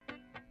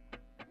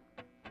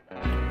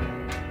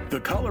The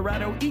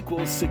Colorado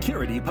Equals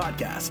Security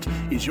Podcast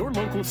is your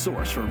local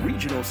source for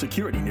regional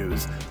security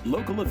news,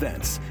 local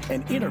events,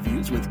 and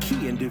interviews with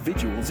key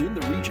individuals in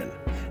the region.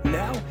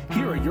 Now,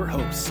 here are your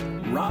hosts,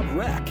 Rob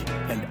Reck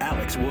and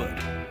Alex Wood.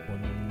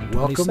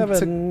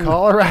 Welcome to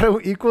Colorado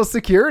Equals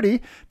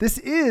Security. This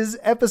is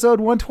episode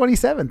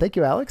 127. Thank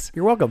you, Alex.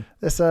 You're welcome.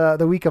 This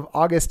the week of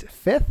August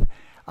 5th.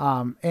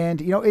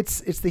 And you know,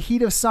 it's the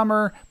heat of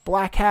summer.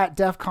 Black Hat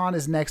DEF CON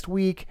is next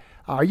week.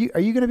 Are you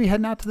going to be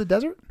heading out to the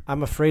desert?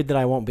 I'm afraid that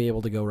I won't be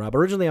able to go, Rob.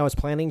 Originally, I was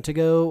planning to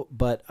go,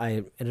 but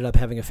I ended up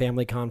having a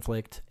family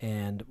conflict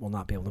and will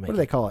not be able to make it. What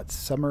do they call it?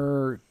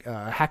 Summer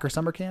Hacker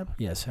Summer Camp?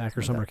 Yes,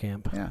 Hacker Summer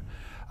Camp. Yeah.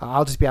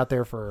 I'll just be out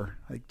there for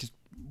just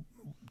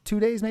 2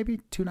 days, maybe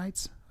 2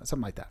 nights,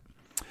 something like that.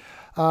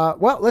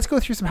 Well, let's go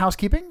through some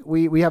housekeeping.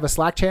 We have a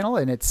Slack channel,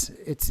 and it's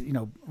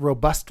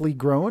robustly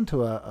grown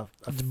to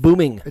It's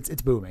booming.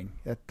 It's booming.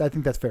 I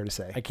think that's fair to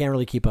say. I can't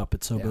really keep up.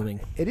 It's so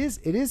booming. It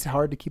is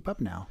hard to keep up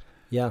now.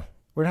 Yeah.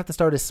 We're gonna have to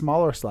start a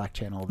smaller Slack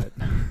channel that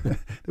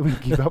we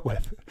can keep up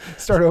with.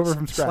 Start over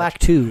from scratch. Slack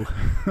 2.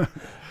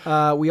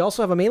 We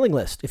also have a mailing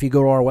list. If you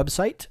go to our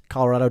website,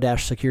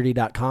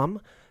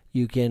 colorado-security.com,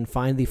 you can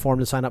find the form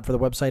to sign up for the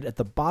website at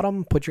the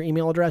bottom. Put your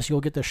email address.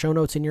 You'll get the show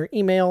notes in your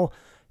email.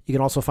 You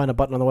can also find a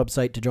button on the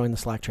website to join the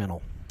Slack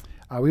channel.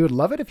 We would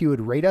love it if you would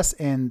rate us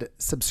and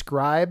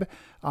subscribe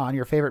on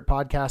your favorite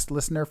podcast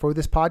listener for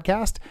this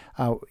podcast.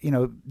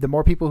 The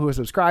more people who are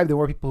subscribed, the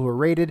more people who are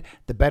rated,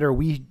 the better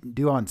we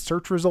do on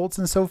search results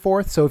and so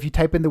forth. So if you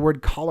type in the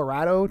word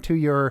Colorado to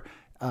your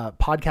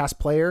podcast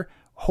player,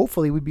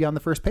 hopefully we'd be on the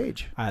first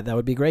page. That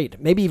would be great.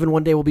 Maybe even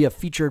one day we'll be a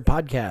featured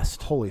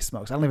podcast. Holy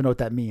smokes. I don't even know what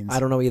that means. I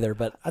don't know either,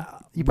 but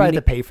you probably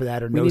have to pay for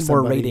that or know need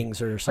somebody. more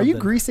ratings or something. Are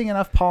you greasing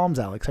enough palms,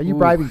 Alex? Are you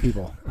bribing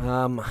people?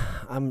 I'm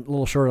a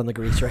little short on the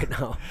grease right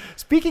now.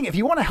 Speaking, if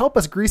you want to help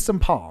us grease some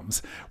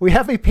palms, we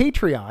have a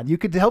Patreon. You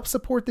could help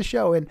support the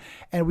show, and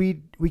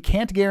we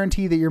can't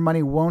guarantee that your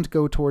money won't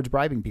go towards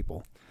bribing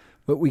people.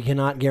 But we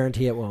cannot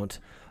guarantee it won't.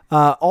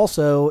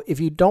 Also,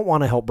 if you don't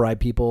want to help bribe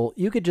people,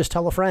 you could just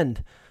tell a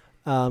friend.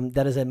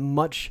 That is a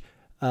much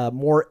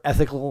more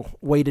ethical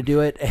way to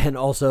do it, and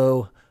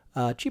also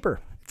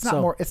cheaper.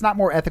 It's not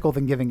more ethical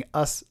than giving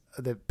us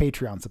the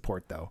Patreon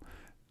support, though.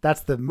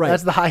 That's the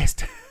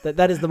highest.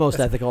 That is the most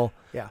ethical.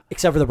 Yeah.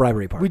 Except for the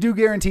bribery part. We do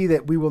guarantee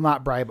that we will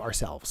not bribe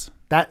ourselves.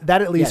 That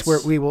at least where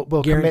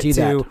we'll commit to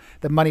that.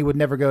 The money would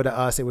never go to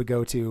us. It would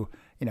go to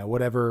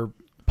whatever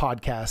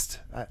podcast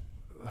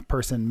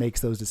person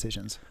makes those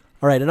decisions.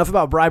 All right. Enough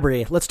about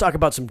bribery. Let's talk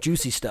about some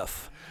juicy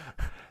stuff.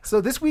 So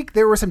this week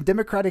there were some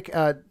Democratic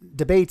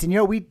debates,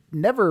 and we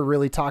never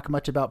really talk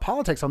much about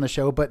politics on the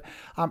show, but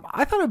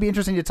I thought it would be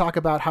interesting to talk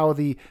about how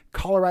the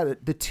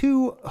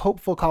two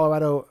hopeful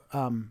Colorado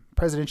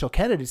presidential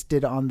candidates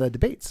did on the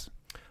debates.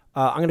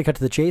 I'm going to cut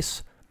to the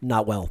chase.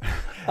 Not well.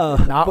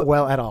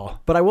 Well at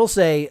all. But I will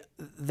say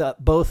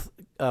that both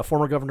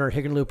former Governor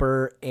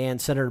Hickenlooper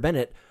and Senator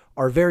Bennett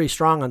are very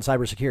strong on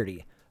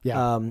cybersecurity.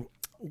 Yeah.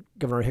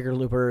 Governor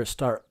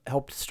Hickenlooper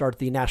helped start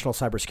the National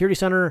Cybersecurity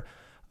Center.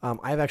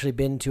 I've actually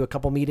been to a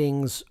couple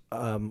meetings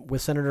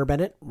with Senator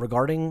Bennett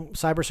regarding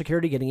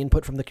cybersecurity, getting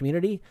input from the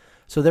community.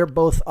 So they're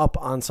both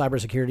up on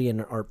cybersecurity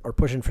and are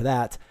pushing for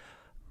that.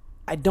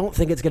 I don't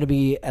think it's going to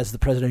be as the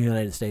President of the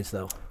United States,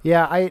 though.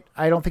 Yeah,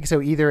 I don't think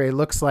so either. It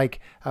looks like,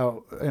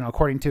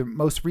 according to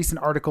most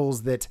recent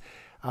articles that,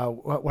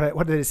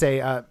 what did it say?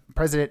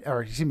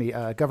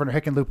 Governor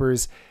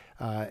Hickenlooper's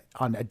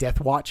on a death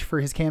watch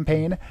for his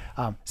campaign.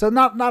 So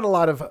not a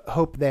lot of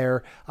hope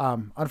there.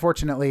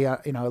 Unfortunately,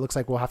 it looks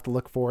like we'll have to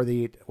look for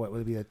the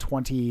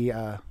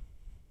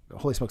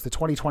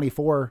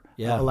 2024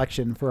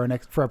 election for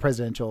our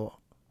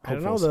presidential hopefuls. I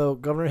don't know, though.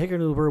 Governor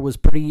Hickenlooper was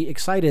pretty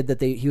excited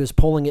that he was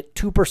polling at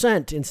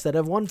 2% instead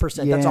of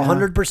 1%. Yeah. That's a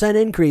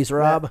 100% increase,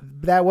 Rob.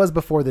 That was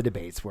before the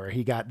debates, where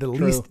he got the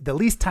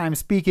least time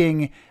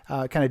speaking.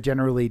 Kind of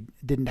generally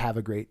didn't have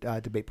a great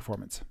debate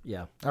performance.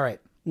 Yeah. All right.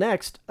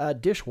 Next,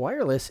 Dish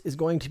Wireless is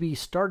going to be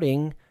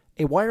starting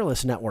a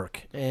wireless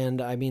network,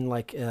 and I mean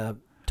like a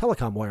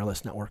telecom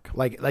wireless network.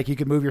 Like you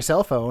could move your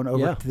cell phone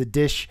over to the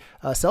Dish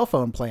cell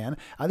phone plan.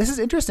 This is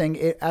interesting.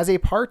 As a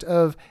part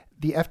of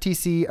the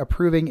FTC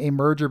approving a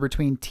merger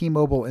between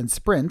T-Mobile and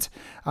Sprint,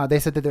 they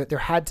said that there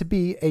had to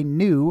be a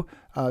new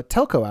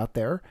telco out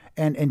there,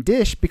 and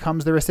Dish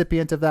becomes the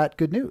recipient of that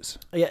good news.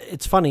 Yeah,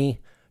 it's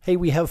funny. Hey,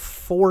 we have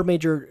 4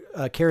 major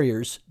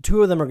carriers.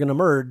 2 of them are going to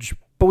merge,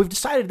 but we've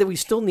decided that we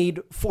still need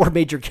 4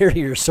 major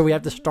carriers, so we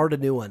have to start a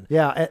new one.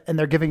 Yeah, and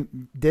they're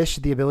giving Dish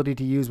the ability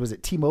to use, was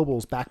it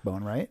T-Mobile's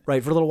backbone, right?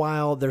 Right, for a little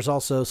while. There's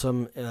also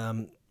some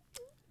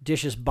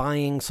Dish is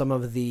buying some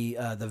of the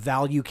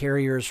value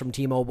carriers from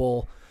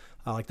T-Mobile,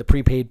 like the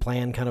prepaid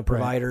plan kind of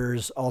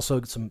providers, right.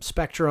 Also some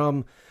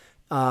Spectrum.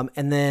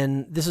 And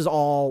then this is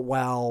all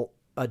while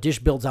Dish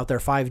builds out their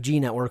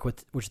 5G network,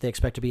 which they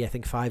expect to be, I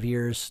think, 5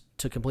 years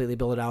to completely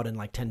build it out in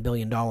like $10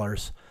 billion.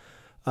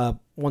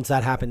 Once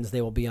that happens,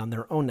 they will be on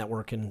their own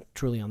network and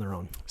truly on their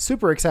own.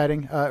 Super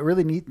exciting.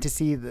 Really neat to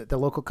see the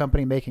local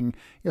company making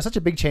such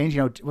a big change.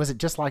 Was it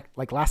just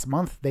like last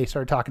month they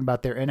started talking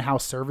about their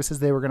in-house services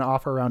they were going to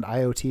offer around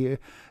IoT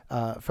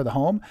for the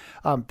home.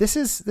 This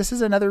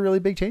is another really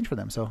big change for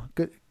them. So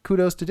good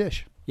kudos to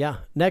Dish. Yeah.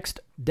 Next,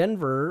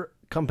 Denver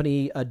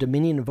company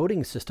Dominion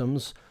Voting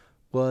Systems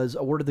was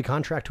awarded the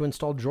contract to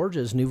install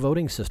Georgia's new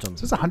voting system.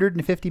 So it's a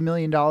 $150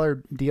 million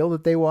deal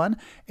that they won.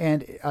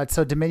 And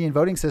so Dominion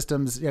Voting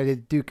Systems, they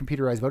do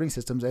computerized voting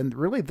systems. And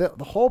really the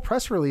whole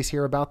press release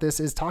here about this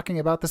is talking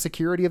about the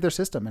security of their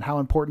system and how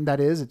important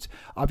that is. It's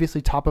obviously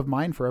top of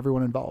mind for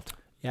everyone involved.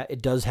 Yeah,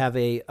 it does have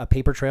a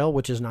paper trail,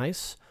 which is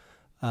nice.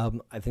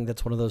 I think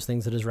that's one of those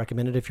things that is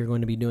recommended if you're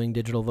going to be doing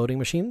digital voting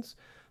machines.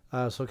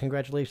 So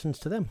congratulations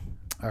to them.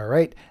 All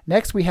right.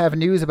 Next, we have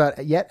news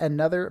about yet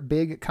another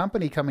big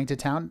company coming to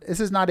town.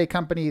 This is not a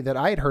company that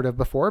I had heard of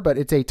before, but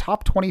it's a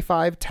top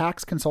 25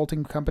 tax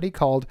consulting company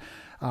called,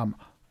 I'm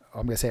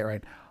going to say it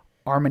right,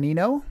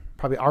 Armanino,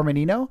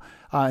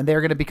 and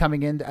they're going to be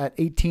coming in at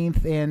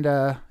 18th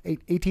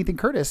and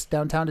Curtis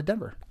downtown to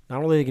Denver.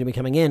 Not only are they going to be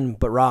coming in,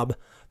 but Rob,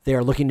 they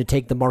are looking to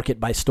take the market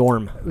by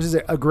storm. This is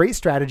a great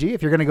strategy.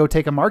 If you're going to go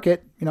take a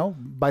market,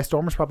 by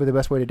storm is probably the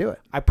best way to do it.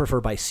 I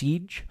prefer by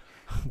siege.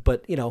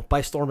 But, by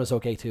storm is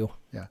okay, too.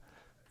 Yeah.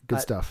 Good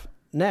stuff.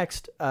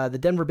 Next, the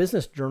Denver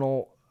Business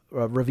Journal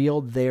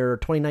revealed their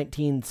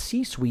 2019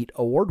 C-Suite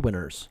award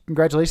winners.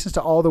 Congratulations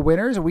to all the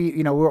winners.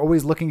 We're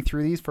always looking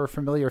through these for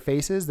familiar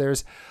faces.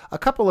 There's a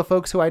couple of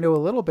folks who I know a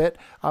little bit,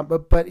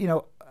 but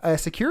a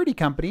security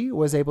company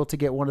was able to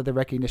get one of the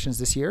recognitions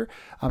this year.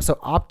 So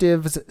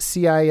Optiv's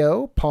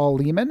CIO, Paul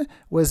Lehman,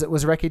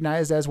 was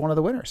recognized as one of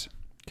the winners.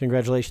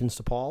 Congratulations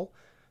to Paul.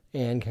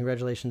 And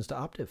congratulations to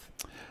Optiv.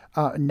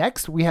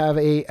 Next, we have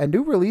a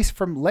new release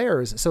from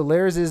Lairs. So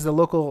Lairs is the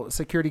local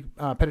security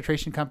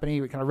penetration company,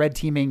 kind of red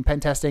teaming, pen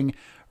testing,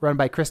 run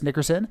by Chris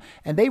Nickerson.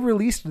 And they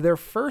released their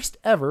first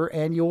ever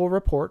annual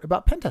report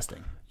about pen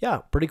testing.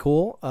 Yeah, pretty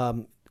cool.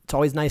 It's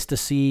always nice to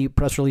see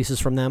press releases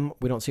from them.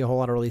 We don't see a whole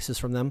lot of releases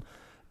from them.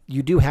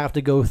 You do have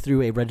to go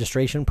through a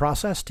registration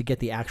process to get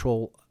the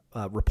actual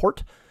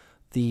report.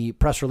 The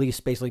press release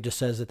basically just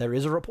says that there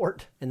is a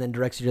report and then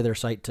directs you to their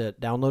site to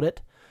download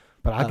it.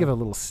 But I'll give a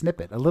little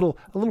snippet, a little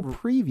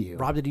preview.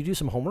 Rob, did you do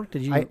some homework?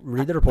 Did you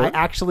read the report? I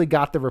actually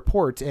got the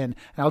report, and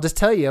I'll just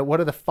tell you what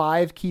are the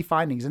 5 key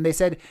findings. And they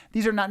said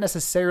these are not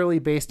necessarily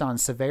based on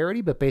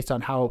severity, but based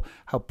on how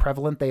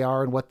prevalent they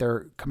are and what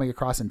they're coming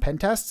across in pen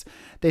tests.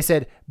 They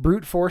said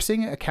brute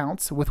forcing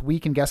accounts with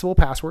weak and guessable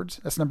passwords.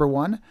 That's number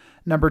 1.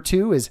 Number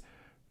 2 is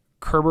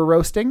Kerber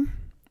roasting.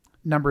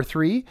 Number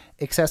 3,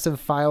 excessive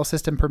file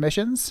system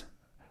permissions.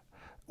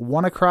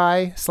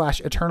 WannaCry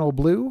 / Eternal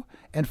Blue,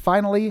 and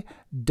finally,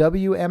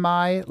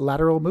 WMI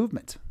lateral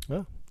movement.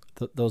 Yeah,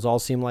 those all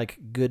seem like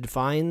good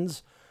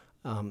finds.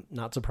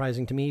 Not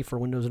surprising to me for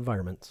Windows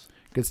environments.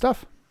 Good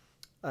stuff.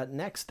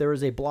 Next, there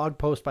is a blog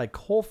post by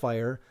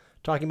Coalfire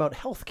talking about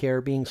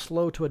healthcare being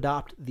slow to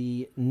adopt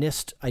the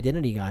NIST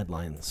identity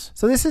guidelines.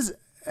 So this is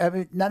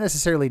not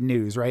necessarily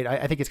news, right?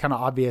 I think it's kind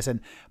of obvious. And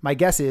my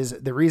guess is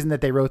the reason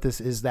that they wrote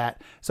this is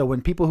that so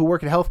when people who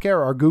work in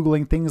healthcare are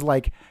Googling things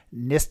like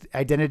NIST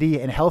identity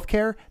and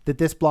healthcare, that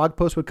this blog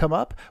post would come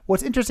up.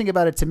 What's interesting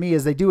about it to me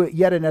is they do it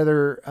yet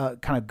another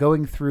kind of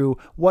going through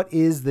what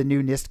is the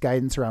new NIST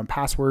guidance around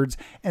passwords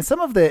and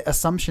some of the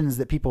assumptions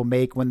that people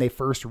make when they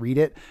first read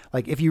it.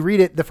 Like if you read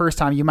it the first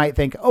time, you might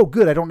think, oh,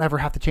 good, I don't ever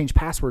have to change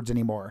passwords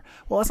anymore.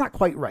 Well, that's not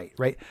quite right?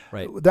 Right.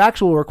 The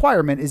actual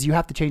requirement is you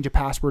have to change a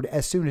password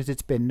as soon as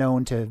it's been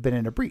known to have been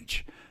in a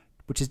breach,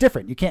 which is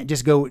different. You can't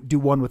just go do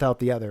one without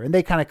the other. And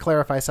they kind of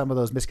clarify some of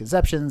those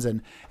misconceptions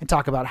and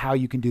talk about how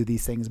you can do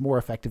these things more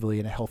effectively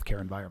in a healthcare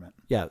environment.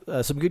 Yeah,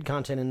 some good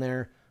content in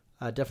there.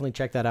 Definitely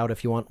check that out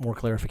if you want more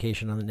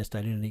clarification on the NIST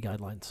identity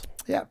guidelines.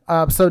 Yeah.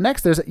 So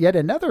next, there's yet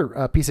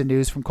another piece of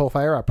news from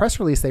Coalfire, a press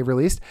release they've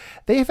released.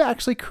 They have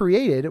actually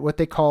created what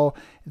they call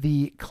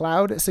the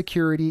Cloud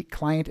Security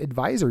Client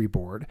Advisory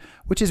Board,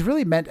 which is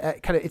really meant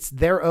it's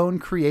their own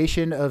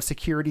creation of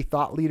security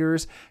thought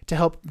leaders to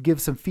help give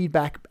some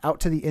feedback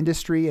out to the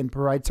industry and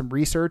provide some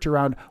research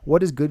around what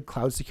does good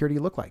cloud security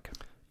look like.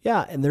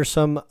 Yeah, and there's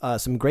some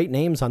great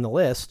names on the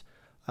list.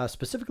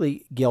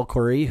 Specifically, Gail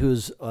Curry,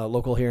 who's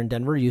local here in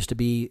Denver, used to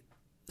be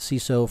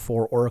CISO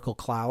for Oracle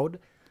Cloud.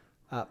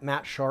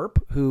 Matt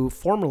Sharp, who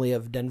formerly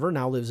of Denver,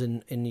 now lives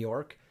in New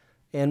York.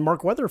 And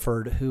Mark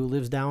Weatherford, who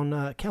lives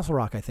down Castle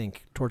Rock, I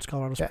think, towards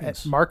Colorado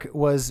Springs. Mark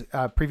was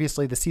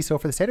previously the CISO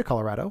for the state of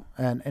Colorado,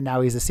 and now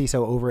he's a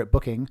CISO over at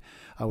Booking,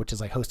 which is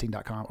like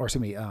hosting.com, or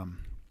excuse me,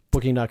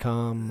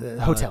 Booking.com.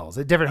 Hotels,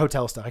 different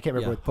hotel stuff. I can't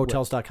remember.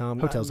 Hotels.com.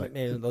 Hotels,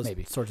 those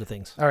maybe. Sorts of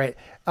things. All right.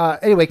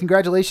 Anyway,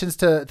 congratulations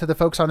to the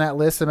folks on that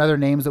list. Some other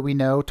names that we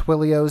know.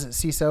 Twilio's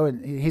CISO,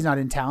 and he's not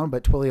in town,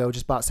 but Twilio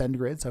just bought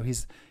SendGrid, so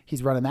he's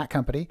running that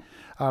company.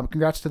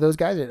 Congrats to those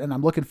guys, and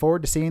I'm looking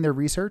forward to seeing their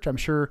research. I'm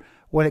sure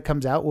when it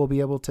comes out, we'll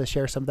be able to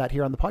share some of that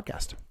here on the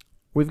podcast.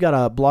 We've got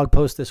a blog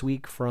post this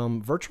week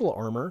from Virtual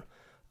Armor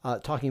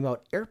talking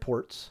about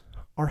airports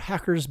are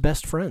hackers'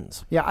 best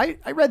friends. Yeah,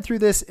 I read through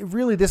this.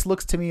 Really, this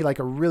looks to me like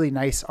a really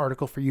nice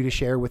article for you to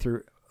share with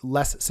your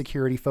less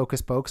security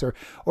focused folks,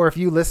 or if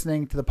you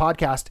listening to the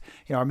podcast,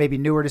 are maybe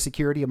newer to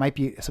security, it might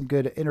be some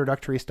good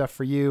introductory stuff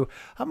for you.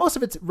 Most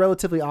of it's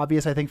relatively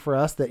obvious, I think, for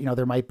us that,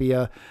 there might be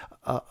a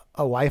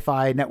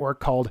Wi-Fi network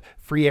called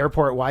Free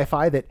Airport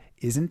Wi-Fi that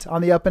isn't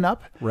on the up and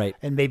up. Right.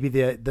 And maybe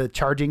the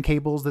charging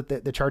cables that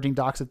the charging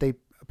docks that they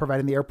provide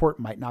in the airport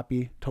might not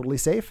be totally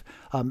safe.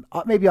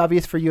 Maybe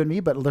obvious for you and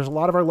me, but there's a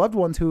lot of our loved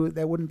ones who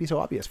that wouldn't be so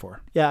obvious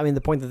for. Yeah. I mean, the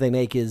point that they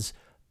make is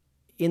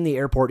in the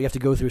airport, you have to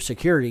go through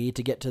security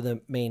to get to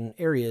the main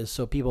areas.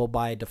 So people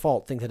by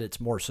default think that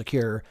it's more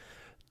secure.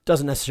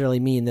 Doesn't necessarily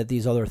mean that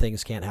these other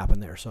things can't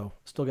happen there. So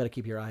still got to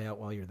keep your eye out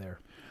while you're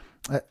there.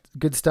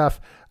 Good stuff.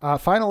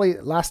 Finally,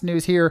 last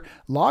news here.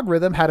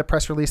 LogRhythm had a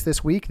press release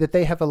this week that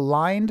they have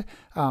aligned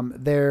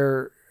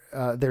their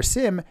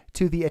SIM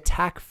to the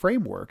attack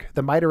framework,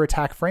 the MITRE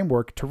ATT&CK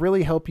framework, to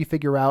really help you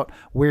figure out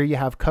where you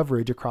have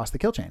coverage across the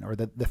kill chain, or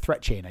the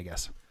threat chain, I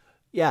guess.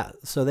 Yeah,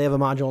 so they have a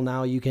module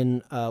now. You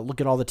can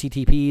look at all the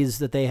TTPs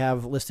that they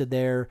have listed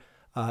there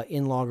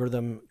in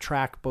LogRhythm,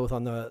 track both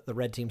on the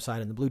red team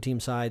side and the blue team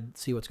side,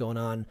 see what's going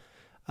on.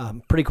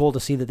 Pretty cool to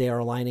see that they are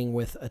aligning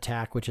with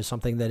ATT&CK, which is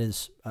something that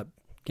is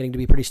getting to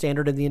be pretty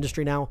standard in the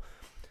industry now.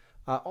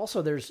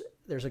 Also, there's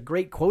a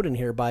great quote in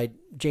here by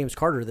James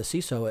Carter, the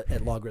CISO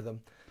at LogRhythm.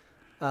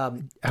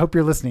 I hope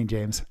you're listening,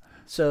 James.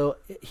 So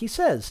he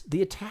says,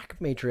 the attack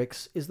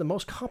matrix is the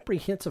most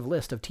comprehensive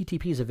list of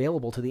TTPs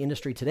available to the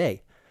industry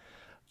today.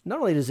 Not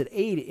only does it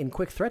aid in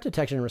quick threat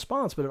detection and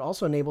response, but it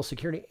also enables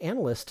security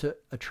analysts to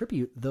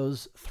attribute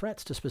those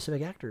threats to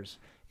specific actors.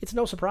 It's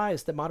no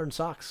surprise that modern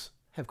SOCs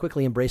have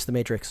quickly embraced the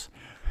matrix.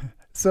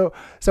 So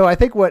I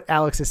think what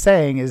Alex is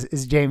saying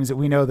is James, that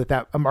we know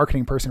that a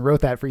marketing person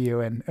wrote that for you,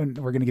 and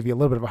we're going to give you a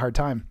little bit of a hard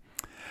time.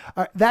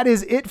 That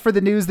is it for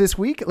the news this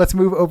week. Let's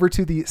move over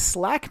to the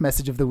Slack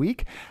message of the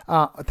week.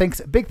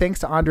 Big thanks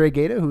to Andre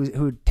Gaeta,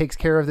 who takes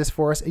care of this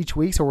for us each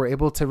week, so we're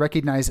able to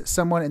recognize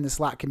someone in the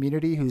Slack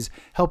community who's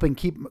helping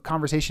keep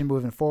conversation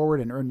moving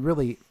forward and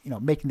really,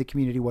 making the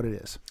community what it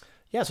is.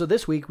 Yeah, so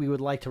this week we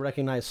would like to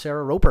recognize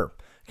Sarah Roper.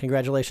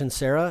 Congratulations,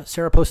 Sarah.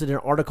 Sarah posted an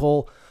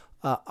article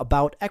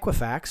about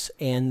Equifax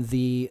and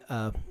the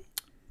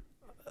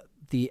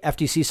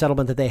FTC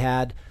settlement that they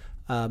had,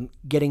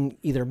 getting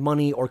either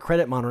money or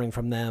credit monitoring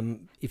from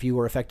them if you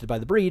were affected by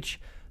the breach.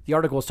 The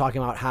article was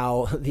talking about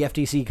how the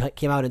FTC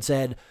came out and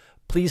said,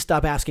 please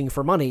stop asking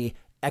for money.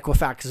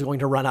 Equifax is going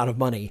to run out of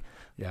money.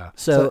 Yeah.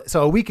 So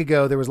a week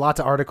ago, there was lots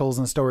of articles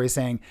and stories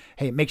saying,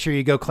 hey, make sure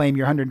you go claim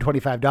your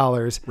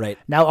 $125. Right.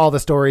 Now all the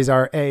stories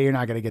are, hey, you're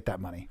not going to get that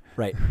money.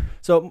 Right.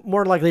 So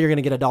more likely you're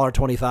going to get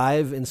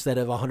 $1.25 instead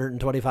of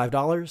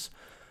 $125.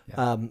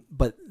 Yeah.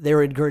 But they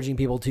were encouraging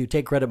people to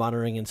take credit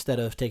monitoring instead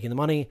of taking the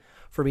money.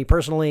 For me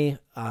personally,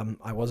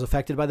 I was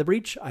affected by the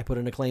breach. I put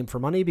in a claim for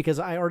money because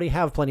I already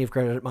have plenty of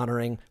credit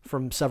monitoring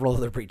from several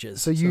other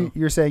breaches. So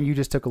you're saying you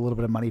just took a little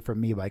bit of money from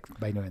me by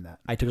doing that?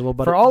 I took a little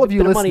bit for all of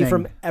you listening,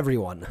 listening, money from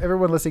everyone.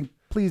 Everyone listening,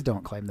 please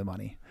don't claim the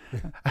money.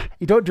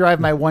 You don't drive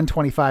my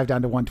 125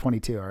 down to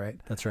 122. All right.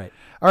 That's right.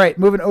 All right.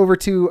 Moving over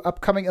to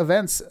upcoming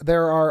events.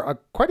 There are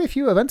quite a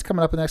few events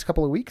coming up in the next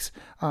couple of weeks.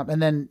 And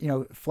then,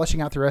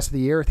 fleshing out the rest of the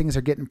year, things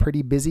are getting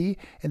pretty busy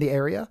in the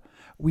area.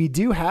 We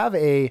do have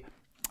a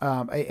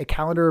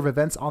calendar of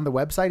events on the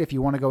website. If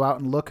you want to go out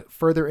and look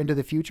further into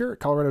the future,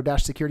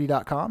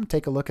 colorado-security.com,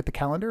 take a look at the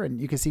calendar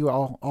and you can see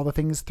all the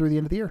things through the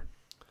end of the year.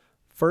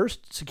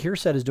 First,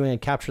 SecureSet is doing a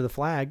Capture the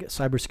Flag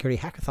cybersecurity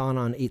hackathon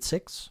on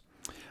 8/6.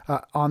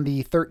 On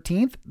the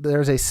 13th,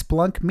 there's a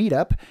Splunk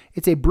meetup.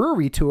 It's a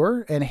brewery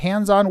tour and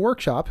hands-on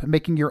workshop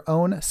making your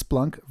own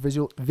Splunk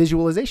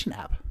visualization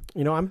app.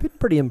 I've been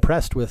pretty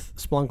impressed with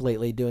Splunk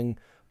lately, doing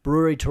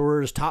brewery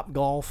tours, Top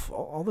Golf,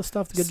 all the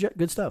stuff,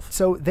 good stuff.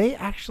 So they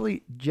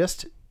actually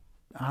just,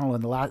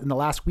 in the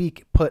last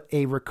week, put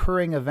a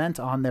recurring event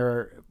on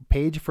their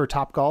page for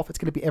Top Golf. It's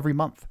going to be every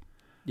month.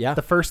 Yeah.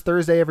 The first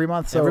Thursday every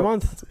month. So every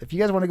month. If you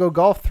guys want to go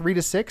golf 3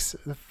 to 6,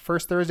 the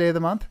first Thursday of the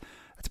month,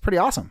 that's pretty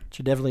awesome.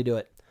 Should definitely do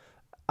it.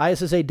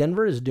 ISSA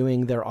Denver is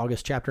doing their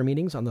August chapter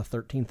meetings on the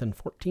 13th and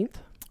 14th.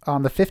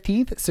 On the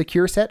 15th,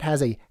 SecureSet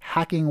has a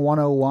Hacking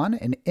 101,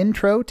 an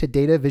intro to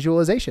data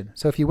visualization.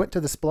 So if you went to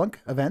the Splunk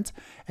event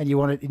and you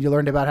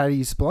learned about how to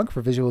use Splunk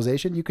for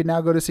visualization, you can now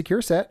go to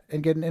SecureSet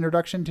and get an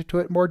introduction to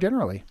it more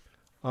generally.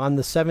 On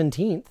the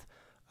 17th,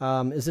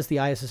 is this the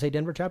ISSA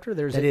Denver chapter?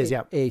 There's a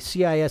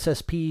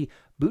CISSP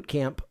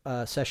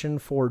bootcamp session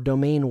for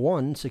Domain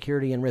 1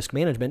 security and risk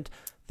management.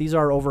 These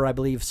are over, I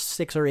believe,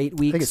 6 or 8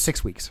 weeks. I think it's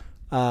 6 weeks.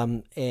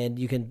 And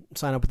you can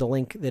sign up with the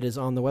link that is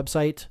on the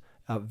website.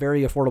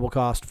 Very affordable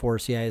cost for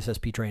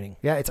CISSP training.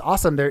 Yeah, it's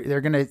awesome. They're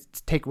going to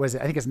take, I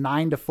think it's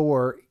 9 to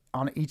 4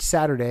 on each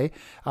Saturday.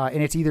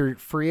 And it's either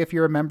free if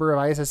you're a member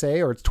of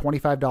ISSA or it's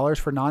 $25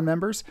 for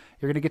non-members.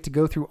 You're going to get to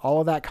go through all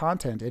of that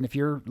content. And if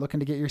you're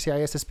looking to get your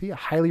CISSP, I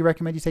highly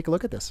recommend you take a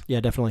look at this. Yeah,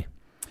 definitely.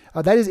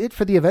 That is it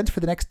for the events for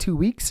the next 2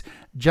 weeks.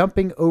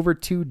 Jumping over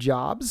to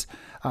jobs,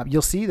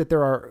 you'll see that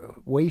there are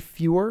way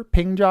fewer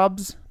ping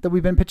jobs that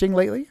we've been pitching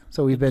lately.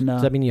 So we've been.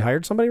 Does that mean you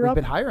hired somebody, Rob?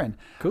 We've been hiring.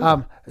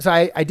 Cool. So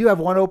I do have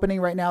one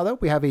opening right now, though.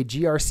 We have a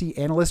GRC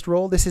analyst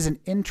role. This is an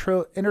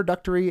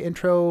introductory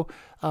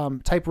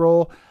type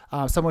role.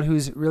 Someone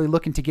who's really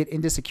looking to get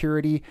into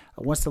security,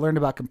 wants to learn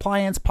about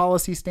compliance,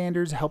 policy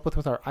standards, help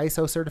with our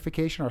ISO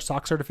certification, our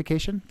SOC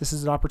certification. This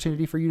is an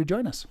opportunity for you to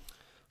join us.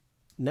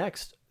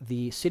 Next,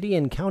 the city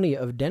and county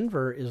of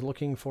Denver is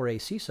looking for a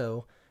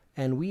CISO,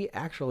 and we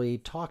actually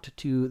talked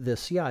to the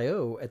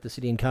CIO at the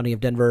city and county of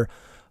Denver,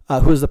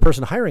 who is the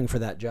person hiring for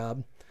that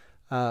job.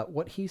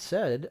 What he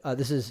said,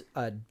 this is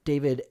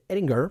David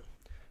Ettinger.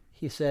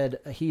 He said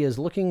he is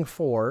looking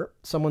for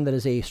someone that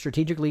is a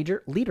strategic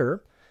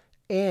leader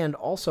and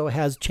also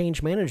has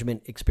change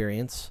management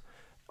experience.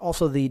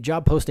 Also, the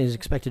job posting is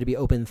expected to be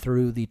open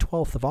through the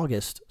 12th of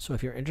August. So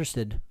if you're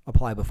interested,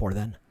 apply before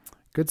then.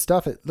 Good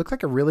stuff. It looks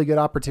like a really good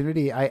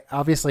opportunity. I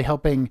obviously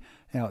helping,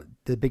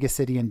 the biggest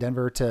city in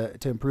Denver to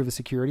improve the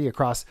security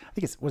across, I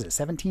think was it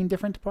 17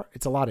 different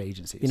it's a lot of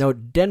agencies.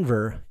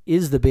 Denver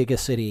is the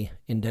biggest city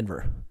in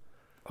Denver.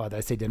 Oh, did I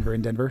say Denver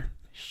in Denver?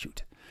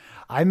 Shoot.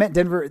 I meant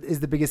Denver is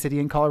the biggest city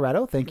in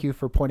Colorado. Thank you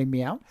for pointing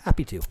me out.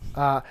 Happy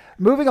to.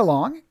 Moving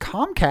along,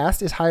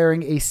 Comcast is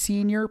hiring a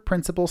senior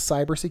principal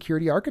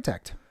cybersecurity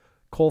architect.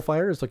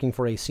 Coalfire is looking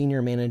for a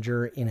senior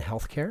manager in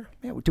healthcare.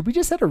 Man, did we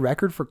just set a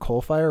record for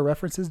Coalfire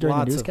references during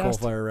the newscast? Lots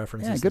of Coalfire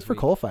references. Yeah, good for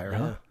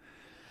Coalfire,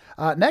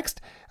 huh? Next,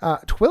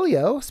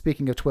 Twilio.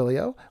 Speaking of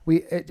Twilio,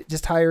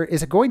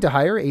 is going to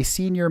hire a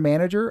senior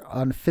manager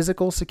on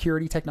physical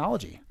security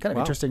technology. Kind of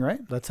interesting,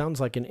 right? That sounds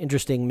like an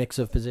interesting mix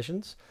of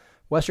positions.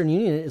 Western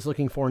Union is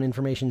looking for an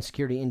information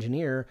security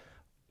engineer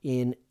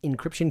in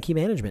encryption key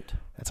management.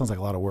 That sounds like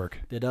a lot of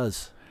work. It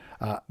does.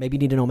 Maybe you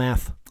need to know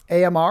math.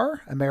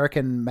 AMR,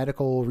 American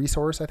Medical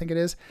Resource, I think it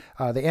is,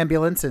 the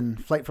ambulance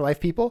and Flight for Life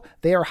people,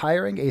 they are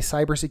hiring a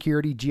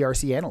cybersecurity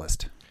GRC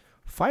analyst.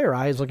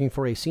 FireEye is looking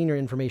for a senior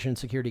information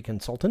security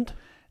consultant.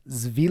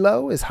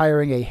 Zvilo is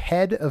hiring a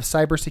head of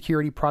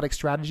cybersecurity product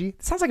strategy.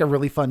 It sounds like a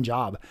really fun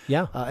job.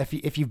 Yeah.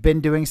 If you've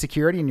been doing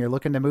security and you're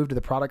looking to move to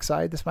the product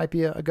side, this might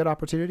be a good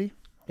opportunity.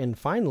 And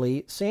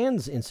finally,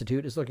 SANS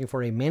Institute is looking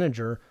for a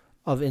manager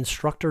of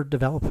instructor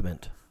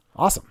development.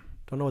 Awesome.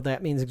 Don't know what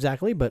that means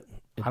exactly, but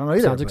I don't know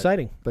either. Sounds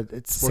exciting. But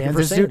it's SANS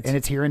Institute, and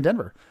it's here in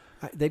Denver.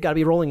 They've got to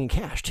be rolling in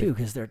cash, too,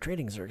 because their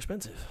tradings are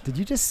expensive. Did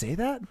you just say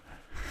that?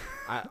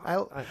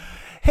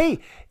 Hey,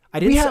 I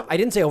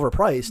didn't say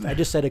overpriced. I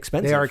just said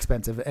expensive. They are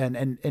expensive,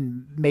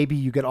 and maybe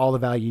you get all the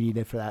value you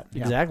needed for that.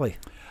 Yeah. Exactly.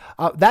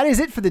 That is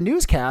it for the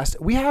newscast.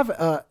 We have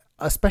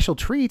a special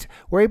treat.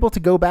 We're able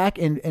to go back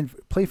and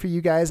play for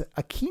you guys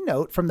a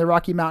keynote from the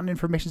Rocky Mountain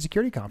Information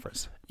Security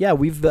Conference. Yeah,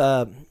 we've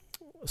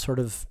sort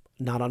of,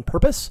 not on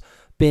purpose,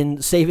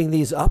 been saving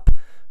these up.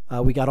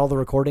 We got all the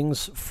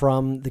recordings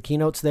from the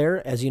keynotes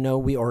there. As you know,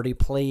 we already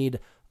played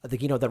the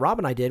keynote that Rob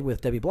and I did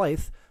with Debbie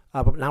Blythe,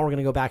 but now we're going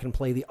to go back and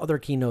play the other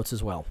keynotes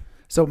as well.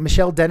 So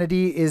Michelle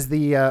Dennedy is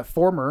the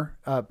former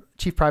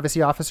chief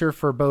privacy officer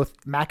for both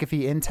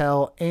McAfee,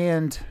 Intel,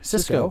 and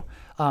Cisco.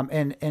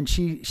 And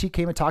she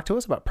came and talked to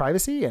us about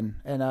privacy, and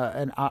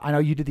I know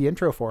you did the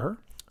intro for her.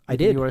 I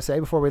did. You want to say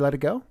before we let it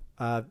go?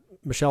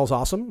 Michelle's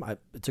awesome.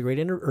 It's a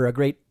great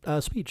great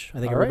speech. I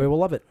think everybody will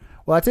love it.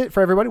 Well, that's it for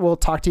everybody. We'll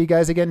talk to you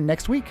guys again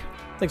next week.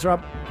 Thanks,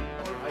 Rob.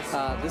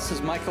 This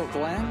is Michael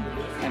Glenn.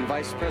 I'm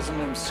Vice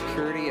President of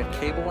Security at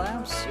Cable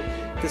Labs.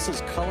 This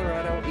is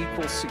Colorado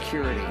Equals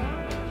Security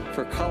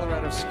for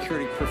Colorado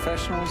security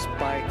professionals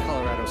by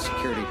Colorado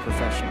security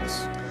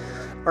professionals.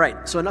 All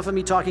right, so enough of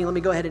me talking. Let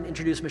me go ahead and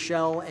introduce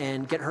Michelle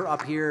and get her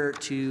up here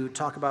to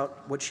talk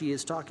about what she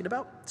is talking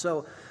about.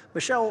 So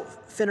Michelle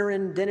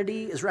Finneran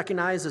Dennedy is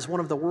recognized as one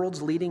of the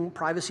world's leading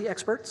privacy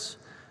experts.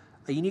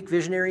 A unique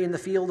visionary in the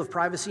field of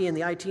privacy in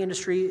the IT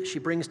industry, she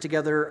brings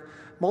together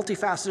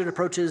multifaceted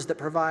approaches that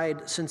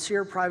provide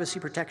sincere privacy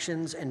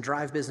protections and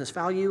drive business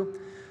value.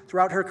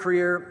 Throughout her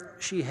career,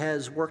 she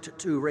has worked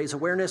to raise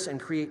awareness and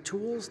create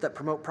tools that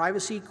promote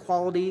privacy,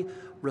 quality,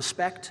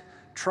 respect,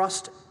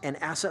 trust,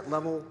 and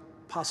asset-level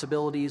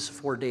possibilities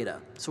for data.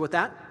 So with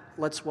that,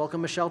 let's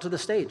welcome Michelle to the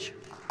stage.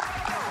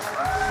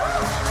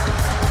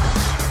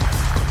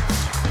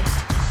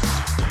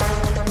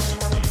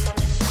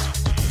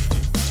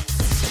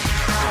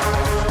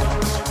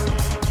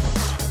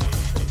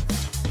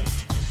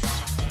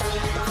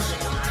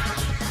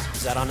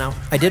 Is that on now?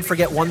 I did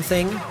forget one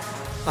thing.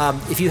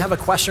 If you have a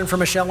question for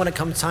Michelle when it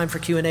comes time for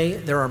Q&A,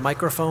 there are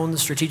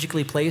microphones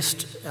strategically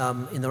placed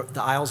in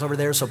the aisles over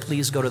there, so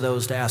please go to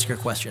those to ask your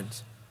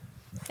questions.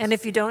 And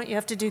if you don't, you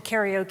have to do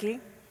karaoke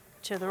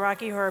to the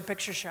Rocky Horror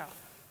Picture Show.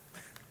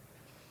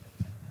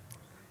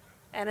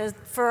 And as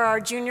for our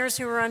juniors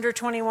who are under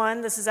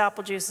 21, this is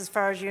apple juice as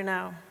far as you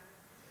know.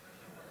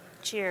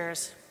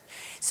 Cheers.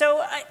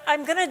 So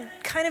I'm going to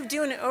kind of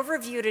do an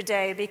overview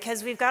today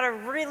because we've got a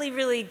really,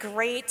 really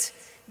great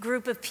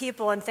group of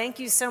people, and thank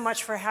you so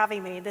much for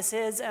having me. This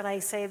is, and I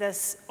say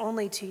this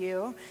only to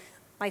you,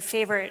 my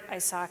favorite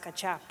ISACA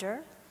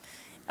chapter.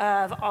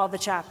 of all the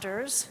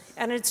chapters.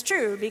 And it's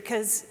true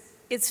because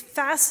it's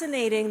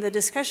fascinating the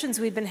discussions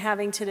we've been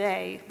having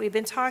today. We've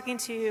been talking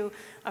to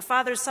a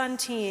father-son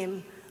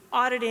team,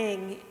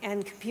 auditing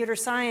and computer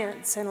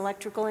science and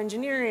electrical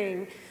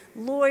engineering,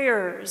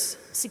 lawyers,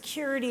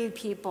 security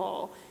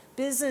people,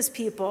 business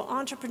people,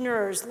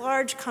 entrepreneurs,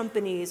 large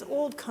companies,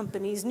 old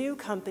companies, new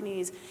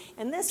companies.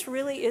 And this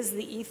really is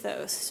the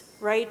ethos,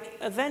 right?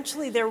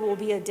 Eventually there will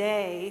be a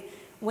day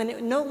when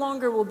it no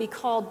longer will be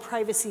called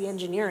privacy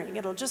engineering.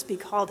 It'll just be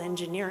called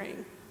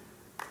engineering,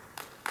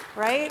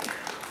 right?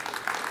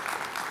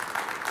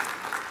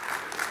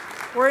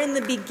 We're in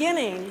the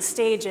beginning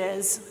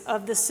stages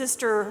of the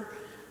sister,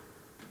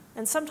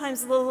 and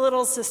sometimes the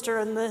little sister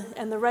and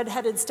the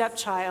redheaded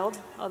stepchild,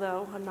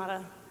 although I'm not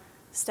a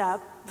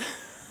step,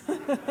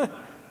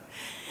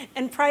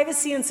 and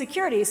privacy and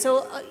security.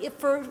 So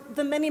for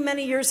the many,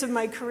 many years of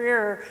my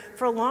career,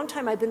 for a long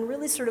time, I've been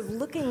really sort of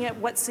looking at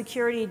what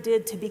security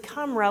did to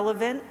become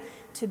relevant,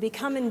 to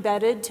become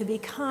embedded, to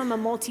become a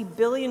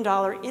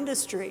multi-billion-dollar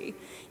industry.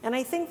 And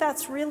I think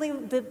that's really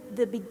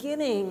the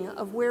beginning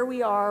of where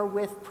we are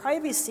with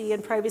privacy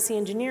and privacy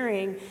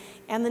engineering,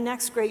 and the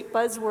next great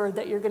buzzword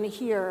that you're going to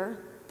hear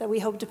that we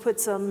hope to put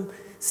some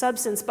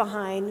substance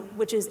behind,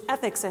 which is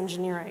ethics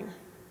engineering.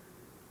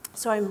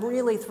 So I'm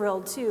really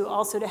thrilled, too,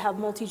 also to have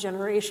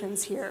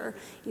multi-generations here,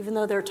 even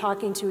though they're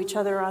talking to each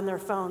other on their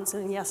phones.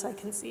 And yes, I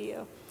can see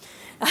you.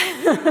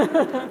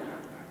 I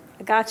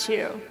got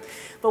you.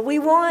 But we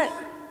want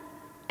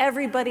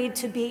everybody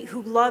to be,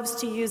 who loves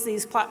to use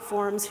these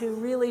platforms, who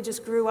really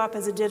just grew up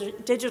as a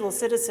digital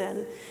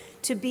citizen,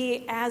 to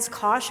be as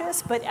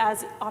cautious but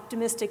as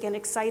optimistic and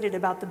excited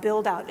about the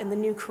build out and the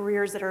new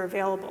careers that are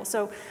available.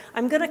 So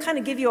I'm going to kind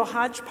of give you a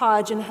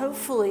hodgepodge and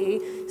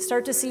hopefully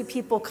start to see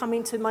people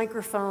coming to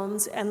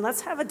microphones, and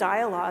let's have a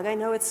dialogue. I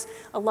know it's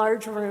a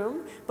large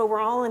room, but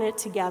we're all in it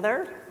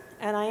together,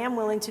 and I am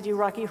willing to do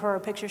Rocky Horror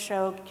Picture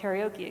Show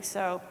karaoke,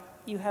 so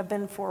you have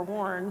been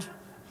forewarned.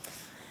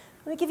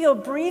 Let me give you a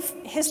brief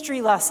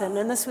history lesson,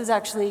 and this was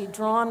actually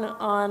drawn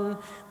on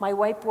my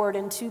whiteboard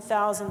in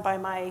 2000 by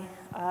my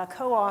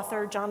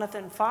co-author,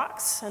 Jonathan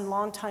Fox, and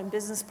longtime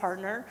business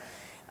partner.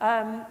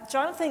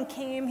 Jonathan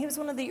he was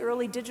one of the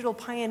early digital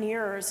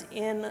pioneers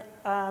in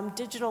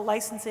digital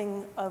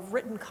licensing of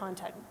written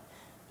content,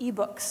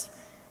 ebooks.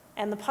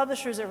 And the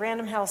publishers at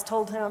Random House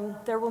told him,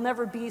 there will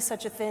never be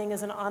such a thing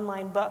as an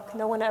online book.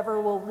 No one ever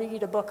will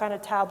read a book on a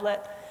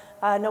tablet.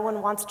 No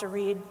one wants to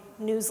read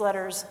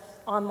newsletters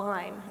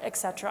online,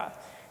 etc.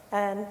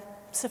 And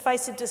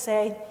suffice it to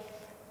say,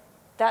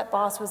 that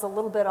boss was a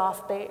little bit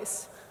off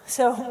base.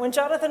 So when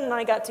Jonathan and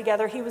I got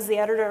together, he was the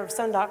editor of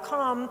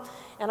Sun.com,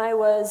 and I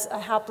was a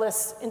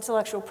hapless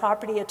intellectual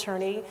property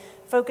attorney,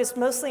 focused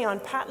mostly on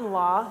patent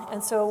law,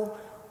 and so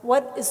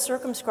what is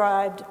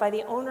circumscribed by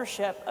the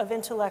ownership of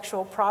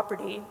intellectual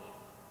property.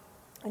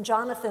 And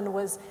Jonathan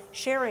was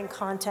sharing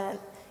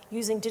content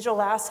using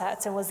digital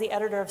assets and was the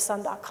editor of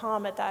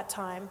Sun.com at that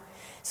time.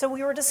 So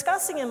we were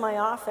discussing in my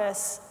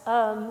office,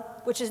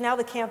 which is now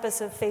the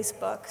campus of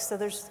Facebook, so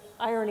there's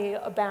irony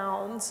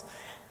abounds,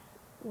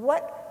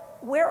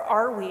 where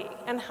are we,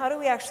 and how do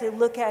we actually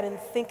look at and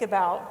think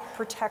about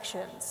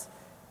protections?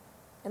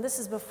 And this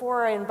is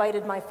before I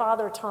invited my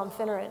father, Tom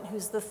Finneran,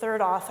 who's the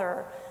third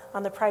author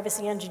on the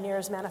Privacy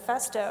Engineers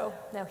Manifesto.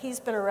 Now, he's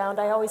been around.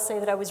 I always say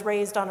that I was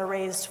raised on a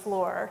raised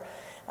floor.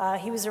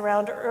 He was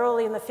around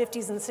early in the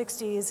 50s and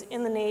 60s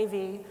in the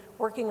Navy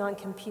working on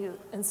compute.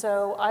 And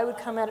so I would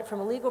come at it from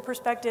a legal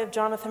perspective,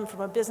 Jonathan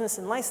from a business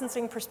and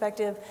licensing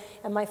perspective,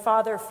 and my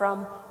father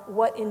from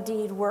what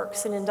indeed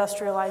works in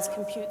industrialized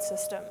compute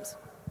systems.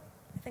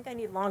 I think I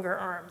need longer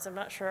arms. I'm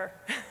not sure.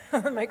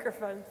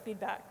 Microphone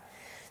feedback.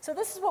 So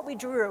this is what we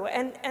drew.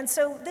 And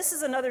so this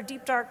is another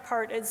deep, dark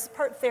part. It's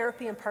part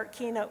therapy and part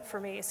keynote for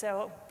me,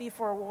 so be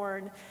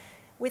forewarned.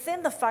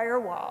 Within the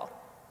firewall,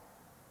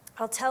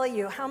 I'll tell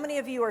you, how many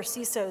of you are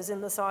CISOs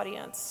in this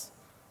audience?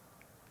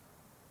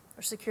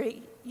 Or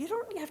security? You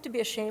don't have to be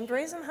ashamed.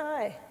 Raise them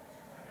high.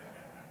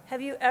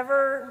 Have you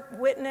ever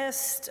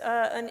witnessed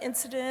an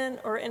incident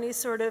or any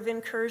sort of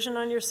incursion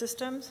on your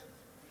systems?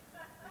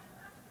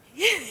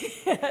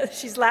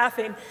 She's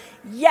laughing.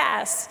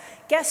 Yes.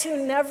 Guess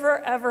who never,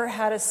 ever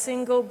had a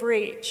single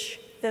breach?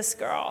 This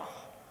girl.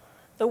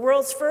 The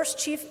world's first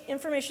chief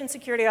information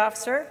security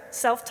officer,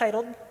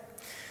 self-titled.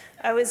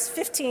 I was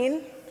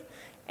 15,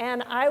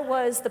 and I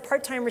was the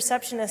part-time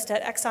receptionist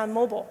at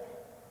ExxonMobil.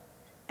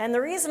 And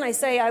the reason I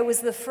say I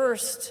was the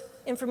first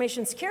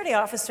information security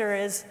officer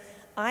is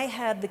I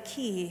had the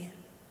key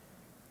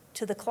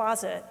to the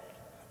closet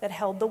that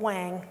held the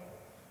Wang.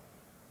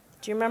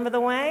 Do you remember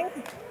the Wang?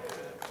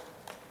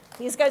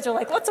 These guys are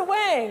like, what's a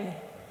Wang?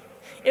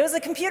 It was a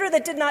computer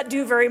that did not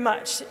do very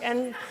much.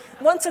 And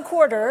once a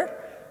quarter,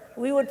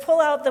 we would pull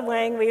out the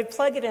Wang, we would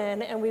plug it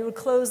in, and we would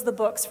close the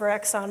books for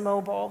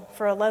ExxonMobil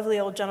for a lovely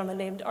old gentleman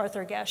named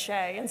Arthur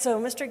Gachet. And so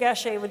Mr.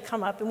 Gachet would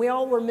come up, and we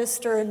all were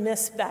Mr. and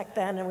Miss back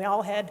then, and we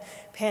all had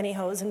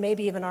pantyhose, and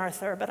maybe even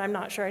Arthur, but I'm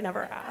not sure, I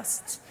never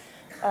asked.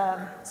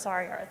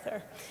 Sorry,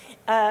 Arthur.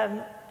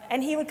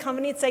 And he would come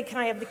and he'd say, "Can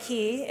I have the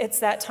key? It's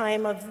that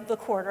time of the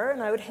quarter."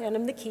 And I would hand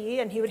him the key,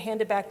 and he would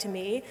hand it back to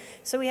me.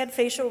 So we had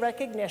facial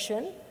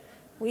recognition.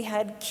 We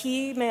had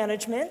key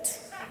management.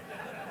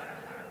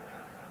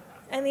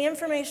 And the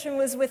information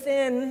was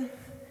within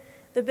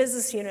the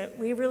business unit.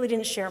 We really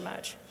didn't share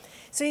much.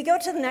 So you go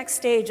to the next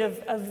stage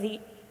of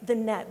the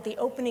net, the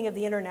opening of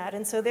the internet.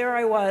 And so there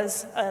I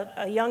was,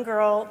 a young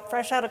girl,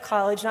 fresh out of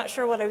college, not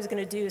sure what I was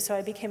going to do, so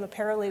I became a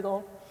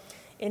paralegal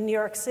in New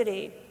York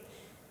City.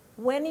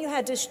 When you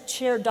had to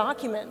share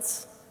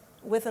documents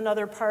with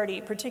another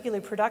party,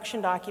 particularly production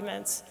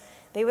documents,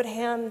 they would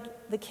hand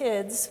the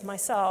kids,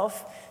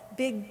 myself,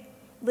 big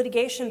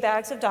litigation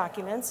bags of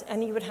documents,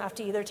 and you would have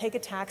to either take a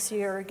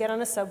taxi or get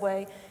on a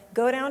subway,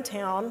 go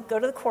downtown, go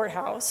to the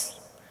courthouse,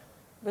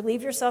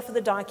 relieve yourself of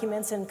the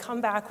documents, and come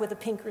back with a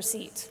pink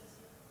receipt.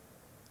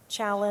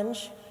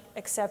 Challenge,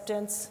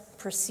 acceptance,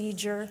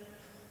 procedure,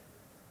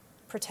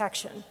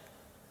 protection.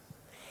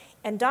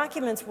 And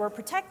documents were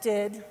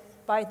protected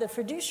by the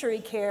fiduciary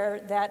care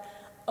that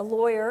a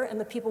lawyer and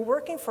the people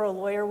working for a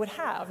lawyer would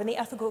have, and the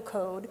ethical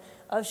code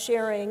of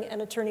sharing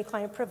an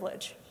attorney-client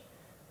privilege.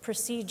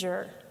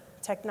 Procedure,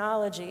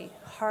 technology,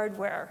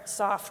 hardware,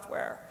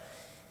 software.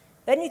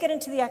 Then you get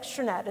into the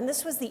extranet, and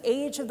this was the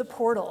age of the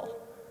portal.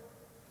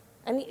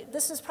 And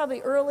this is probably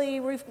early,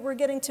 we're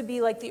getting to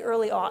be like the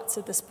early aughts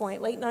at this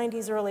point, late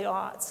 90s, early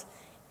aughts.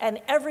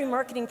 And every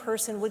marketing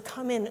person would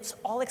come in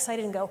all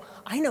excited and go,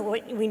 "I know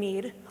what we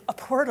need, a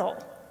portal."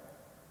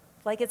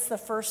 Like it's the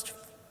first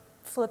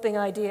flipping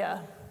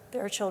idea.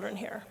 There are children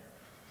here.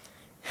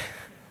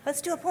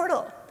 Let's do a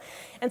portal.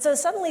 And so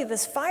suddenly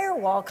this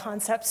firewall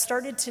concept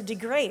started to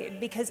degrade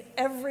because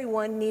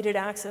everyone needed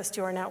access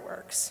to our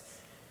networks.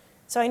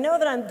 So I know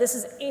that this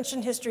is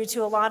ancient history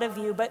to a lot of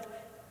you, but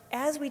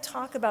as we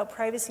talk about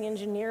privacy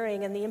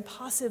engineering and the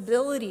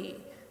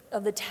impossibility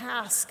of the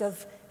task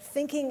of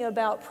thinking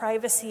about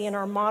privacy in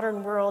our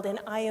modern world in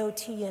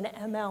IoT and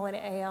ML and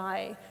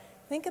AI,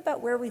 think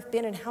about where we've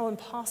been and how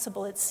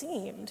impossible it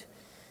seemed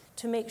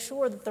to make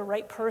sure that the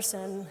right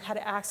person had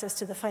access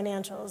to the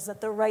financials,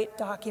 that the right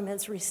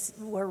documents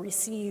were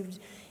received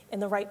in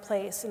the right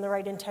place, in the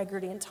right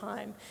integrity and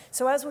time.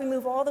 So as we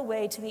move all the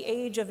way to the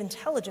age of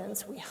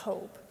intelligence, we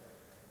hope,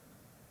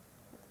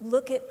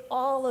 look at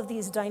all of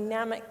these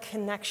dynamic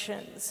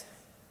connections.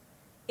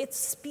 Its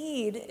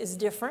speed is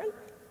different.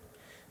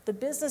 The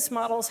business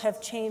models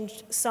have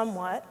changed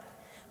somewhat,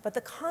 but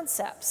the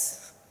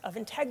concepts of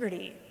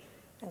integrity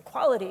and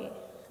quality,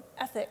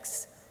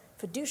 ethics,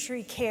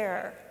 fiduciary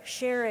care,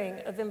 sharing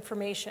of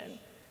information,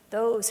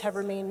 those have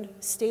remained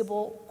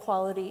stable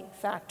quality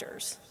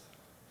factors.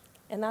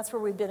 And that's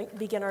where we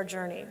begin our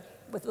journey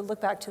with a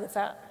look back to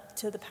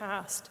the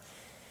past.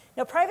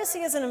 Now,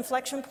 privacy is an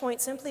inflection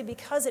point simply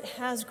because it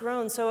has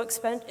grown so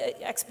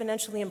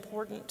exponentially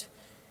important.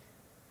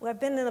 Well, I've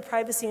been in the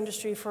privacy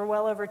industry for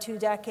well over 2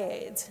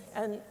 decades,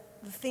 and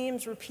the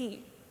themes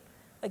repeat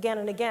again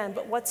and again.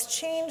 But what's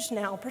changed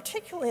now,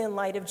 particularly in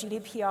light of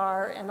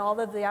GDPR and all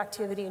of the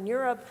activity in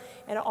Europe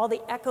and all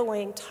the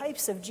echoing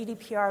types of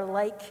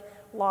GDPR-like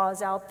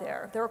laws out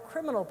there, there are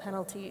criminal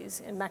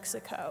penalties in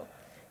Mexico.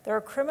 There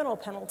are criminal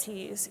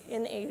penalties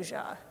in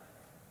Asia.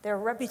 There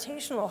are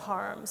reputational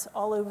harms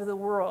all over the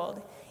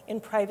world in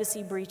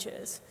privacy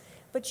breaches.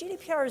 But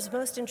GDPR is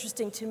most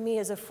interesting to me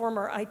as a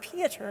former IP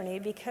attorney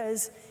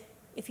because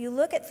if you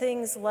look at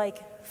things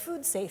like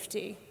food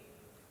safety,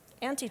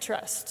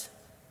 antitrust,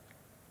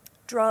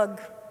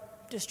 drug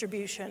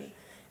distribution,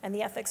 and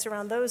the ethics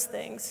around those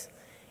things,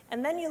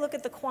 and then you look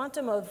at the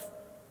quantum of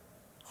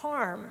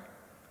harm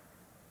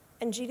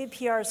and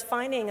GDPR's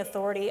fining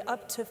authority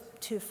up to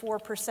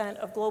 4%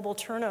 of global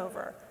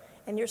turnover,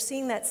 and you're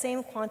seeing that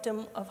same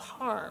quantum of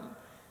harm.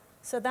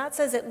 So that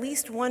says at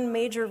least one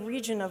major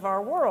region of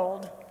our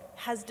world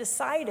has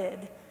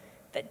decided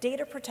that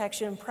data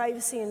protection,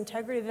 privacy, and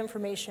integrity of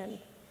information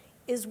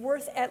is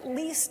worth at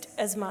least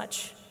as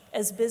much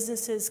as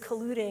businesses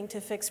colluding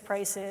to fix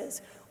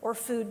prices or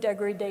food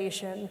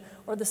degradation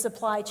or the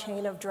supply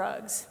chain of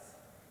drugs.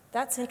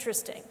 That's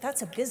interesting.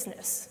 That's a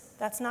business.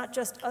 That's not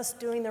just us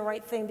doing the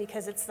right thing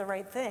because it's the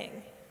right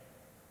thing.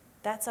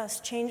 That's us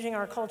changing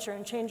our culture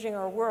and changing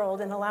our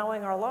world and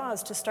allowing our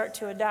laws to start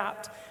to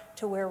adapt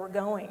to where we're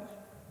going.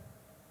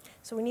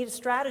 So we need a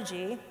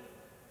strategy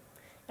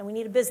and we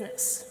need a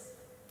business.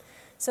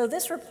 So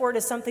this report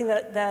is something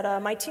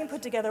that my team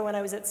put together when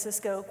I was at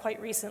Cisco quite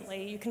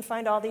recently. You can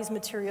find all these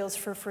materials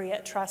for free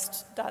at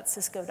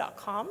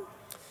trust.cisco.com.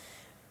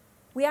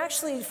 We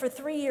actually, for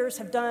 3 years,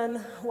 have done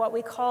what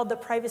we call the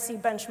privacy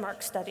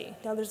benchmark study.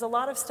 Now, there's a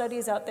lot of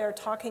studies out there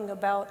talking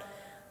about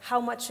how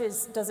much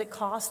does it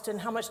cost and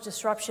how much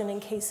disruption in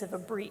case of a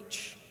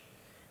breach.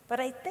 But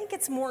I think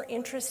it's more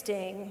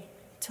interesting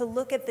to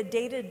look at the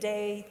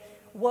day-to-day,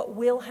 what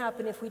will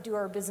happen if we do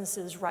our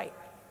businesses right.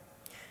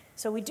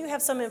 So we do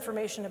have some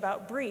information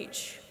about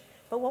breach,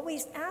 but what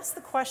we ask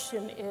the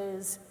question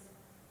is,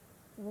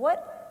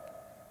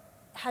 what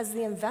has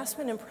the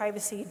investment in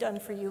privacy done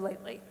for you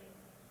lately?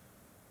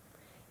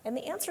 And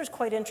the answer is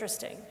quite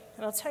interesting.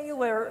 And I'll tell you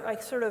where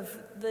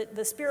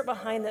the spirit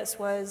behind this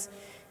was,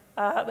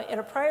 In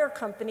a prior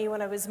company,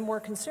 when I was more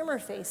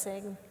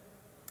consumer-facing,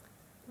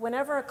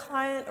 whenever a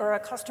client or a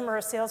customer or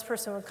a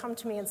salesperson would come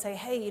to me and say,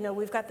 hey,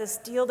 we've got this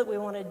deal that we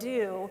want to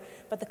do,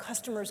 but the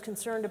customer is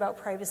concerned about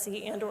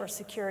privacy and or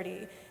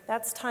security,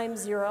 that's time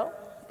 0,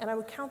 and I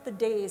would count the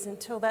days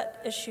until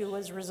that issue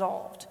was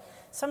resolved.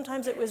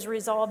 Sometimes it was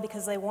resolved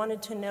because they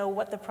wanted to know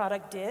what the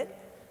product did,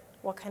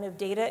 what kind of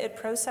data it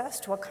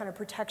processed, what kind of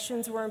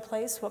protections were in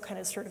place, what kind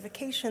of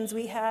certifications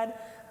we had,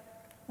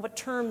 what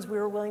terms we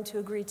were willing to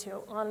agree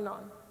to, on and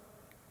on.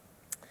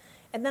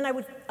 And then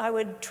I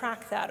would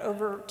track that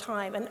over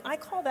time, and I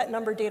call that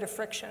number data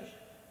friction.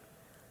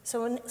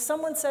 So when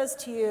someone says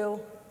to you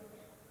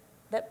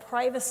that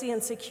privacy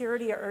and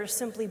security are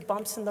simply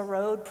bumps in the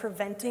road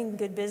preventing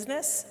good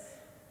business,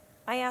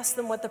 I ask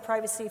them what the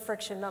privacy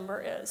friction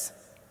number is.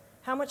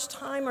 How much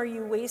time are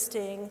you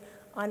wasting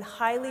on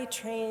highly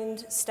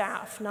trained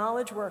staff,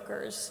 knowledge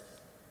workers,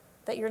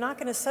 that you're not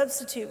going to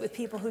substitute with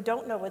people who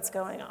don't know what's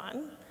going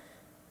on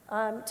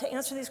to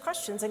answer these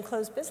questions and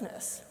close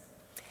business?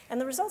 And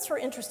the results were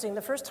interesting.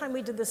 The first time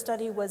we did the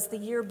study was the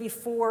year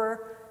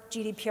before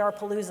GDPR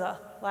Palooza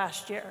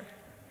last year.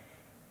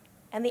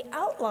 And the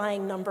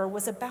outlying number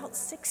was about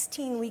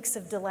 16 weeks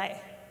of delay.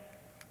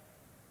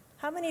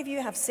 How many of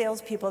you have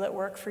salespeople that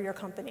work for your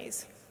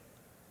companies?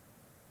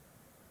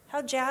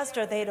 How jazzed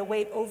are they to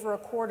wait over a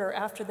quarter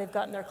after they've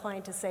gotten their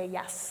client to say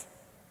yes?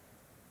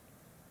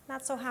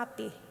 Not so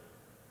happy.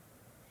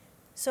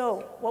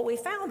 So what we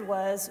found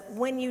was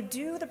when you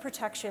do the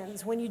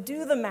protections, when you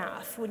do the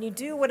math, when you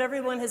do what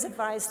everyone has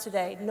advised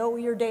today, know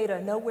your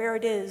data, know where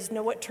it is,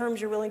 know what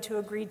terms you're willing to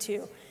agree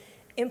to,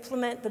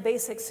 implement the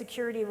basic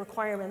security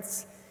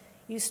requirements,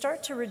 you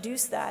start to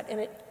reduce that and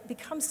it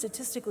becomes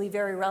statistically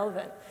very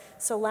relevant.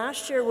 So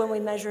last year when we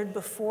measured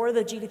before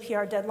the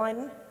GDPR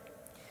deadline,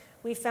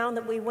 we found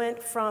that we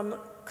went from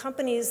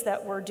companies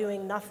that were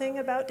doing nothing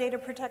about data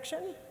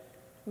protection,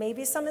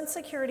 maybe some in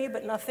security,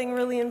 but nothing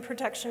really in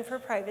protection for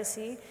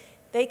privacy.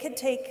 They could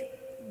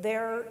take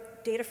their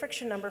data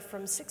friction number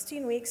from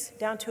 16 weeks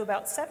down to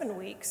about 7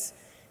 weeks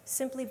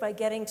simply by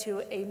getting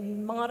to a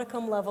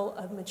modicum level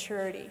of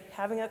maturity,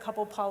 having a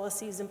couple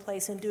policies in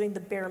place and doing the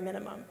bare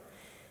minimum.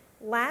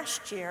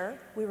 Last year,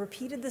 we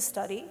repeated the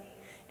study,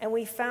 and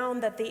we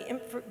found that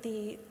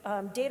the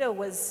data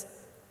was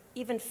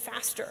even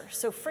faster.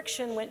 So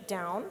friction went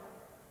down.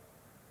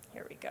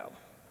 Here we go.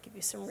 Give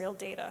you some real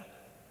data.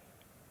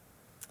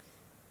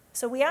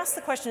 So we asked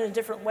the question in a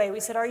different way.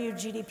 We said, are you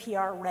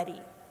GDPR ready?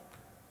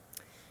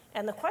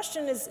 And the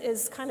question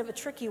is kind of a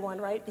tricky one,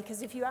 right?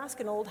 Because if you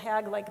ask an old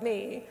hag like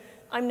me,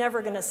 I'm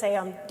never going to say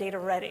I'm data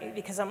ready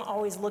because I'm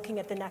always looking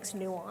at the next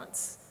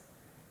nuance.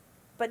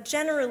 But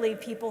generally,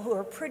 people who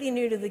are pretty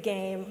new to the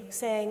game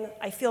saying,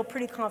 I feel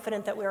pretty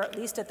confident that we're at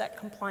least at that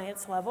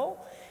compliance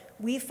level,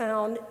 we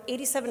found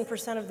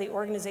 87% of the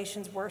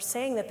organizations were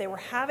saying that they were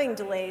having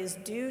delays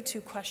due to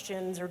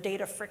questions or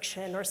data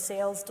friction or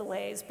sales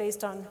delays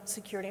based on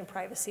security and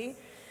privacy.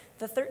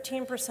 The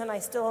 13% I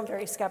still am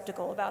very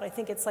skeptical about. I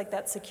think it's like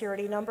that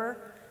security number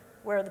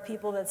where the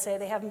people that say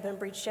they haven't been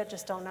breached yet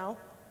just don't know.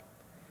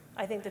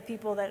 I think the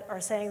people that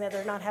are saying that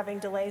they're not having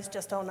delays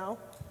just don't know,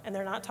 and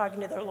they're not talking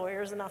to their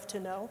lawyers enough to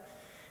know,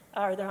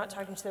 or they're not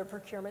talking to their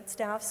procurement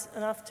staffs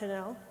enough to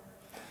know.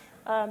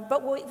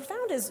 But what we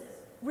found is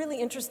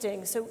really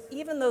interesting. So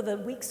even though the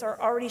weeks are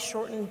already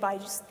shortened by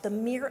just the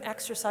mere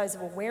exercise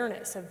of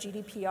awareness of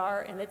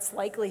GDPR and its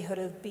likelihood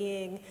of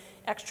being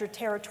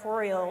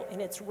extraterritorial in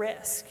its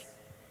risk,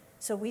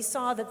 so we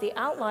saw that the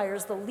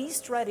outliers, the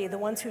least ready, the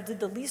ones who did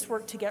the least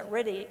work to get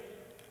ready,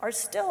 are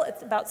still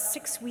at about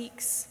 6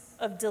 weeks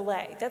of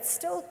delay. That's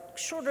still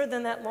shorter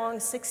than that long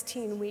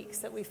 16 weeks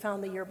that we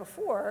found the year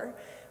before,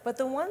 but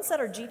the ones that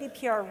are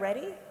GDPR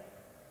ready,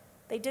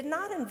 they did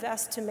not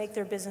invest to make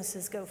their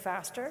businesses go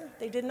faster.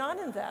 They did not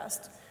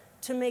invest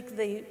to make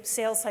the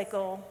sales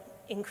cycle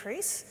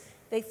increase.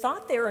 They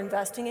thought they were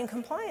investing in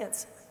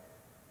compliance.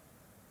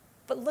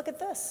 But look at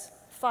this,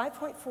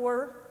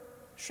 5.4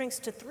 shrinks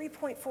to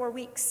 3.4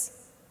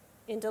 weeks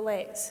in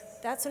delays.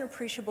 That's an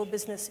appreciable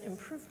business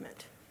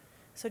improvement.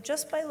 So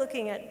just by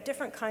looking at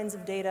different kinds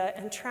of data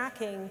and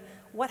tracking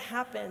what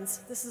happens,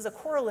 this is a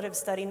correlative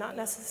study, not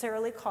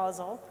necessarily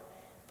causal,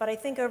 but I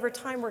think over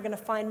time we're going to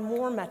find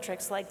more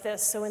metrics like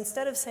this. So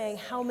instead of saying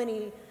how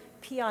many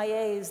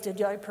PIAs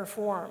did I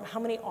perform,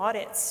 how many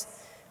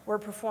audits were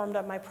performed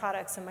on my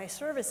products and my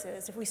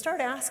services, if we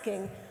start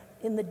asking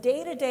in the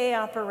day-to-day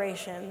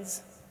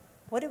operations,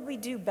 what did we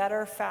do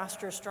better,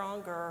 faster,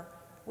 stronger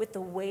with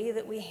the way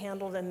that we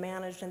handled and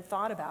managed and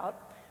thought about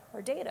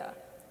our data?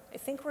 I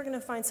think we're going to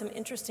find some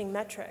interesting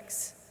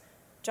metrics.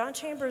 John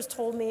Chambers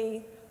told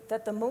me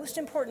that the most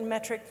important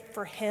metric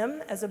for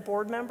him as a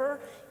board member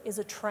is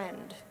a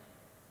trend.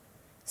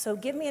 So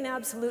give me an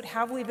absolute,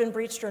 have we been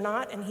breached or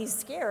not, and he's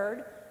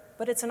scared,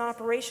 but it's an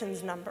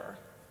operations number.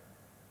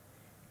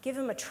 Give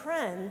him a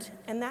trend,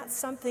 and that's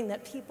something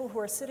that people who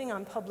are sitting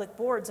on public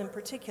boards in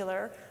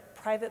particular,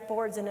 private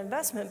boards and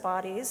investment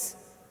bodies,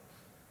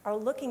 are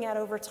looking at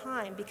over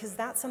time because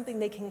that's something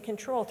they can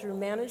control through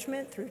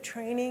management, through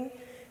training,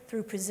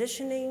 through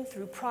positioning,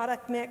 through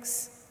product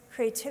mix,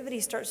 creativity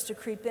starts to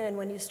creep in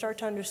when you start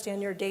to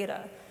understand your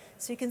data.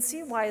 So you can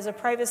see why, as a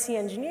privacy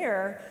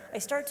engineer, I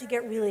start to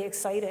get really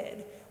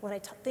excited when I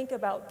think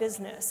about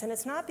business. And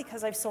it's not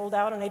because I've sold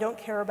out and I don't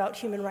care about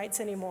human rights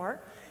anymore.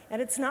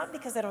 And it's not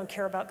because I don't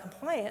care about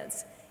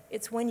compliance.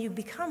 It's when you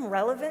become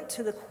relevant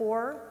to the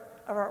core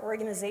of our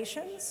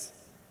organizations,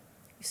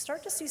 you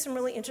start to see some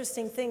really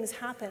interesting things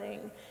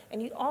happening.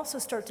 And you also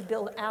start to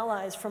build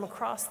allies from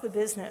across the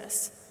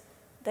business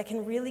that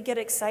can really get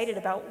excited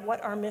about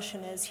what our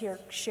mission is here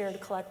shared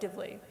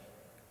collectively.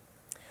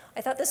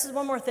 I thought this is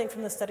one more thing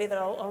from the study that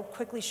I'll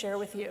quickly share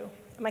with you.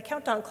 My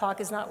countdown clock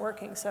is not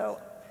working, so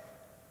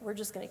we're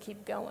just going to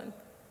keep going.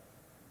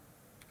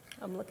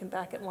 I'm looking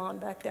back at Lon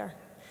back there.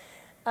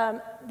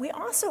 We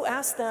also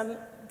asked them,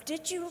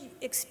 did you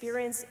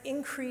experience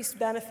increased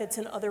benefits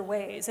in other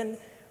ways? And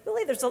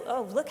really,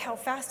 oh, look how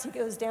fast he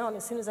goes down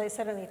as soon as I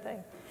said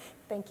anything.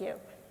 Thank you.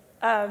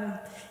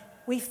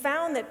 We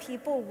found that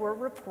people were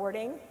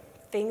reporting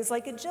things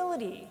like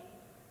agility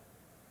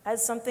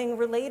as something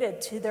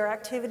related to their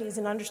activities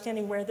and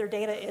understanding where their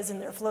data is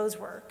and their flows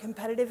were,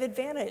 competitive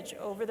advantage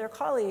over their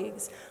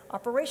colleagues,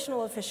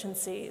 operational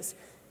efficiencies.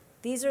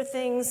 These are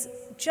things,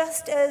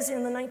 just as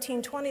in the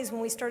 1920s when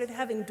we started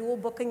having dual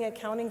booking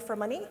accounting for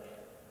money,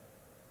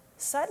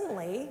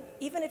 suddenly,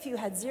 even if you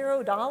had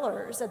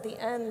 $0 at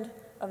the end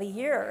of a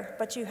year,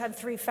 but you had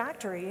 3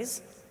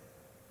 factories,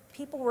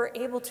 people were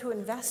able to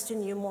invest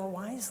in you more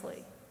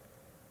wisely,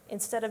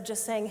 instead of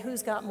just saying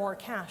who's got more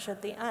cash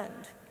at the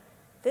end.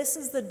 This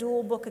is the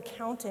dual book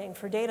accounting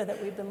for data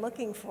that we've been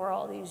looking for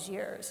all these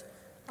years.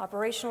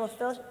 Operational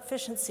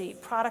efficiency,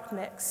 product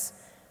mix,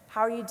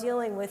 how are you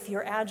dealing with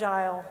your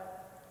agile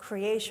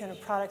creation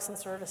of products and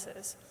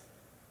services?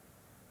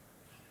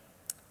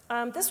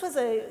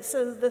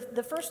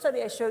 The first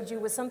study I showed you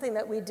was something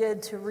that we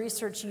did to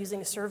research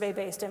using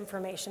survey-based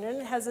information,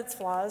 and it has its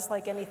flaws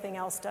like anything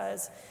else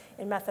does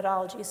in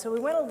methodology. So we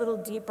went a little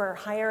deeper,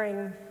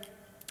 hiring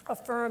a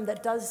firm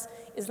that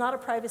is not a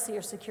privacy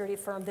or security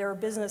firm. They're a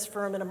business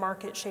firm and a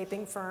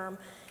market-shaping firm.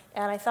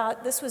 And I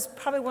thought this was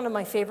probably one of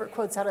my favorite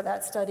quotes out of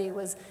that study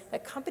was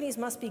that companies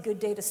must be good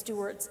data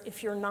stewards.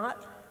 If you're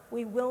not,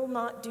 we will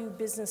not do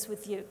business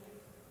with you.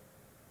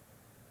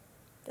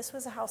 This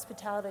was a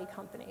hospitality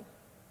company.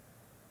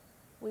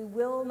 We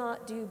will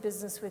not do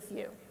business with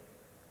you.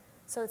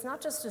 So it's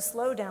not just a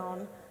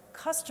slowdown.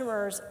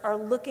 Customers are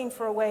looking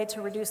for a way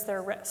to reduce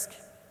their risk,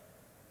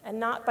 and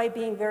not by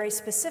being very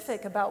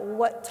specific about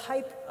what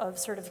type of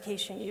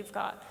certification you've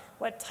got,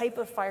 what type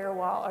of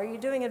firewall. Are you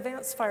doing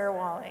advanced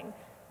firewalling?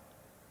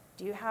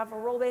 Do you have a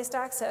role-based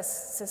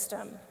access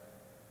system?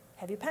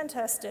 Have you pen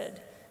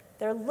tested?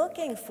 They're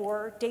looking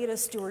for data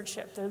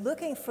stewardship. They're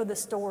looking for the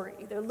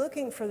story. They're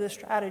looking for the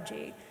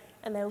strategy.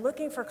 And they're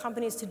looking for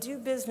companies to do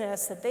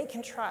business that they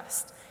can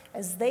trust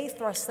as they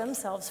thrust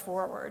themselves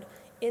forward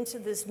into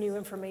this new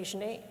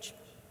information age.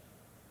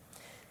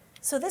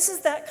 So this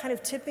is that kind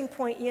of tipping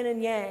point yin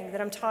and yang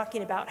that I'm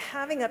talking about,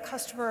 having a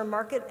customer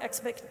market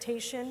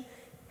expectation,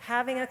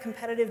 having a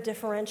competitive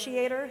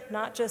differentiator,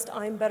 not just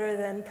I'm better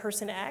than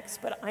person X,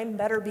 but I'm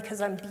better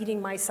because I'm beating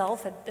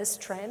myself at this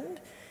trend,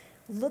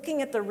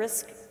 looking at the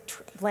risk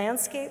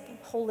landscape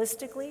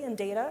holistically in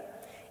data,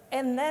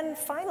 and then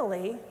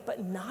finally,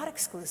 but not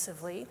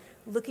exclusively,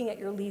 looking at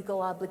your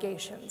legal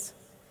obligations.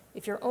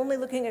 If you're only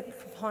looking at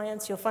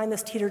compliance, you'll find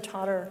this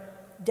teeter-totter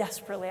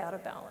desperately out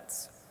of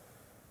balance.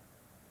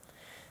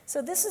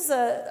 So this is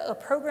a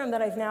program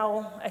that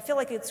I feel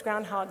like it's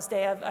Groundhog's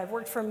Day. I've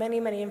worked for many,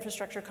 many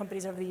infrastructure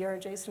companies over the year.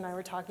 Jason and I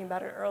were talking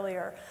about it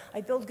earlier. I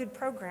build good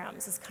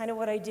programs. It's kind of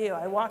what I do.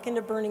 I walk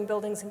into burning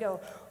buildings and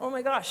go, oh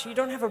my gosh, you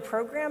don't have a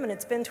program and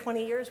it's been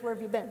 20 years, where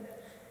have you been?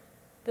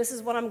 This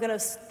is what I'm gonna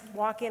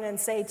walk in and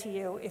say to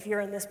you if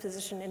you're in this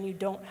position and you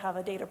don't have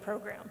a data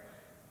program.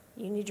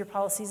 You need your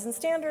policies and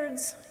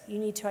standards. You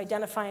need to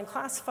identify and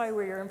classify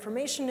where your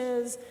information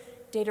is,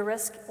 data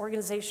risk,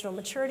 organizational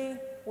maturity.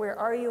 Where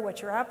are you?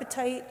 What's your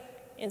appetite?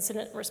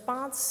 Incident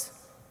response.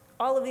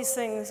 All of these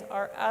things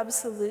are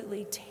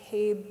absolutely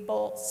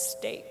table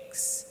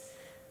stakes,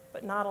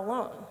 but not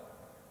alone.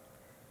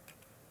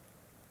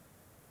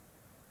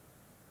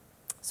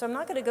 So I'm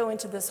not going to go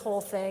into this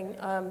whole thing.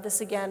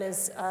 This, again,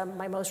 is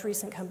my most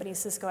recent company,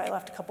 Cisco. I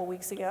left a couple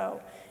weeks ago.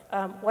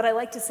 What I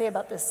like to say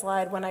about this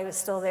slide when I was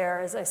still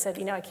there is I said,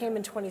 you know, I came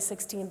in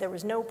 2016. There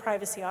was no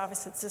privacy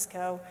office at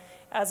Cisco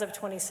as of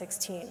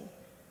 2016.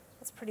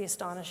 That's pretty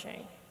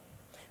astonishing.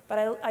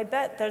 But I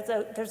bet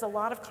there's a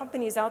lot of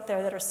companies out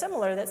there that are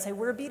similar that say,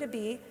 we're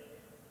B2B,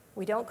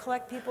 we don't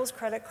collect people's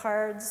credit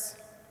cards,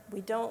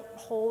 we don't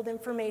hold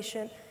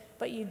information,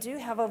 but you do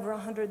have over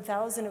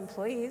 100,000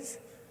 employees.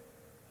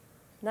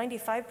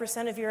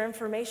 95% of your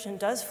information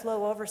does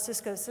flow over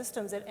Cisco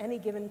systems at any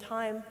given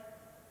time,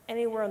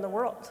 anywhere in the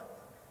world.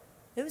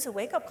 It was a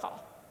wake-up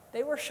call.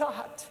 They were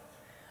shocked.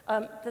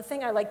 The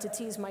thing I like to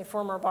tease my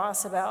former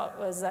boss about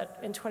was that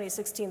in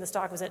 2016, the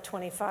stock was at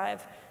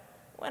 25.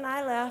 When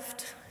I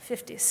left,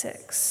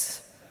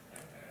 56.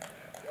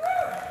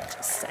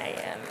 Just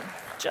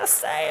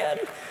saying.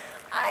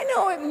 I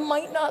know it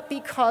might not be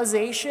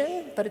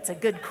causation, but it's a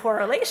good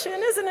correlation,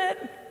 isn't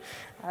it?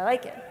 I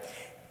like it.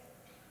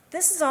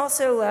 This is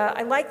also,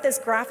 I like this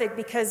graphic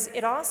because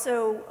it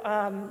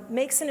also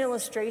makes an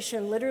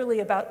illustration literally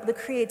about the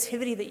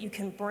creativity that you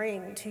can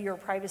bring to your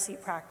privacy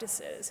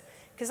practices.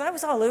 Because I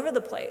was all over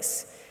the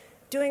place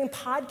doing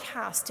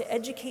podcasts to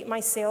educate my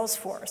sales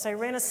force. I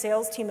ran a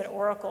sales team at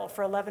Oracle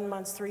for 11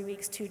 months, 3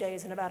 weeks, 2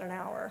 days, and about an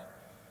hour.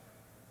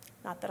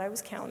 Not that I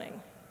was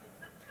counting.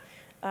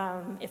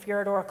 If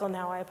you're at Oracle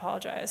now, I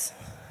apologize.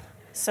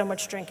 So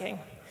much drinking.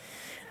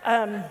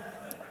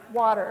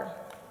 Water,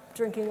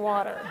 drinking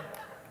water.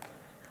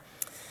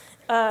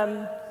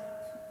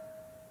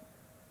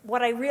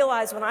 What I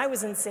realized when I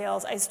was in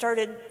sales, I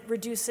started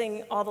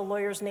reducing all the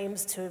lawyers'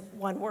 names to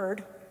one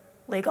word,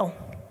 legal.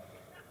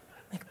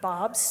 Like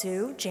Bob,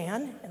 Sue,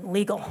 Jan, and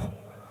legal.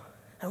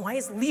 And why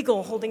is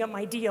legal holding up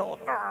my deal?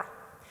 Arrgh.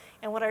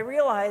 And what I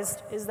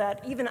realized is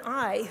that even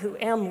I, who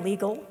am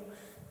legal,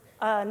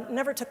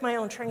 never took my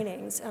own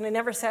trainings, and I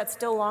never sat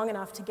still long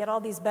enough to get all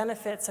these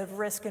benefits of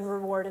risk and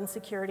reward and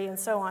security and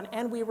so on.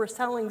 And we were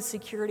selling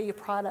security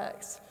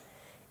products.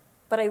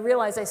 But I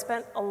realized I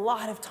spent a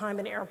lot of time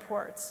in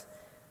airports.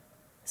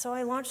 So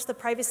I launched the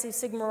Privacy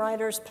Sigma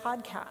Riders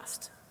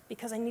podcast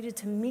because I needed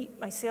to meet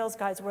my sales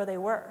guys where they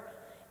were.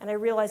 And I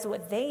realized that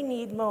what they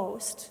need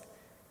most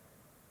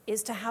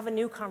is to have a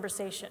new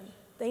conversation.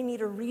 They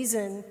need a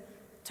reason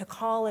to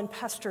call and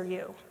pester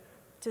you,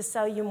 to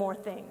sell you more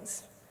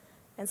things.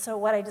 And so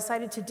what I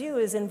decided to do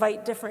is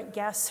invite different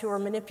guests who are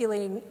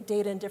manipulating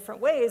data in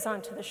different ways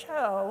onto the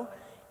show.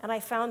 And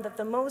I found that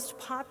the most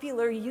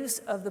popular use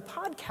of the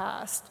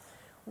podcast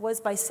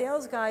was by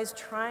sales guys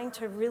trying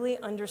to really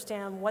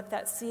understand what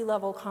that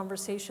C-level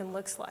conversation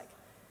looks like.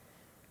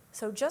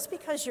 So just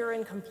because you're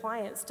in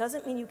compliance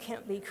doesn't mean you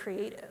can't be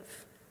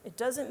creative. It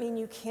doesn't mean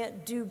you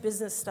can't do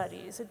business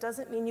studies. It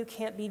doesn't mean you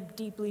can't be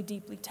deeply,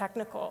 deeply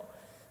technical,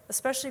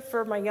 especially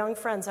for my young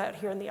friends out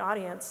here in the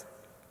audience.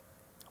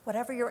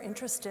 Whatever your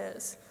interest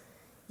is,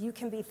 you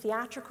can be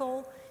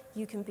theatrical,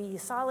 you can be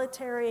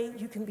solitary,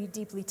 you can be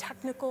deeply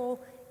technical,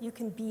 you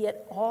can be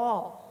it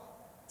all,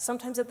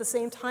 sometimes at the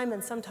same time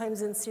and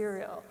sometimes in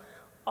serial.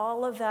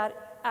 All of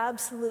that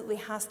absolutely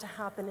has to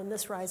happen in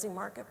this rising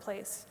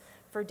marketplace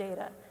for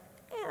data.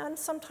 And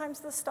sometimes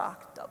the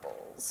stock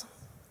doubles.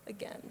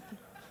 Again,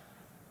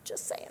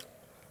 just saying.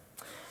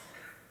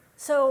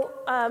 So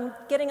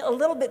getting a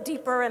little bit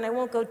deeper, and I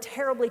won't go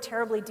terribly,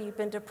 terribly deep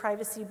into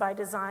privacy by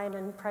design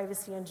and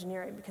privacy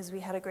engineering because we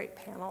had a great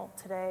panel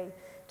today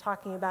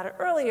talking about it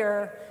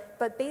earlier.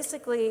 But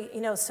basically,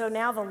 so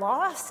now the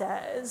law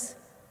says,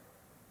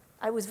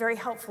 I was very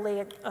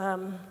helpfully,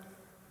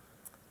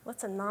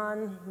 what's a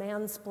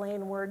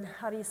non-mansplain word?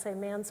 How do you say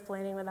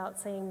mansplaining without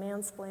saying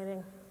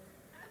mansplaining?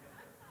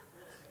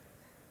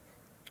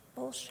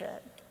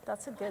 Bullshit.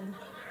 That's a good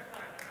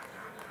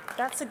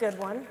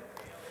one.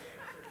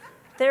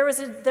 There was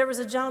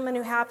a gentleman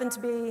who happened to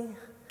be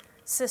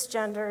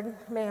cisgendered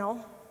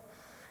male,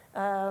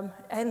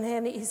 and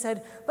then he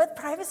said, but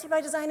privacy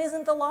by design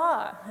isn't the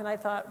law. And I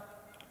thought,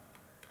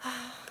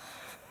 I'm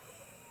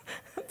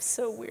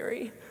so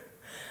weary.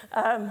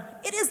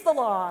 It is the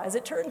law, as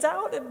it turns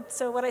out. And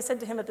so what I said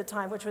to him at the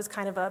time, which was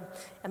kind of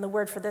and the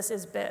word for this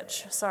is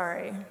bitch,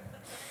 sorry.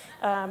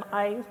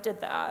 I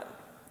did that.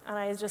 And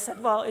I just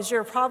said, well, is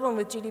your problem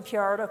with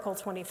GDPR Article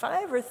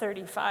 25 or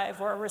 35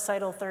 or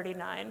Recital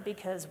 39?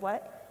 Because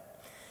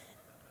what?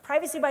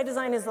 Privacy by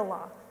design is the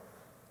law.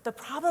 The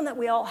problem that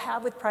we all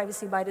have with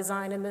privacy by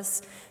design, and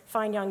this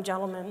fine young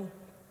gentleman,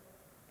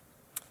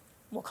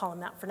 we'll call him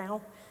that for now,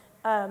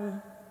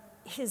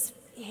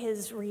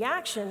 his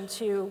reaction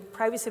to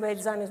privacy by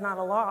design is not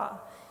a law,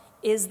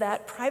 is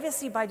that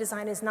privacy by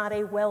design is not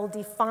a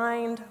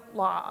well-defined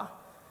law.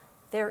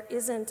 There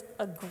isn't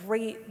a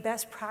great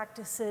best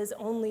practices,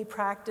 only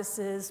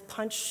practices,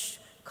 punch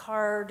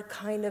card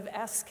kind of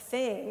esque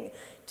thing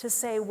to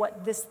say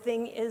what this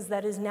thing is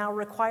that is now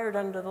required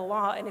under the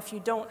law. And if you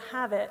don't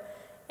have it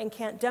and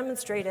can't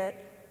demonstrate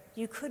it,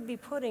 you could be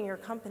putting your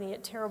company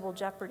at terrible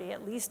jeopardy,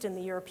 at least in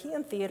the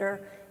European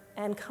theater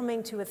and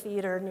coming to a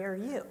theater near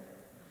you.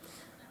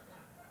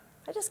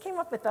 I just came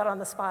up with that on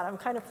the spot. I'm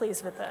kind of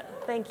pleased with it.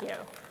 Thank you.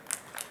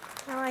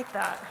 I like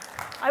that.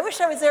 I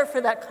wish I was there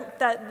for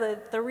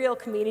the real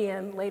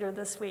comedian later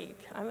this week.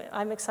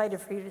 I'm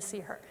excited for you to see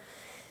her.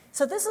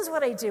 So this is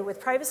what I do with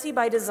privacy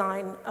by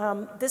design.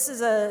 This is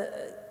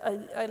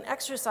an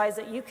exercise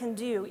that you can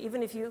do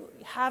even if you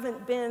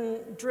haven't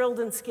been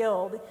drilled and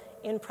skilled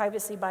in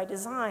privacy by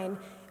design,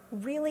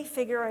 really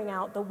figuring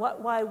out the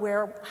what, why,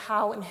 where,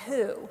 how, and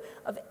who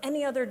of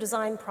any other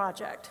design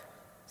project.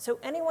 So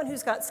anyone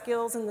who's got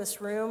skills in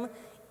this room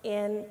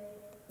in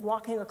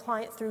walking a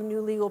client through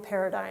new legal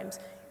paradigms,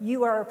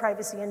 you are a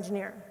privacy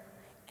engineer.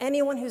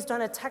 Anyone who's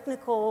done a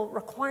technical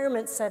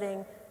requirement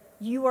setting,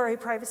 you are a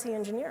privacy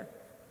engineer.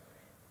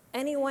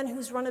 Anyone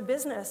who's run a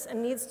business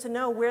and needs to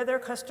know where their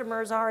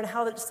customers are and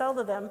how to sell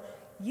to them,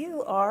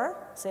 you are,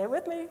 say it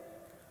with me,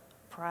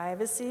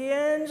 privacy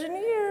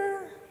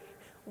engineer.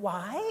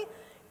 Why?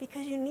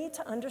 Because you need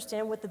to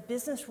understand what the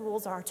business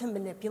rules are to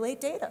manipulate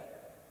data.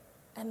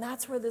 And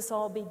that's where this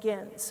all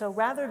begins. So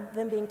rather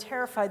than being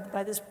terrified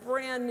by this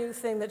brand new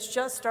thing that's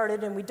just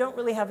started and we don't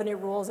really have any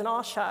rules and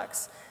all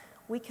shucks,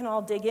 we can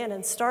all dig in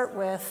and start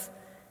with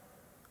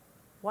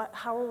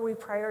how are we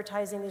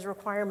prioritizing these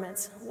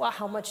requirements?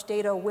 How much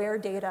data, where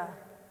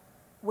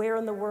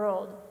in the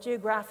world,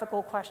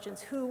 geographical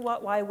questions, who,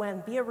 what, why,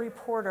 when. Be a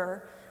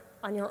reporter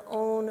on your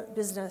own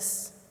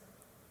business.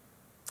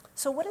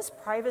 So what is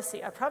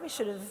privacy? I probably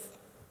should have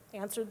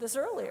answered this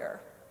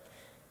earlier.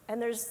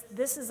 And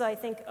this is, I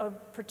think, a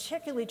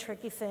particularly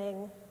tricky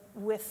thing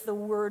with the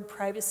word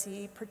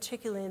privacy,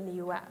 particularly in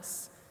the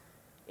US.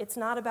 It's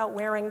not about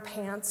wearing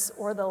pants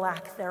or the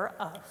lack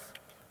thereof.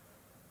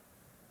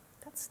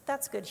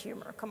 That's good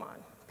humor, come on,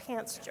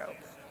 pants joke.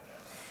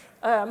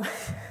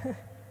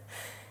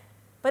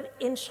 But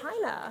in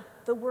China,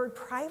 the word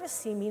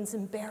privacy means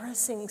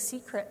embarrassing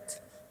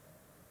secret.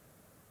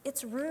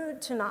 It's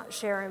rude to not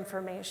share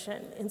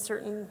information in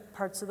certain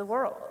parts of the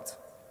world.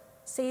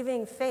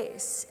 Saving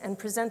face and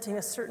presenting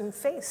a certain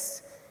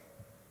face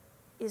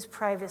is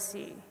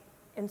privacy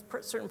in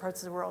certain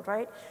parts of the world,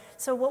 right?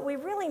 So what we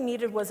really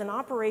needed was an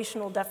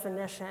operational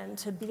definition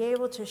to be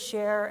able to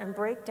share and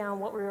break down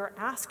what we were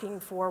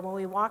asking for when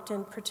we walked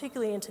in,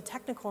 particularly into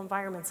technical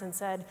environments, and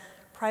said,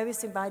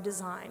 privacy by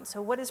design.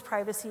 So what is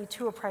privacy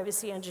to a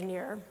privacy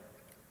engineer?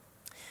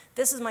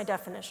 This is my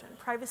definition.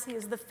 Privacy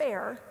is the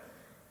fair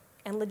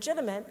and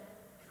legitimate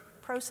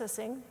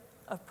processing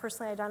of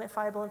personally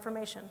identifiable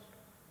information.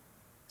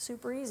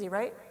 Super easy,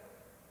 right?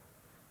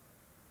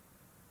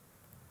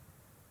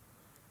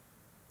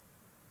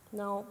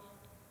 No,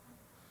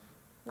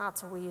 not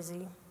so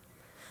easy.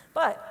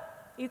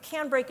 But you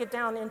can break it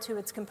down into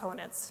its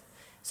components.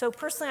 So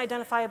personally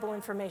identifiable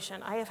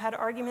information. I have had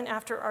argument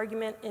after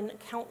argument in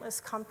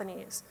countless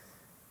companies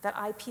that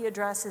IP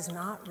address is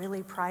not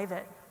really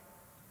private.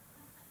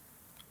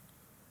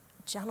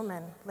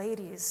 Gentlemen,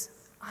 ladies,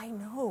 I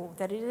know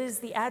that it is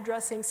the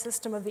addressing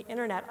system of the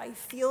internet. I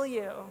feel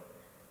you.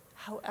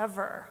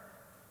 However,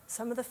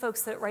 some of the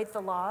folks that write the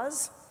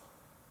laws,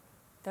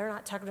 they're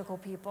not technical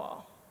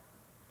people.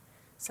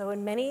 So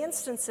in many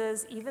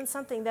instances, even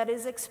something that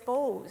is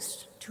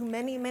exposed to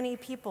many, many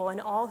people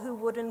and all who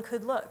would and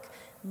could look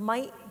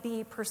might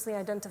be personally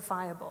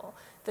identifiable.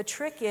 The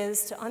trick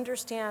is to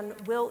understand,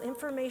 will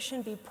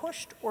information be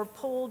pushed or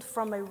pulled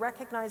from a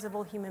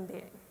recognizable human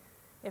being?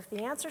 If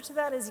the answer to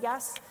that is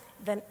yes,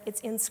 then it's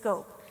in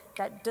scope.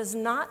 That does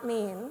not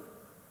mean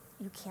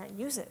you can't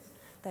use it.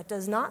 That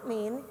does not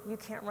mean you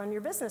can't run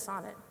your business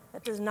on it.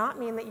 That does not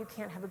mean that you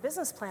can't have a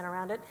business plan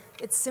around it.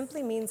 It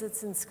simply means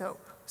it's in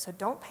scope. So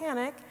don't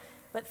panic,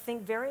 but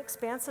think very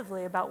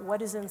expansively about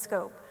what is in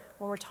scope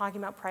when we're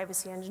talking about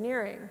privacy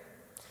engineering.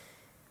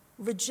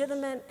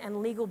 Legitimate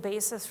and legal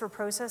basis for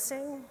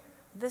processing,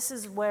 this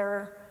is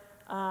where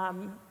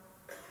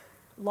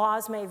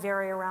laws may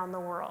vary around the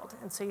world.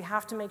 And so you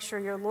have to make sure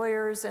your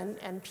lawyers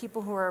and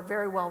people who are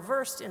very well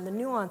versed in the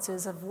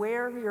nuances of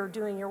where you're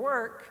doing your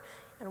work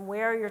and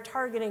where you're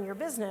targeting your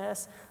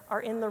business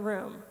are in the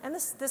room. And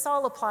this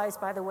all applies,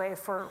 by the way,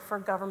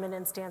 for government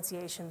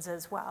instantiations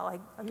as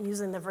well. I'm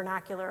using the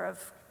vernacular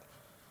of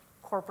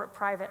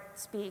corporate-private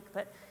speak,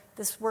 but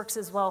this works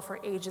as well for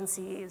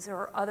agencies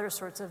or other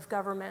sorts of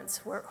governments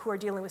who are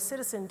dealing with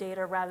citizen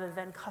data rather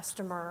than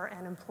customer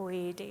and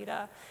employee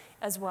data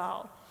as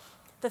well.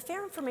 The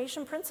fair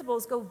information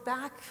principles go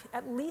back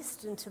at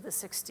least into the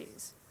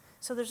 60s.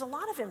 So there's a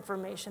lot of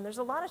information. There's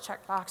a lot of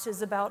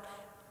checkboxes about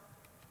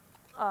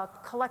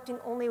collecting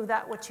only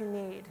what you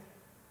need,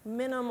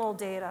 minimal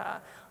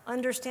data,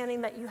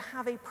 understanding that you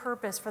have a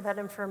purpose for that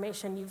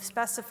information, you've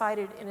specified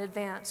it in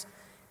advance.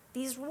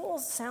 These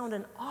rules sound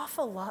an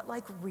awful lot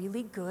like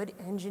really good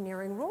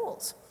engineering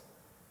rules.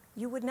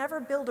 You would never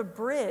build a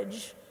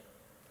bridge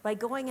by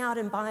going out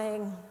and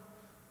buying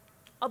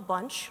a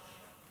bunch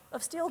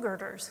of steel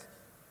girders.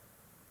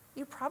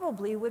 You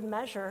probably would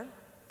measure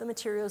the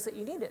materials that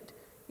you needed.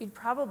 You'd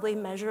probably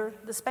measure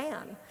the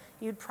span.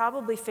 You'd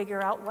probably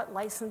figure out what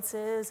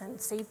licenses and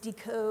safety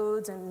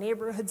codes and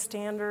neighborhood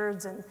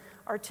standards and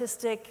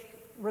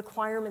artistic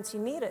requirements you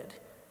needed.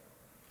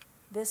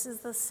 This is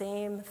the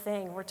same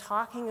thing. We're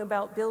talking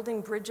about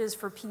building bridges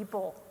for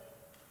people.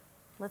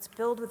 Let's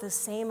build with the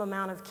same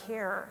amount of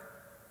care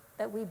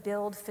that we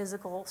build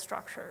physical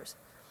structures.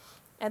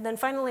 And then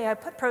finally, I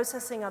put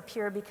processing up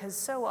here because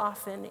so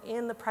often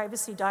in the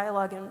privacy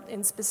dialogue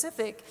in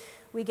specific,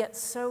 we get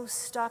so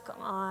stuck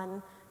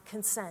on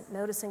consent,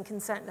 noticing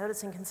consent,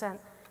 noticing consent.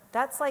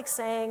 That's like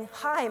saying,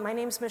 hi, my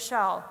name's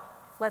Michelle,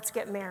 let's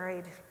get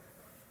married.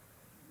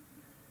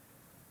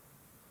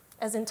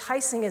 As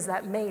enticing as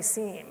that may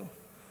seem,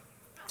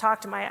 talk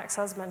to my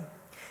ex-husband.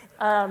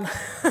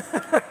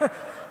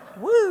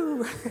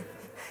 Woo!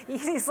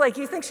 He's like,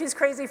 you think she's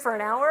crazy for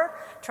an hour?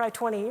 Try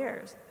 20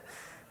 years.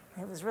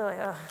 It was really,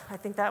 I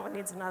think that one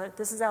needs another.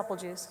 This is apple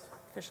juice,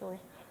 officially.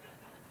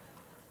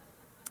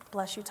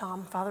 Bless you,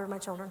 Tom, father of my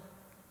children.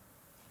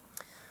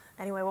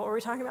 Anyway, what were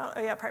we talking about?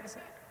 Oh yeah, privacy.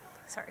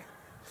 Sorry.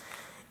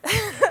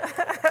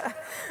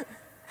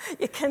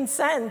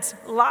 Consent,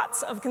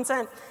 lots of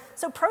consent.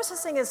 So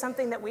processing is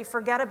something that we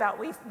forget about.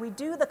 We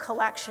do the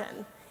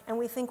collection, and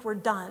we think we're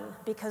done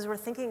because we're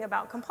thinking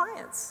about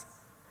compliance.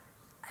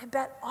 I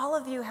bet all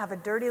of you have a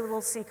dirty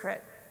little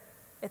secret.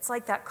 It's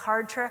like that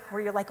card trick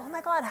where you're like, oh my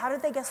God, how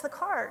did they guess the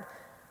card?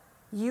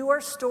 You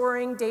are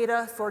storing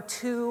data for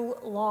too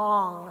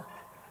long.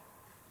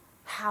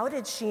 How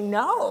did she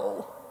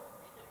know?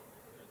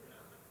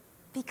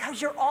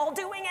 Because you're all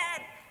doing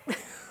it.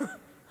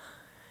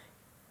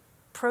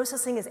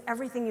 Processing is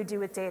everything you do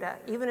with data,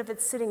 even if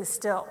it's sitting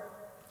still.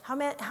 How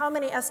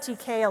many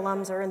STK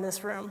alums are in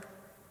this room?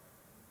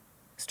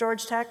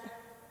 Storage tech?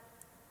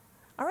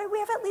 All right, we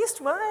have at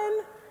least one.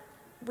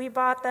 We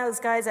bought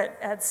those guys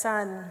at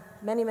Sun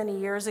many, many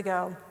years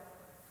ago,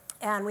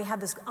 and we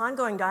had this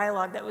ongoing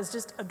dialogue that was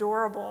just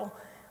adorable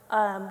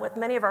with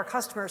many of our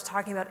customers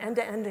talking about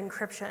end-to-end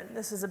encryption.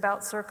 This is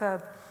about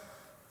circa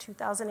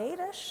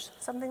 2008-ish,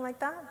 something like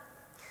that.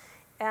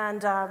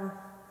 And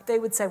they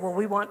would say, well,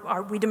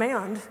 we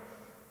demand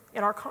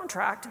in our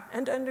contract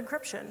end-to-end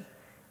encryption.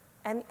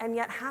 And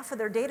yet half of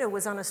their data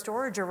was on a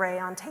storage array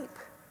on tape.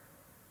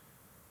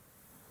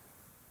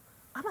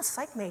 I'm a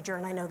psych major,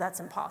 and I know that's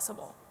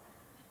impossible.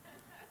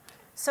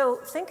 So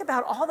think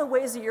about all the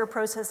ways that you're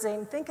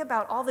processing. Think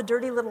about all the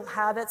dirty little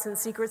habits and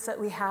secrets that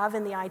we have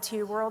in the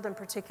IT world in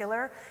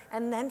particular,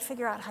 and then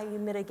figure out how you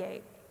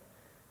mitigate.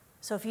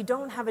 So if you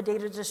don't have a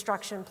data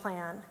destruction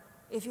plan,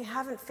 if you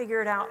haven't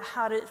figured out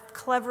how to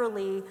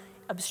cleverly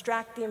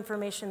abstract the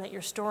information that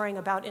you're storing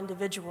about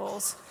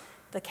individuals,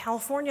 the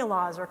California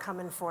laws are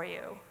coming for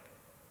you.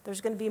 There's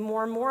going to be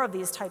more and more of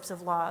these types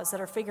of laws that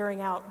are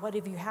figuring out what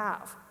if you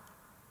have.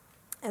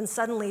 And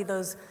suddenly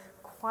those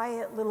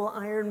quiet little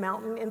Iron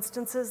Mountain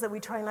instances that we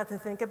try not to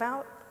think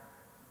about,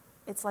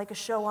 it's like a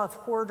show of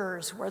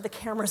hoarders where the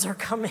cameras are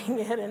coming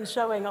in and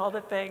showing all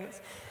the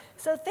things.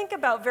 So think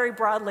about very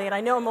broadly, and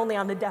I know I'm only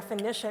on the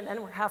definition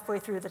and we're halfway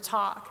through the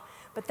talk,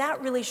 but that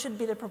really should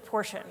be the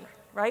proportion,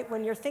 right?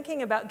 When you're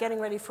thinking about getting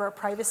ready for a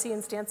privacy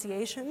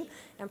instantiation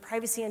and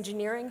privacy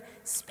engineering,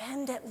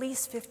 spend at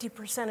least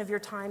 50% of your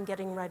time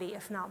getting ready,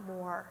 if not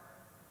more.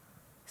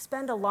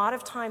 Spend a lot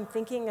of time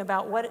thinking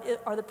about what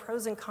are the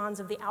pros and cons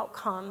of the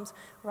outcomes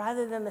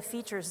rather than the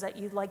features that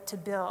you'd like to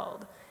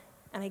build.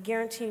 And I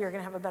guarantee you're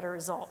going to have a better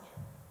result.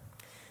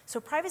 So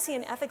privacy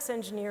and ethics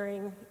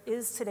engineering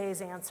is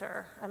today's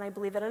answer, and I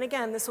believe it. And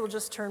again, this will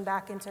just turn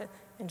back into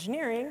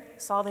engineering,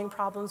 solving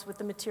problems with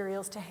the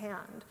materials to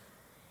hand.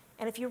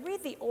 And if you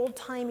read the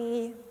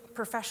old-timey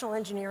professional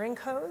engineering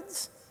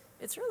codes,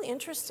 it's really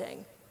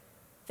interesting.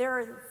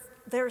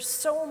 There's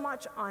so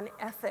much on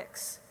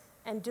ethics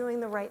and doing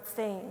the right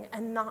thing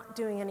and not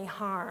doing any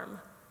harm.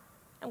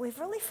 And we've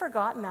really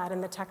forgotten that in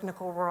the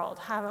technical world,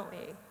 haven't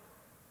we?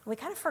 We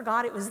kind of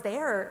forgot it was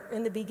there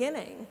in the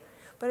beginning.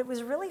 But it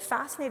was really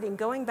fascinating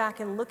going back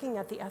and looking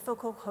at the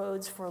ethical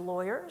codes for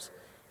lawyers.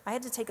 I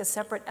had to take a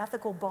separate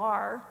ethical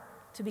bar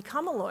to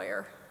become a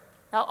lawyer.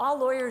 Now, all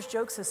lawyers,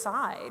 jokes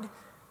aside,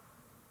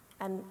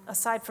 and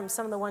aside from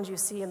some of the ones you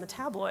see in the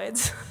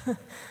tabloids,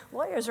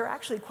 lawyers are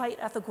actually quite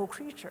ethical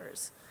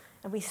creatures.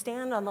 And we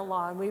stand on the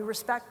law, and we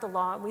respect the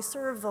law, and we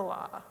serve the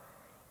law.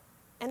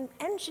 And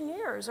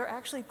engineers are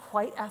actually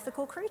quite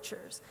ethical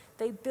creatures.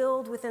 They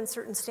build within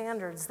certain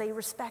standards. They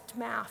respect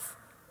math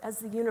as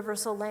the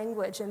universal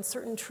language and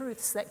certain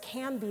truths that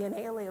can be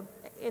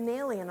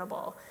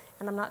inalienable.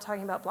 And I'm not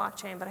talking about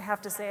blockchain, but I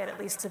have to say it at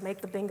least to make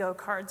the bingo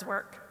cards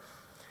work.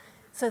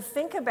 So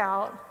think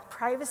about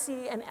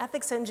privacy and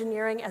ethics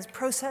engineering as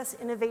process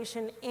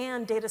innovation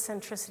and data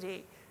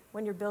centricity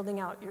when you're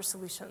building out your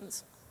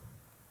solutions.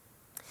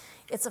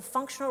 It's a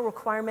functional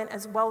requirement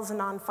as well as a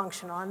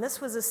non-functional. And this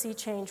was a sea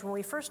change when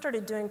we first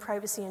started doing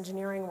privacy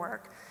engineering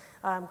work,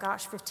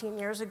 15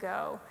 years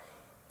ago.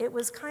 It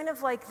was kind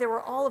of like there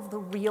were all of the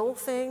real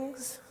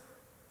things.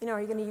 You know,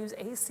 are you going to use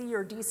AC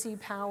or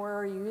DC power?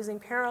 Are you using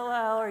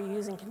parallel? Are you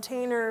using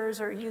containers?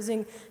 Are you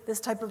using this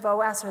type of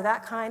OS or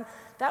that kind?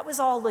 That was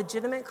all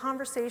legitimate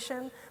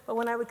conversation. But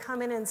when I would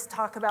come in and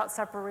talk about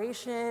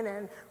separation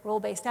and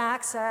role-based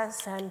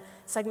access and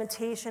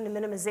segmentation and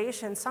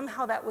minimization,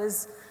 somehow that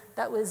was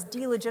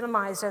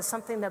delegitimized as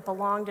something that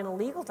belonged in a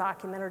legal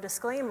document or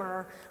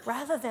disclaimer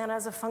rather than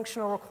as a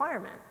functional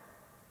requirement.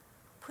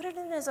 Put it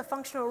in as a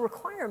functional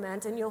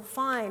requirement and you'll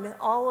find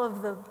all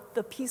of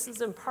the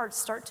pieces and parts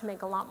start to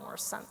make a lot more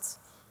sense.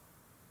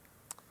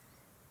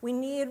 We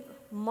need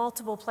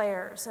multiple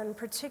players, and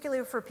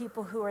particularly for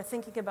people who are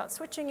thinking about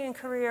switching in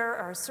career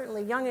or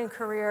certainly young in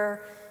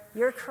career,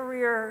 your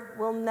career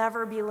will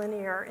never be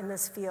linear in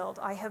this field.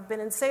 I have been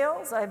in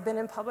sales, I've been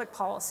in public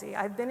policy,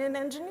 I've been in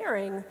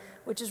engineering,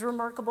 which is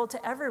remarkable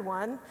to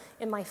everyone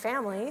in my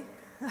family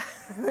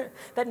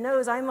that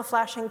knows I'm a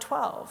flashing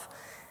 12.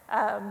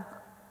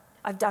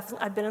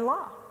 I've been in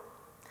law.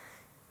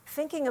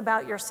 Thinking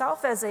about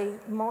yourself as a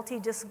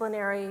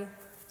multidisciplinary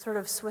sort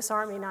of Swiss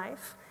Army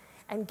knife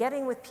and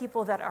getting with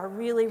people that are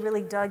really,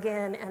 really dug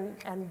in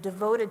and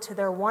devoted to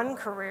their one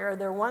career,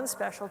 their one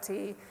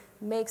specialty,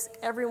 makes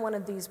every one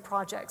of these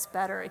projects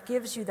better. It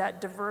gives you that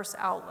diverse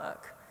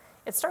outlook.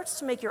 It starts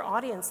to make your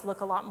audience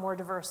look a lot more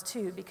diverse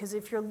too, because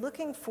if you're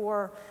looking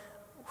for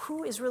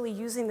who is really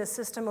using the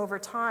system over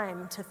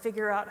time to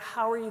figure out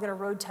how are you going to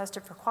road test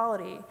it for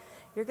quality,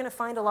 you're going to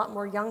find a lot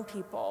more young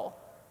people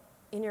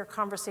in your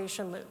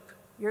conversation loop.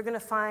 You're going to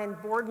find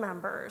board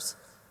members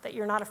that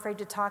you're not afraid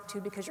to talk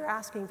to because you're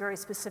asking very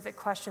specific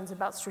questions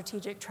about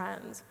strategic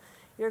trends.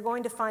 You're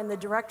going to find the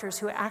directors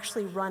who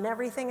actually run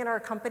everything in our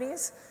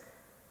companies.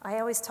 I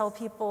always tell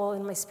people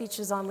in my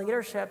speeches on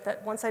leadership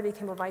that once I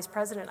became a vice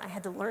president, I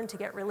had to learn to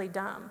get really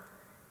dumb.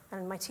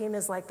 And my team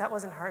is like, that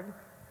wasn't hard,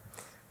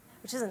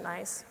 which isn't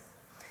nice.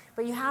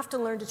 But you have to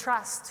learn to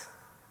trust,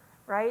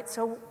 right?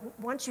 So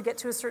once you get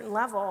to a certain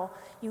level,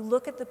 you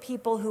look at the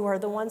people who are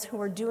the ones who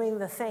are doing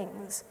the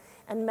things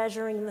and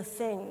measuring the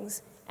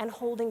things and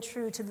holding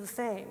true to the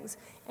things,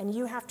 and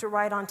you have to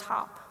ride on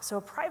top. So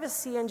a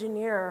privacy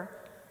engineer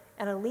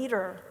and a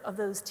leader of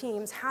those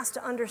teams has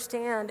to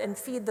understand and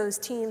feed those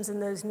teams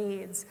and those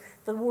needs.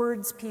 The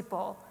words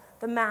people,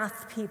 the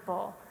math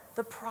people,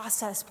 the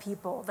process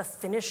people, the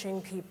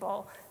finishing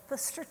people, the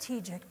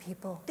strategic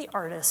people, the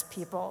artist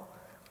people.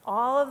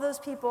 All of those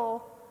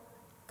people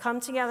come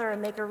together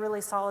and make a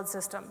really solid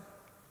system.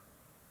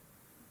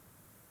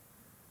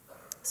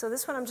 So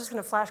this one I'm just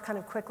going to flash kind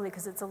of quickly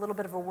because it's a little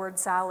bit of a word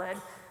salad.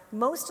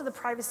 Most of the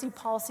privacy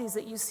policies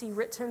that you see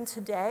written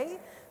today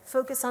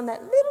focus on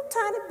that little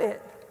tiny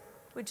bit,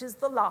 which is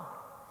the law.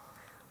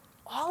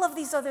 All of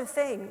these other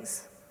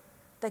things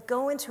that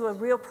go into a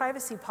real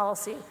privacy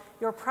policy,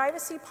 your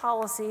privacy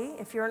policy,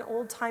 if you're an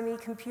old-timey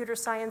computer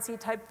science-y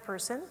type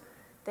person,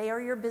 they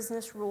are your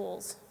business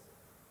rules.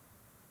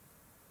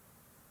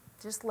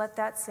 Just let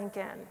that sink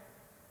in.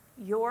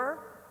 Your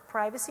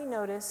privacy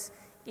notice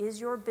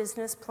is your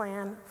business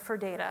plan for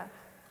data.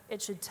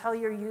 It should tell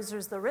your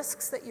users the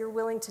risks that you're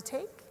willing to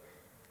take,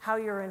 how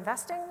you're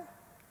investing,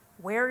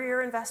 where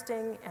you're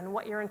investing, and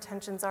what your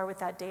intentions are with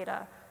that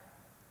data.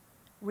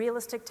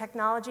 Realistic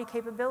technology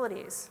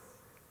capabilities.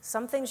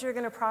 Some things you're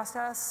going to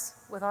process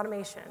with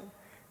automation.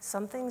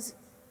 Some things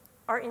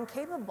are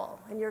incapable,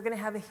 and you're going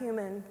to have a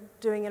human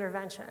doing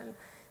intervention.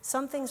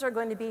 Some things are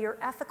going to be your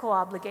ethical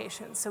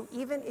obligations. So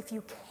even if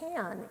you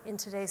can in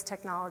today's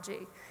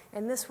technology,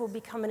 and this will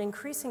become an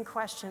increasing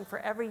question for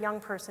every young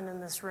person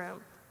in this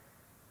room,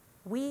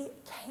 we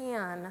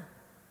can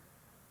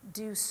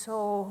do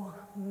so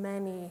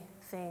many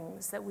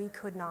things that we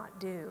could not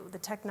do. The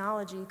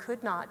technology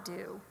could not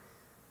do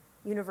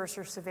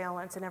universal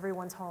surveillance in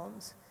everyone's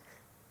homes.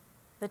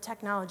 The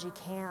technology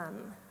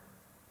can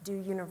do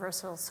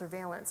universal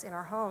surveillance in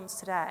our homes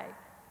today.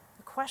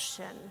 The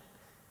question,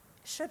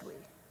 should we?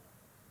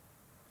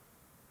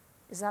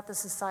 Is that the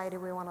society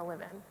we want to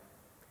live in?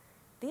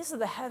 These are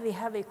the heavy,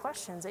 heavy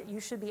questions that you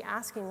should be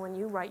asking when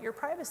you write your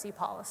privacy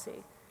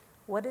policy.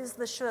 What is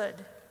the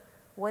should?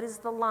 What is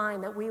the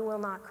line that we will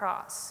not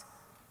cross?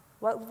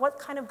 What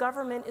kind of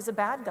government is a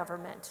bad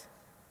government?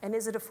 And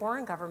is it a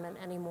foreign government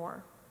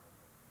anymore?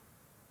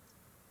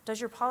 Does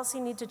your policy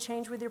need to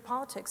change with your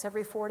politics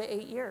every 4 to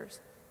 8 years?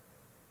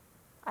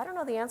 I don't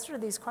know the answer to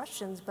these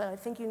questions, but I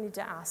think you need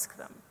to ask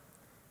them.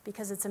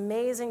 Because it's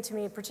amazing to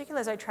me, particularly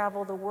as I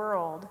travel the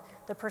world,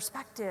 the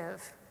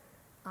perspective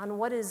on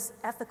what is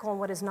ethical and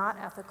what is not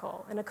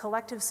ethical. In a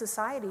collective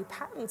society,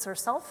 patents are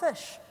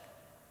selfish.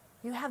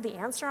 You have the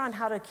answer on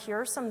how to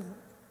cure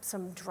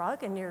some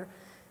drug, and you're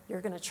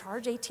going to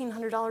charge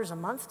 $1,800 a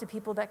month to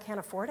people that can't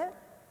afford it?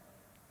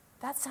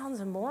 That sounds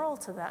immoral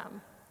to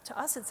them. To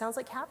us, it sounds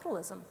like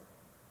capitalism.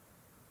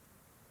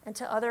 And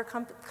to other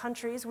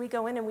countries, we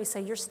go in and we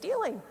say, you're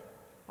stealing.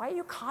 Why are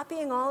you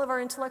copying all of our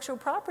intellectual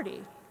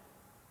property?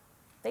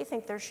 They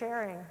think they're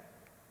sharing.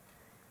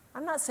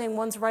 I'm not saying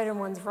one's right and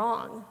one's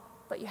wrong,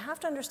 but you have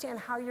to understand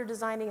how you're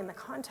designing and the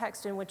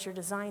context in which you're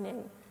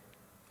designing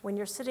when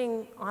you're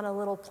sitting on a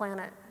little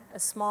planet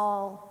as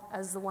small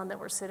as the one that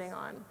we're sitting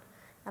on.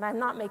 And I'm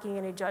not making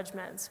any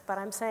judgments, but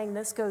I'm saying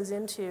this goes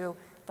into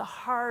the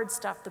hard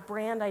stuff, the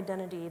brand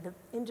identity, the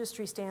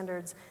industry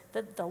standards,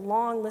 the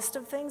long list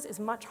of things is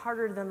much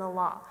harder than the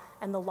law,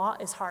 and the law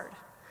is hard.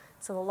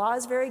 So the law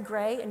is very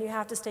gray, and you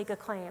have to stake a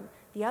claim.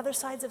 The other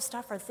sides of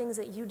stuff are things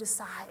that you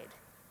decide.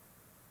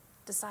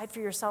 Decide for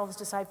yourselves,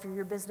 decide for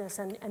your business,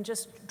 and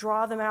just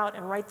draw them out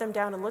and write them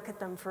down and look at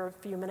them for a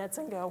few minutes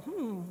and go,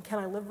 can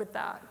I live with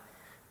that?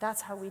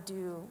 That's how we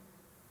do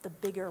the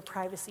bigger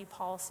privacy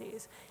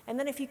policies. And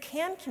then if you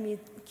can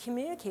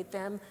communicate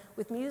them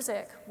with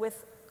music,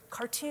 with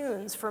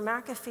cartoons. For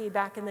McAfee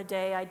back in the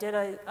day, I did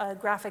a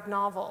graphic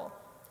novel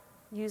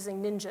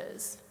using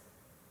ninjas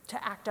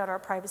to act out our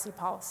privacy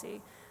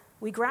policy.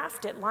 We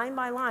graphed it line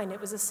by line. It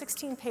was a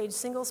 16-page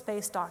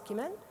single-space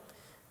document.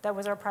 That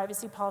was our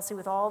privacy policy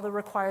with all the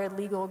required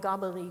legal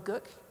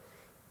gobbledygook.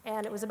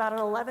 And it was about an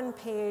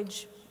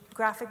 11-page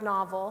graphic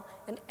novel,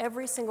 and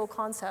every single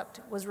concept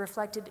was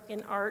reflected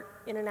in art,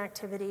 in an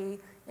activity,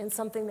 in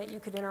something that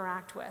you could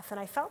interact with. And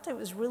I felt it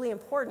was really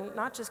important,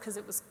 not just because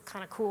it was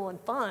kind of cool and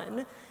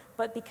fun,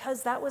 but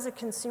because that was a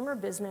consumer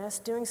business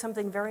doing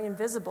something very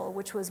invisible,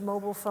 which was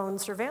mobile phone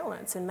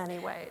surveillance in many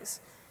ways.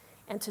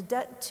 And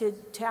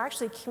to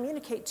actually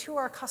communicate to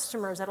our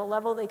customers at a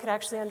level they could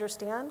actually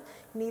understand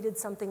needed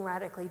something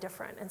radically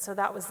different. And so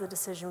that was the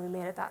decision we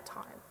made at that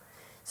time.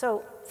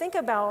 So think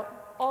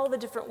about all the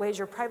different ways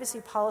your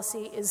privacy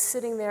policy is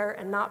sitting there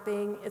and not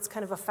being, it's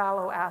kind of a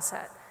fallow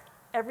asset.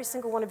 Every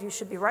single one of you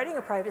should be writing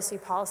a privacy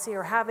policy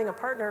or having a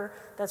partner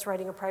that's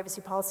writing a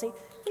privacy policy.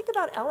 Think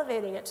about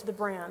elevating it to the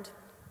brand.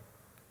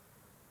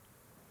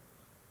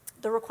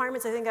 The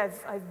requirements, I think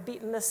I've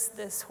beaten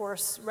this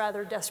horse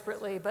rather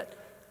desperately, but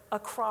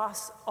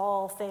across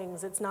all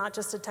things. It's not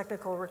just a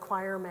technical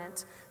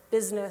requirement.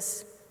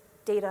 Business,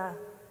 data,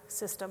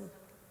 system.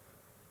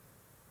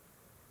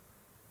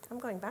 I'm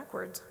going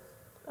backwards.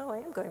 Oh, I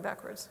am going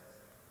backwards.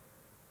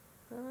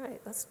 All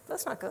right,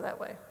 let's not go that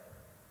way.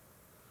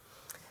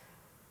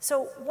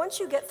 So once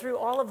you get through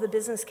all of the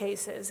business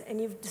cases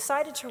and you've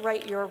decided to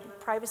write your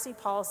privacy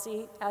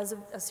policy as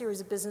a series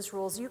of business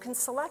rules, you can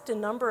select a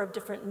number of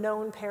different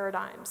known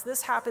paradigms.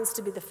 This happens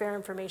to be the Fair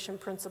Information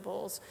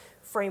Principles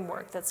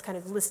framework that's kind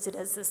of listed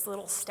as this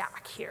little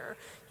stack here.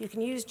 You can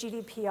use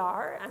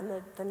GDPR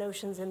and the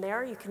notions in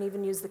there. You can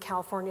even use the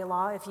California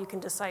law if you can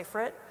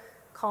decipher it.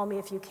 Call me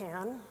if you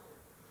can.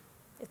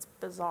 It's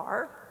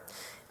bizarre.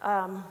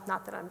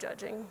 Not that I'm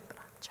judging, but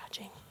I'm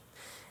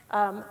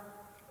judging.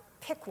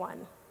 Pick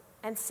one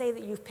and say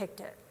that you've picked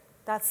it.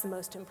 That's the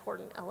most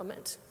important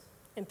element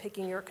in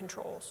picking your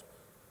controls.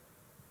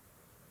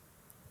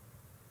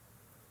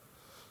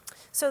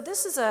 So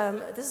this is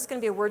going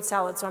to be a word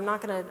salad, so I'm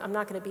not going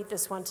to beat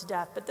this one to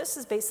death, but this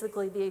is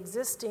basically the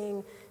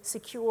existing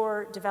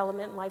secure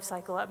development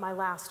lifecycle at my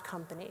last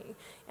company.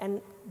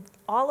 And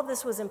all of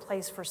this was in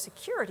place for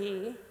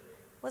security,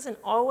 wasn't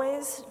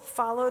always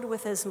followed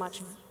with as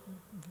much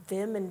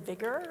vim and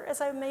vigor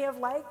as I may have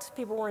liked.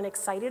 People weren't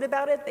excited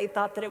about it. They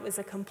thought that it was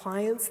a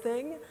compliance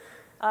thing.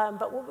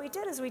 But what we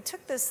did is we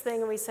took this thing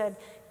and we said,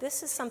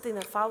 this is something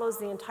that follows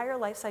the entire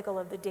life cycle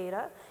of the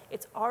data.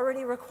 It's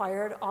already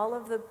required. All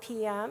of the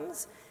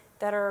PMs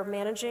that are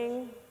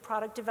managing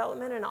product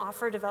development and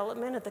offer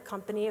development at the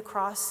company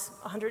across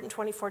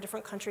 124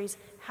 different countries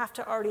have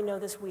to already know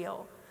this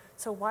wheel.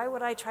 So why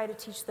would I try to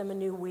teach them a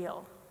new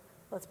wheel?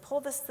 Let's pull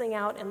this thing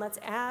out and let's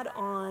add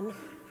on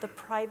the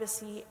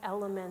privacy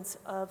elements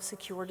of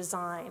secure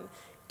design,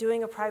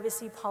 doing a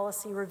privacy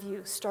policy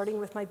review, starting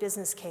with my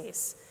business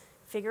case,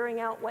 figuring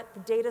out what the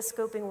data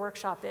scoping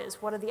workshop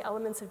is, what are the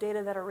elements of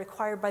data that are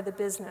required by the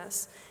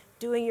business,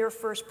 doing your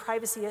first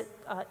privacy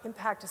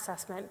impact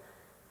assessment,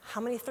 how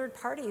many third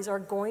parties are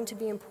going to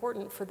be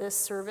important for this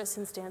service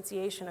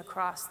instantiation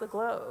across the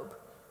globe?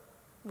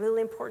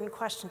 Really important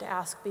question to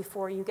ask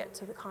before you get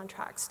to the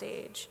contract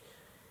stage.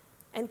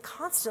 And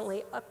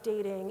constantly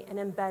updating and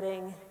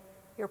embedding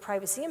your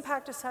privacy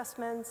impact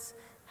assessments,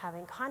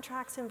 having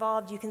contracts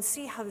involved. You can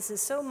see how this is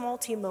so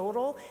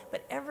multimodal,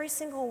 but every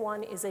single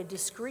one is a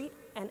discrete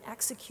and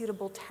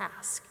executable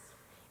task.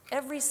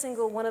 Every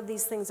single one of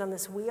these things on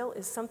this wheel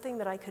is something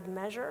that I could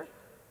measure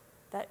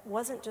that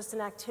wasn't just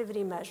an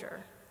activity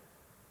measure.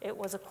 It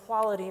was a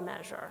quality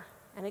measure,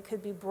 and it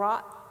could be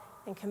brought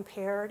and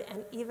compared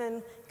and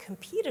even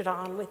competed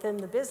on within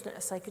the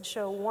business. I could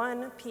show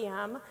one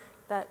PM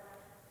that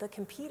the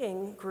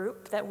competing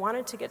group that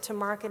wanted to get to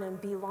market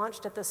and be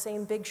launched at the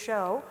same big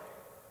show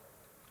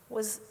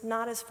was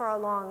not as far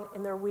along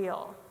in their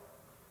wheel.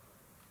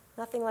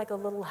 Nothing like a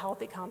little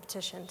healthy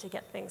competition to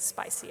get things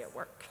spicy at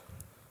work.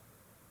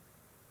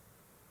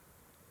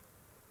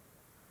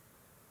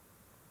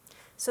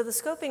 So the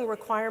scoping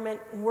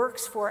requirement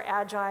works for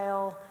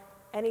Agile,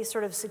 any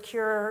sort of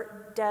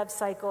secure dev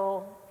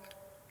cycle,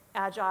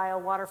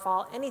 Agile,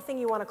 waterfall, anything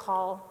you want to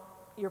call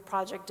your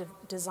project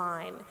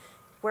design.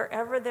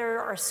 Wherever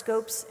there are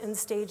scopes and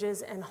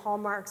stages and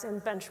hallmarks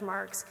and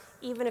benchmarks,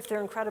 even if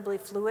they're incredibly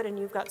fluid and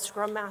you've got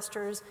scrum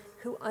masters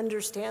who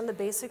understand the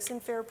basics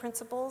and FAIR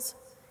principles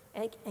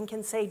and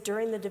can say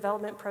during the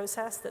development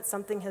process that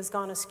something has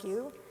gone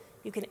askew,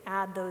 you can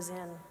add those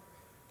in.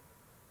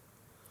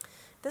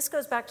 This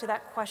goes back to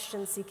that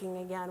question seeking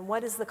again.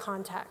 What is the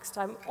context?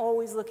 I'm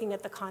always looking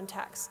at the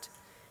context.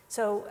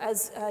 So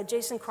as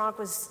Jason Kronk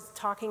was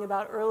talking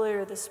about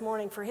earlier this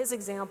morning, for his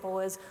example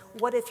is,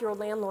 what if your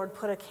landlord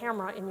put a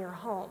camera in your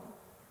home?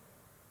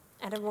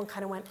 And everyone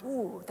kind of went,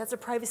 ooh, that's a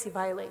privacy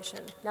violation.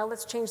 Now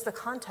let's change the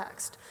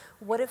context.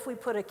 What if we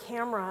put a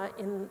camera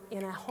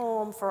in a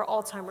home for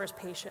Alzheimer's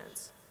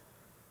patients?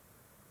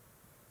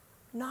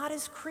 Not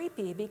as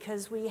creepy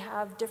because we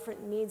have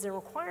different needs and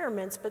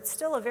requirements, but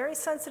still a very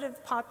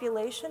sensitive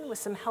population with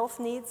some health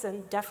needs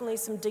and definitely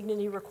some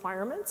dignity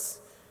requirements.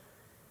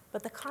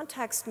 But the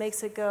context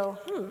makes it go,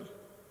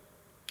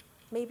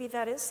 maybe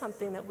that is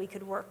something that we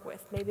could work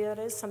with. Maybe that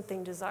is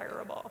something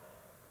desirable.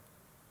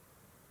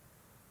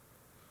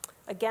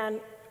 Again,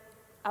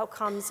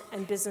 outcomes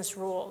and business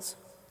rules.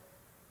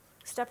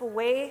 Step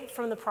away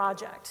from the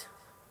project.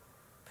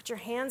 Put your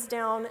hands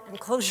down and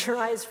close your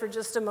eyes for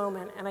just a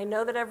moment. And I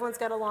know that everyone's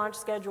got a launch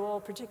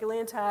schedule, particularly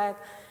in tech,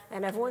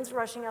 and everyone's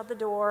rushing out the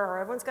door, or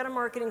everyone's got a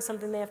marketing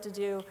something they have to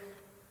do.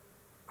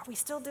 Are we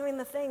still doing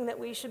the thing that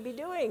we should be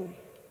doing?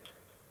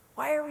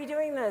 Why are we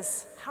doing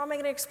this? How am I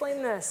going to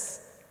explain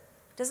this?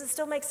 Does it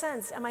still make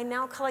sense? Am I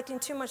now collecting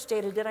too much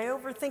data? Did I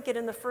overthink it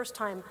in the first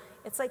time?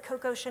 It's like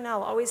Coco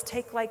Chanel, always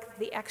take like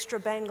the extra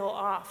bangle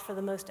off for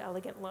the most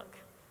elegant look.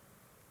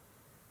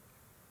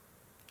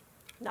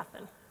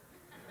 Nothing.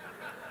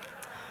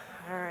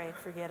 All right,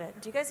 forget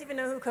it. Do you guys even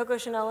know who Coco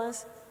Chanel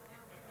is?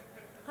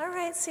 All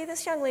right, see,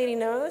 this young lady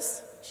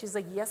knows. She's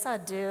like, yes, I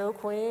do,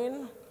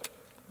 queen.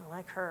 I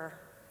like her.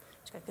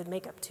 She's got good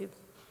makeup, too.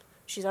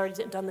 She's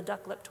already done the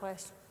duck lip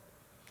twice.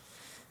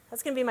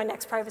 That's going to be my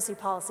next privacy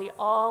policy,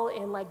 all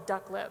in, like,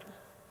 duck lip.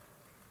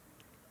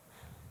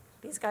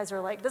 These guys are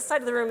like, this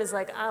side of the room is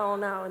like, I don't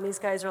know. And these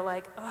guys are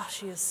like, oh,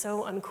 she is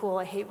so uncool.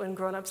 I hate when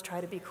grown-ups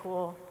try to be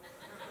cool.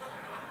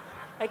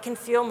 I can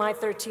feel my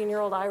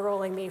 13-year-old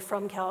eye-rolling me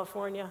from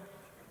California.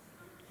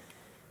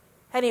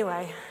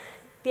 Anyway,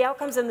 the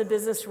outcomes and the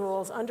business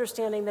rules,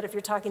 understanding that if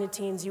you're talking to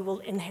teens, you will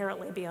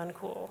inherently be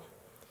uncool.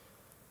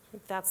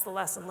 That's the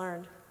lesson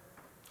learned.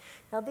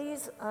 Now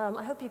these,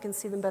 I hope you can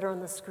see them better on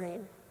the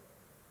screen.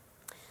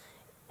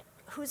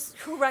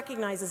 Who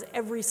recognizes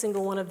every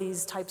single one of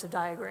these types of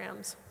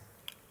diagrams?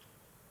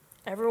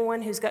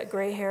 Everyone who's got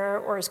gray hair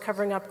or is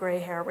covering up gray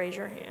hair, raise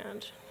your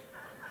hand.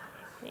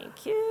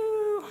 Thank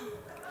you.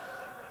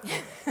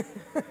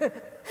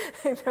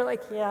 They're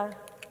like, yeah.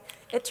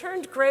 It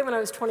turned gray when I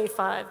was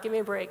 25. Give me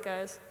a break,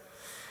 guys.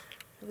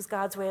 It was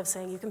God's way of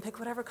saying, you can pick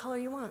whatever color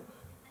you want.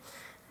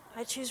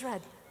 I choose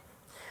red.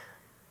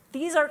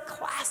 These are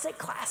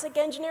classic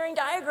engineering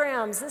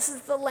diagrams. This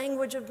is the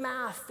language of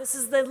math. This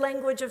is the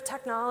language of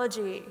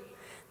technology.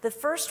 The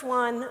first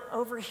one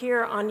over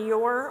here on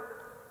your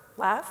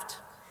left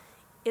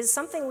is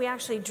something we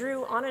actually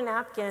drew on a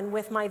napkin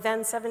with my then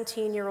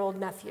 17-year-old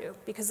nephew.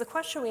 Because the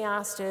question we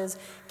asked is,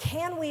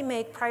 can we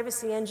make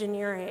privacy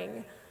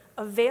engineering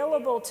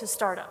available to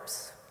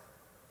startups?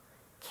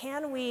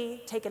 Can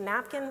we take a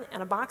napkin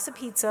and a box of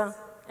pizza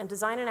and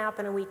design an app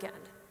in a weekend?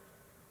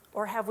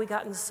 Or have we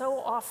gotten so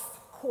off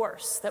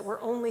course that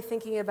we're only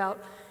thinking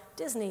about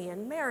Disney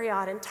and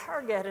Marriott and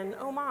Target and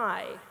oh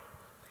my?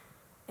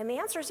 And the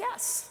answer is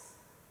yes.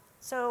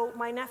 So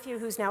my nephew,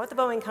 who's now at the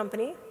Boeing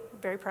Company,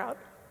 very proud,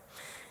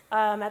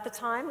 at the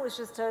time was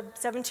just a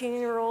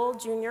 17-year-old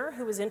junior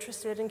who was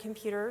interested in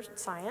computer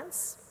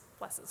science,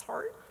 bless his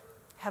heart.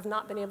 Have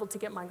not been able to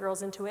get my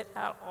girls into it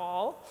at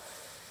all.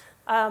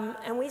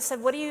 And we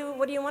said, what do you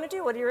want to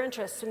do? What are your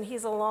interests? And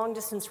he's a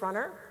long-distance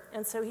runner.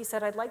 And so he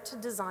said, I'd like to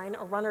design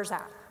a runner's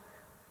app.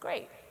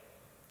 Great.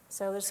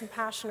 So there's some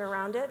passion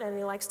around it, and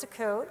he likes to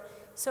code.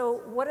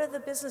 So what are the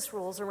business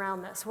rules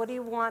around this? What do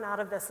you want out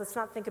of this? Let's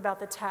not think about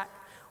the tech.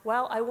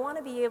 Well, I want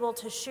to be able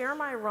to share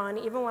my run,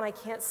 even when I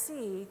can't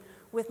see,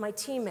 with my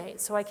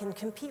teammates, so I can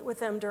compete with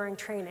them during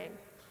training.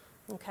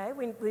 Okay,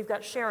 we've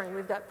got sharing,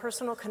 we've got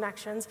personal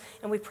connections,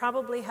 and we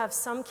probably have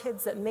some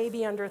kids that may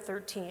be under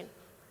 13.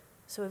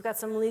 So we've got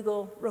some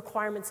legal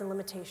requirements and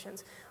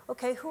limitations.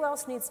 Okay, who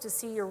else needs to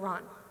see your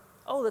run?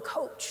 Oh, the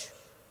coach.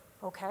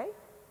 Okay.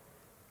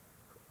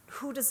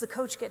 Who does the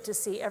coach get to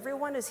see?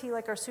 Everyone? Is he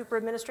like our super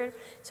administrator?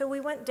 So we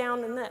went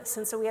down in this,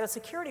 and so we had a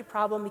security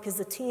problem because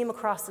the team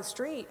across the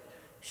street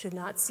should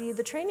not see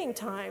the training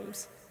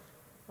times,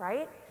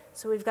 right?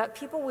 So we've got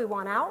people we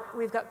want out,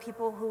 we've got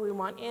people who we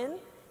want in,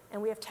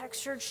 and we have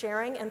textured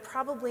sharing, and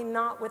probably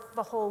not with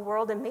the whole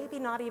world, and maybe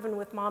not even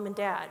with mom and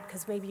dad,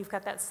 because maybe you've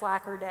got that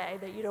slacker day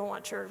that you don't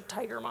want your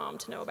tiger mom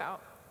to know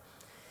about.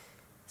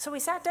 So we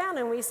sat down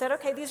and we said,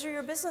 okay, these are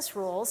your business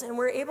rules, and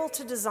we're able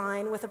to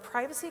design with a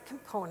privacy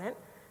component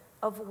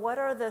of what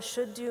are the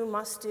should do,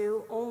 must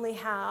do, only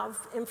have,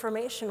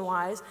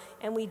 information-wise,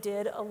 and we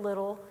did a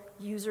little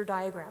user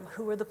diagram.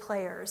 Who are the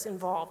players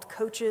involved?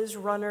 Coaches,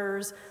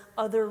 runners,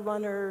 other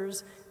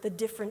runners, the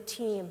different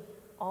team.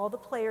 All the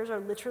players are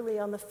literally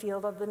on the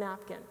field of the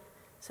napkin.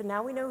 So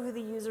now we know who the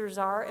users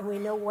are, and we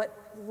know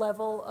what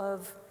level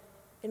of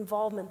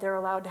involvement they're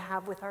allowed to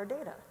have with our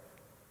data.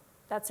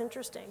 That's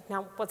interesting.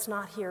 Now, what's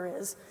not here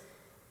is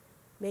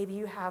maybe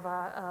you have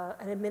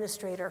an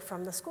administrator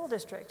from the school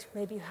district.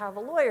 Maybe you have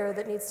a lawyer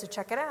that needs to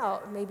check it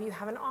out. Maybe you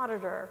have an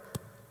auditor.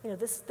 You know,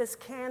 this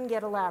can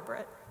get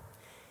elaborate.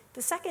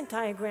 The second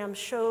diagram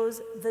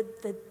shows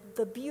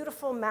the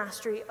beautiful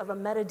mastery of a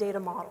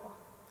metadata model.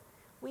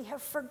 We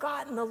have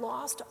forgotten the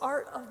lost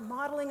art of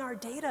modeling our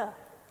data.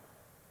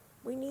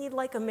 We need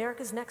like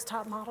America's Next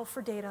Top Model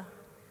for data.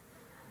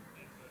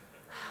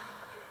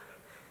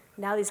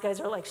 Now these guys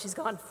are like, she's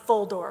gone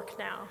full dork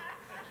now.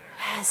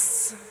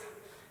 Yes,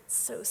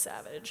 so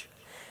savage.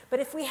 But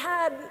if we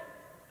had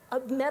a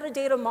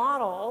metadata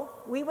model,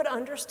 we would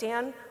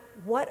understand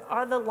what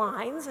are the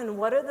lines and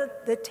what are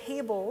the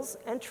tables,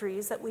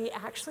 entries that we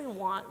actually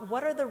want,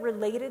 what are the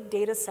related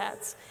data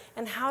sets,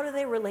 and how do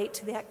they relate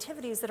to the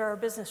activities that are our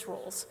business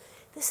rules.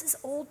 This is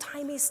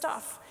old-timey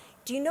stuff.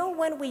 Do you know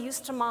when we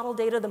used to model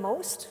data the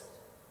most?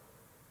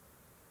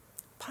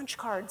 Punch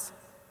cards.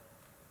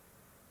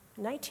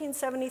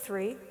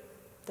 1973,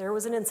 there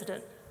was an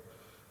incident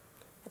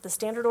at the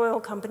Standard Oil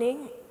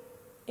Company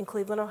in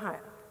Cleveland, Ohio.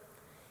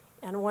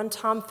 And one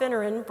Tom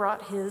Finneran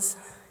brought his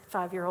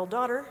 5-year-old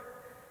daughter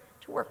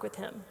to work with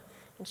him.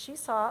 And she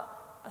saw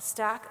a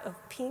stack of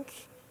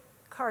pink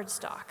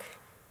cardstock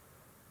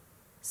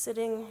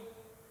sitting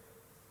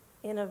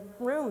in a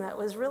room that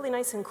was really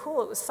nice and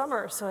cool. It was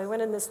summer, so I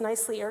went in this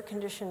nicely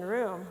air-conditioned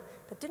room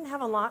that didn't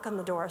have a lock on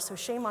the door, so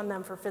shame on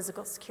them for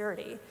physical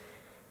security.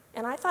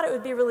 And I thought it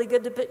would be really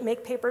good to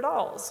make paper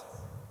dolls.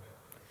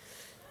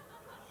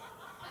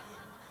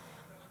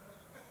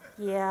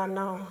 Yeah,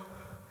 no.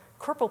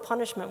 Corporal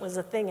punishment was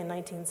a thing in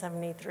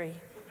 1973.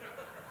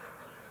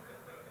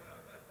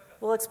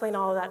 We'll explain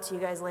all of that to you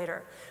guys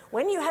later.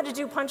 When you had to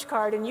do punch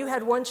card and you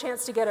had one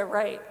chance to get it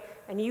right,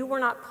 and you were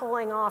not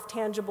pulling off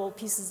tangible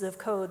pieces of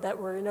code that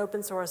were in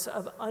open source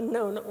of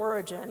unknown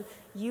origin,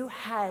 you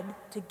had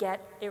to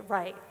get it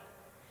right.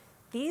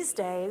 These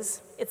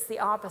days, it's the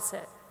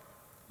opposite.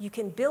 You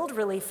can build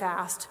really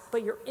fast,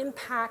 but your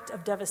impact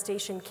of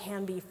devastation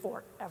can be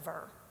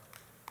forever.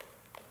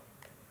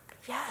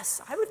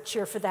 Yes, I would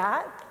cheer for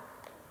that.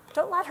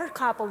 Don't let her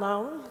clap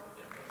alone.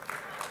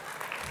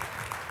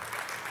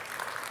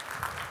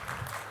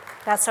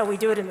 That's how we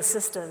do it in the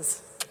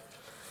Sistas.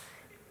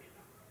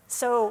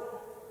 So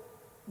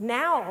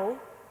now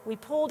we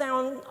pull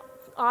down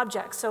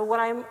objects. So what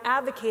I'm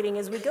advocating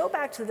is we go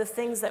back to the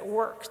things that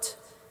worked.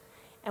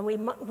 And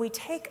we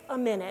take a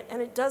minute, and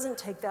it doesn't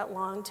take that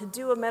long, to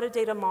do a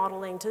metadata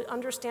modeling, to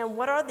understand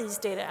what are these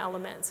data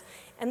elements.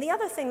 And the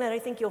other thing that I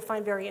think you'll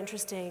find very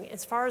interesting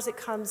as far as it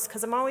comes,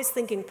 because I'm always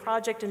thinking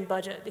project and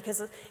budget,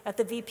 because at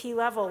the VP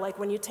level, like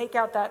when you take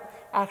out that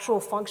actual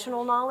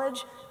functional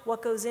knowledge,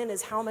 what goes in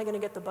is how am I going to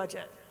get the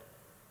budget?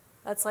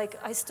 That's like,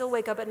 I still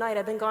wake up at night.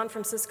 I've been gone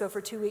from Cisco for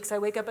 2 weeks. I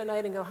wake up at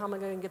night and go, how am I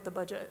going to get the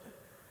budget?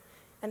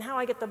 And how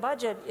I get the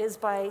budget is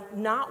by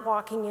not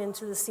walking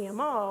into the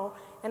CMO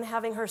and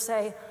having her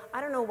say, I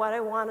don't know what I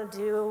want to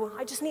do.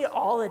 I just need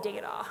all the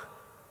data.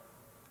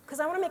 Because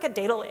I want to make a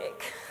data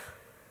lake.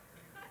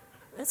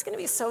 It's going to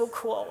be so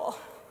cool.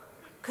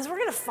 Because we're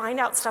going to find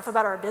out stuff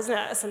about our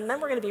business, and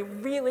then we're going to be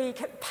really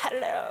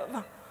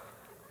competitive.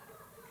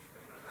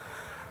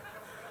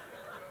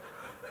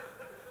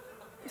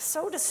 I'm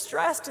so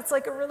distressed. It's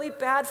like a really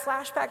bad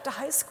flashback to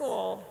high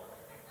school.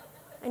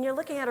 And you're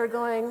looking at her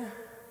going,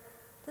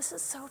 this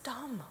is so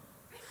dumb.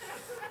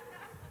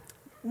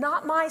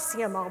 Not my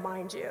CMO,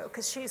 mind you,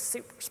 because she's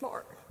super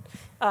smart,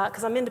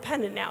 because I'm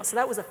independent now, so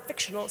that was a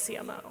fictional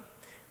CMO.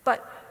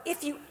 But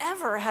if you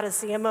ever had a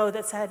CMO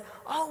that said,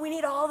 oh, we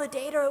need all the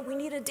data, we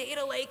need a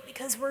data lake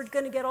because we're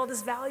going to get all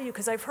this value,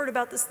 because I've heard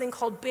about this thing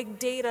called big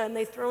data, and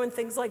they throw in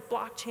things like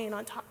blockchain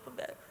on top of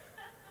it.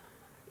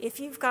 If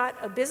you've got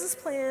a business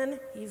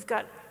plan, you've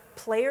got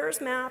players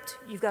mapped,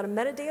 you've got a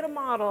metadata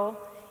model,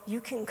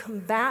 you can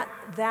combat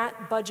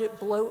that budget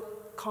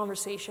bloat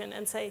conversation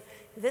and say,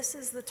 this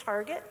is the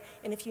target,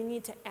 and if you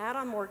need to add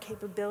on more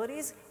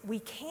capabilities, we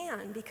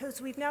can,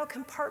 because we've now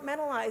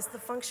compartmentalized the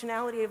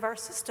functionality of our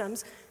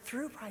systems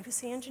through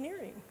privacy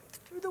engineering,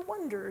 through the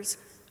wonders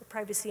of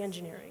privacy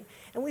engineering.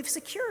 And we've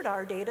secured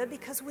our data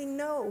because we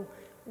know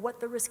what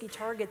the risky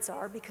targets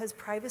are, because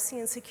privacy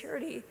and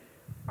security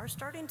are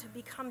starting to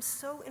become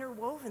so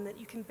interwoven that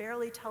you can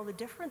barely tell the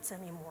difference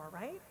anymore,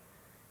 right?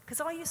 Because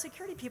all you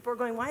security people are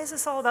going, why is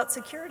this all about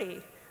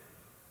security?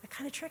 I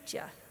kind of tricked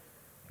you.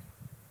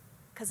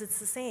 Because it's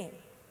the same,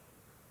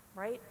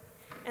 right?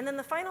 And then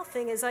the final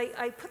thing is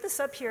I put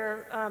this up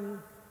here,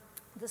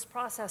 this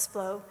process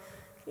flow.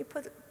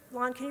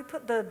 Lon, can you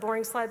put the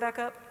boring slide back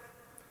up?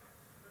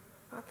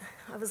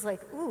 I was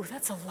like, ooh,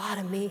 that's a lot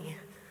of me.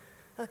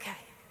 Okay,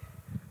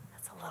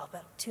 that's a little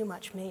bit too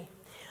much me.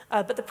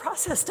 But the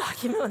process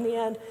document in the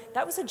end,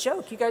 that was a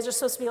joke. You guys are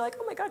supposed to be like,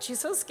 oh my God, she's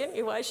so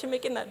skinny. Why is she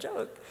making that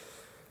joke?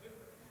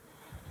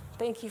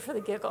 Thank you for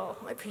the giggle.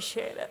 I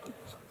appreciate it.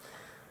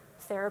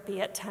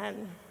 Therapy at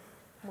 10.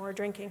 More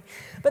drinking.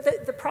 But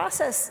the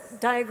process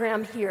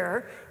diagram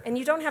here, and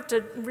you don't have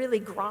to really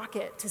grok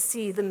it to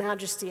see the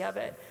majesty of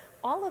it.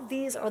 All of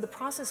these are the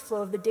process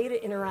flow of the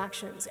data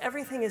interactions.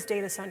 Everything is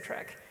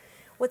data-centric.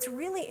 What's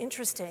really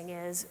interesting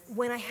is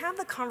when I have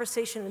the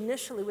conversation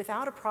initially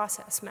without a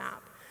process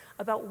map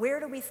about where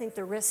do we think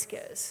the risk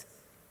is,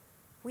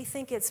 we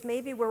think it's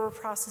maybe where we're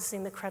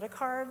processing the credit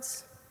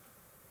cards,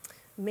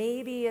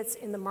 maybe it's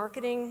in the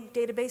marketing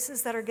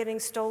databases that are getting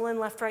stolen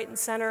left, right, and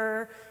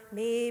center.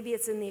 Maybe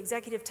it's in the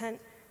executive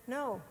tent.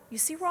 No. You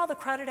see where all the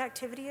crowded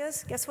activity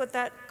is? Guess what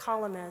that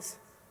column is?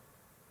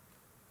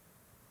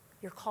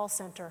 Your call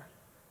center.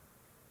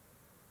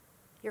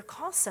 Your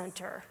call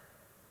center.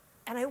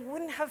 And I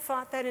wouldn't have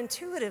thought that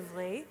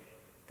intuitively,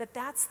 that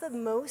that's the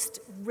most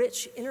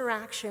rich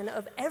interaction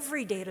of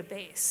every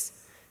database.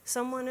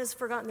 Someone has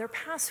forgotten their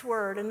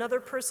password. Another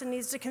person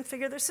needs to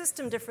configure their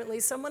system differently.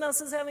 Someone else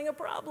is having a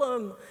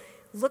problem.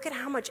 Look at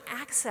how much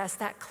access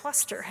that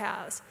cluster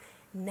has.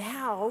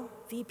 Now,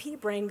 VP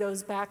brain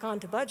goes back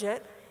onto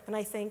budget, and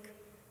I think,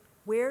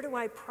 where do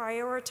I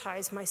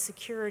prioritize my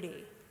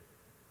security?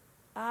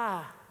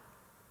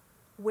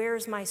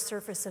 Where's my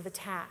surface of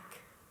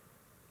attack?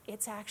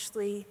 It's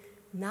actually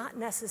not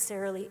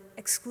necessarily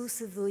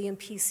exclusively in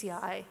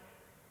PCI.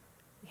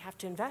 We have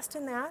to invest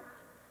in that.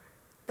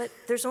 But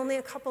there's only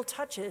a couple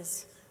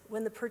touches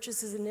when the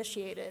purchase is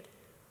initiated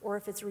or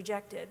if it's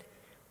rejected,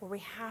 where we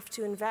have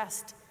to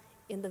invest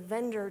in the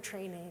vendor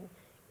training,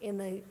 in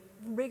the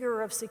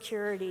rigor of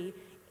security,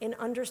 in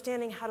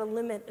understanding how to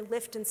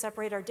lift and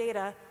separate our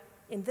data.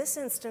 In this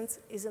instance,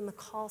 is in the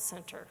call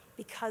center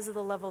because of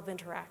the level of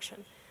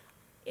interaction.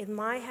 In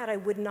my head, I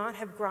would not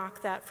have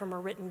grokked that from a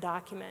written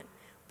document,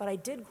 but I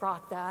did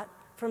grok that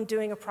from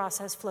doing a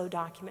process flow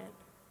document.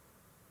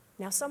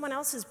 Now, someone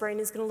else's brain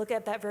is going to look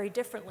at that very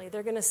differently.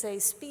 They're going to say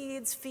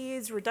speeds,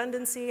 feeds,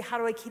 redundancy, how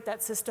do I keep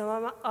that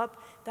system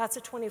up? That's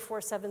a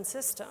 24/7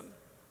 system.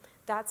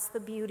 That's the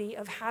beauty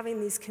of having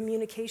these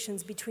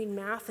communications between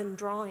math and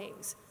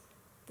drawings.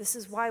 This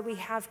is why we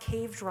have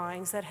cave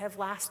drawings that have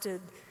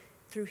lasted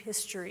through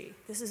history.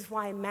 This is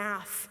why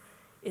math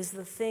is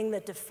the thing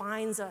that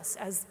defines us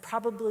as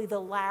probably the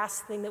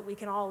last thing that we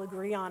can all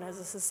agree on as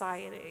a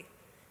society.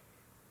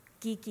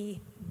 Geeky,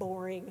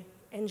 boring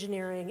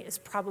engineering is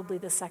probably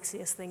the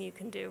sexiest thing you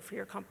can do for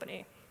your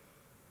company.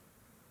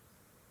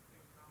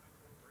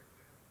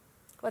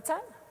 What's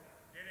that?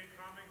 Did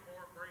Common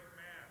Core break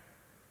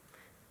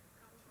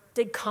math?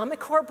 Did Common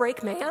Core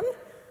break man?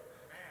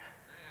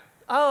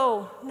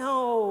 Oh,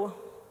 no.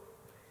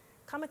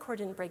 Common Core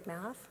didn't break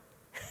math.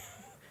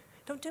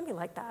 Don't do me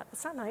like that.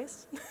 That's not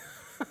nice.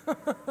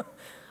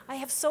 I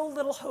have so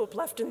little hope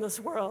left in this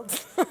world.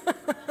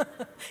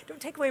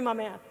 Don't take away my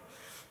math.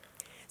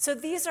 So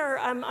these are,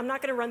 I'm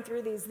not going to run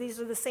through these. These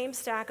are the same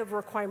stack of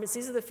requirements.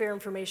 These are the fair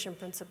information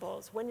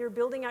principles. When you're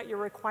building out your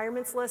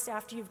requirements list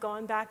after you've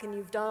gone back and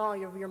you've done all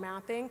your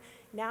mapping,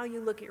 now you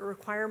look at your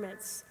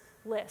requirements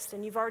list.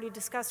 And you've already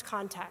discussed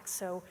context.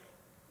 So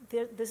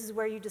this is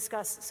where you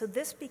discuss. So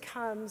this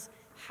becomes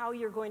how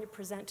you're going to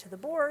present to the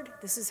board.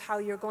 This is how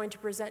you're going to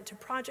present to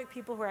project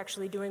people who are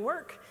actually doing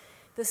work.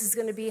 This is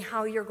going to be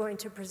how you're going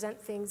to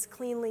present things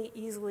cleanly,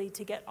 easily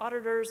to get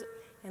auditors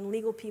and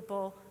legal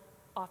people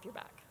off your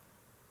back.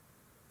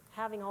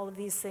 Having all of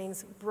these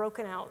things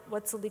broken out.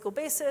 What's the legal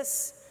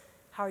basis?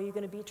 How are you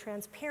going to be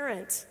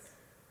transparent?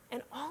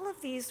 And all of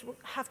these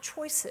have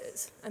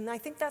choices. And I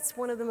think that's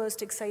one of the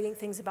most exciting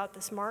things about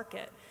this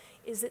market,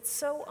 is it's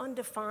so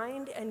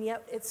undefined, and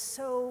yet it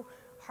so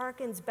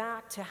harkens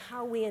back to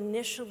how we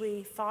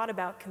initially thought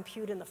about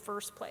compute in the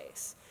first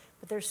place.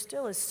 But there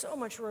still is so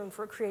much room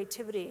for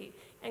creativity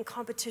and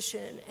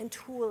competition and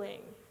tooling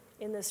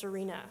in this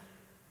arena.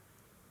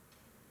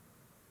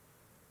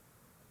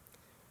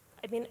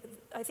 I mean,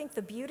 I think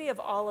the beauty of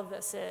all of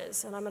this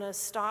is, and I'm going to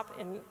stop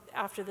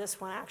after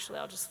this one, actually,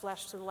 I'll just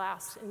flash to the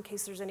last in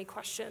case there's any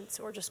questions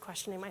or just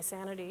questioning my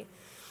sanity.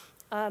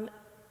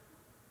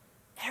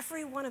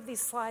 Every one of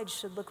these slides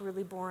should look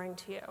really boring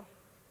to you.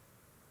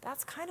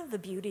 That's kind of the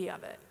beauty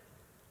of it.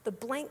 The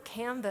blank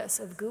canvas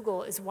of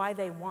Google is why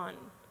they won.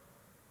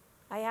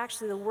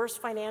 The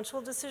worst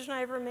financial decision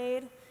I ever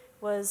made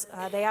was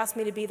they asked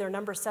me to be their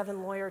number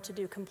 7 lawyer to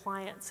do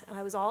compliance. And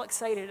I was all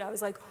excited. I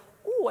was like,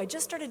 ooh, I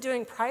just started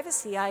doing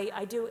privacy.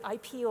 I do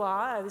IP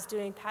law. I was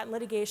doing patent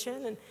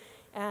litigation.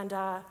 And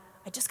I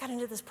just got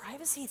into this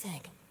privacy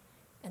thing.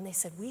 And they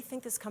said, we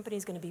think this company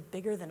is going to be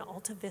bigger than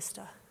Alta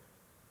Vista.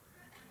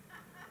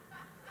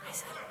 I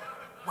said,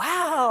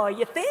 wow,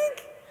 you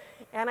think?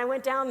 And I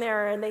went down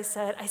there and I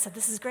said,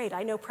 this is great.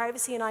 I know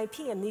privacy and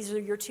IP, and these are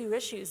your 2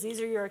 issues. These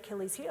are your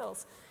Achilles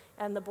heels.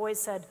 And the boys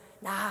said,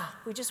 nah,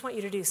 we just want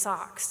you to do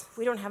SOX.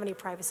 We don't have any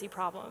privacy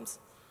problems.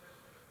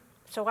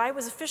 So I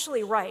was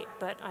officially right,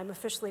 but I'm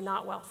officially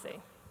not wealthy.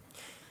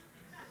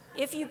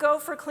 If you go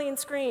for clean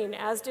screen,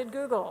 as did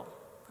Google,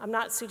 I'm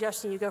not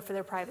suggesting you go for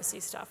their privacy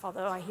stuff,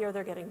 although I hear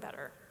they're getting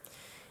better.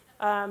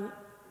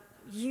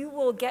 You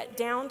will get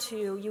down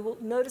to, you will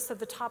notice at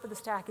the top of the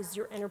stack is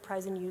your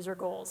enterprise and user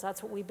goals.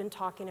 That's what we've been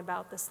talking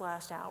about this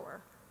last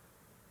hour.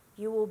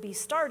 You will be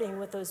starting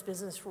with those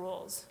business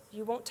rules.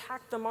 You won't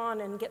tack them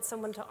on and get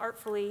someone to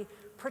artfully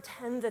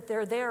pretend that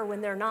they're there when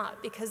they're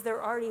not, because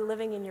they're already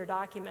living in your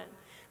document.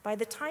 By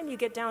the time you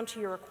get down to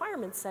your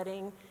requirement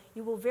setting,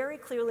 you will very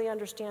clearly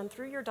understand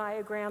through your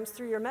diagrams,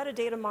 through your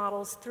metadata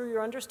models, through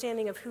your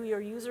understanding of who your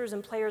users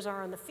and players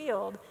are in the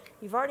field.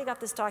 You've already got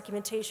this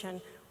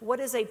documentation. What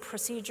is a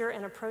procedure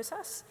and a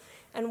process?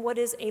 And what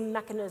is a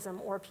mechanism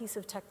or a piece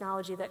of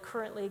technology that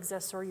currently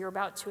exists or you're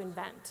about to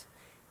invent?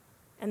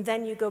 And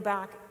then you go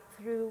back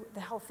through the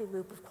healthy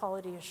loop of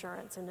quality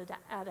assurance and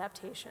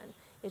adaptation.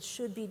 It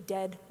should be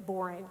dead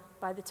boring.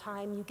 By the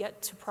time you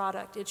get to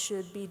product, it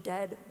should be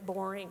dead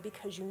boring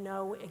because you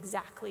know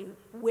exactly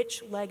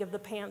which leg of the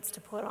pants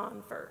to put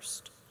on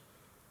first.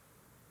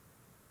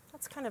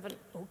 That's kind of an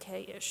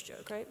okay-ish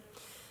joke, right?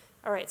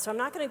 All right, so I'm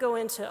not going to go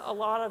into a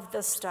lot of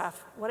this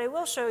stuff. What I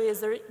will show you is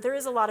there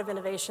is a lot of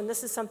innovation.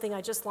 This is something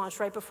I just launched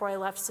right before I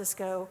left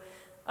Cisco.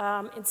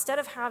 Instead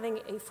of having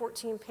a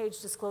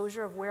 14-page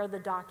disclosure of where the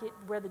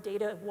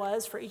data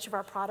was for each of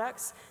our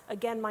products,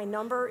 again, my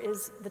number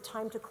is the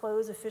time to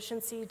close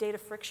efficiency data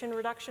friction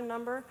reduction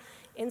number.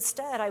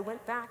 Instead, I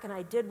went back and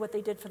I did what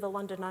they did for the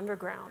London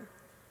Underground.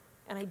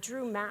 And I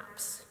drew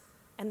maps.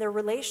 And they're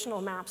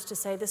relational maps to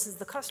say this is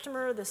the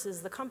customer, this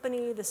is the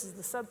company, this is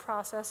the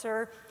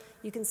sub-processor.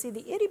 You can see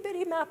the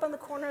itty-bitty map on the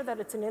corner that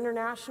it's an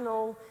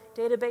international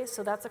database,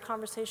 so that's a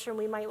conversation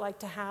we might like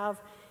to have.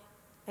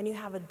 And you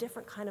have a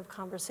different kind of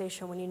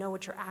conversation when you know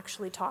what you're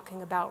actually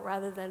talking about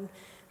rather than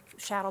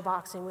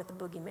shadowboxing with the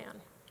boogeyman.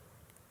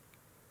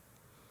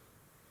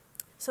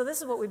 So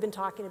this is what we've been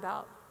talking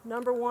about.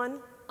 Number one,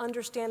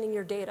 understanding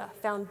your data,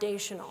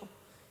 foundational.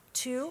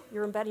 2,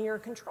 you're embedding your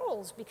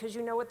controls because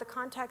you know what the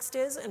context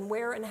is and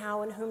where and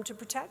how and whom to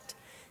protect.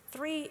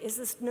 3 is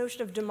this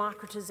notion of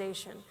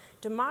democratization.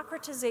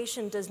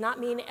 Democratization does not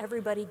mean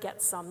everybody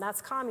gets some.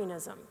 That's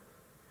communism.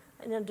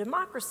 In a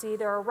democracy,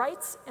 there are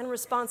rights and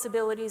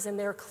responsibilities, and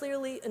they're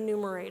clearly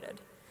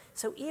enumerated.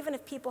 So even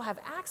if people have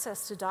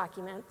access to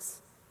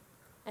documents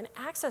and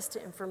access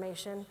to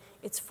information,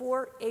 it's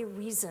for a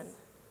reason.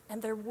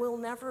 And there will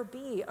never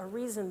be a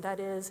reason that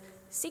is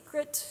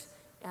secret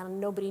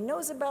and nobody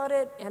knows about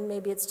it, and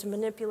maybe it's to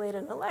manipulate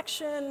an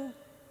election.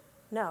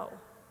 No.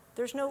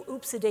 There's no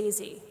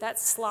oops-a-daisy.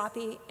 That's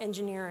sloppy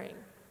engineering.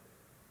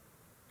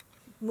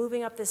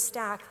 Moving up this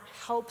stack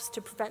helps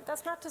to prevent.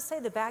 That's not to say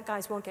the bad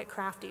guys won't get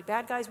crafty.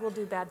 Bad guys will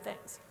do bad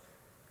things.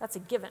 That's a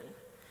given.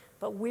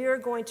 But we're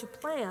going to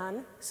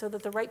plan so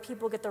that the right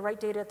people get the right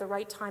data at the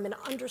right time and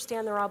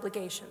understand their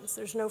obligations.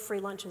 There's no free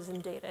lunches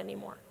in data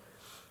anymore.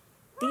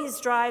 These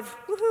drive,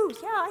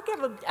 woohoo, yeah, I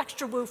give an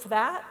extra woo for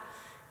that.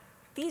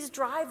 These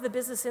drive the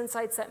business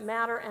insights that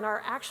matter and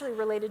are actually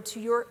related to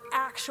your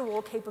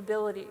actual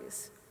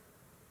capabilities.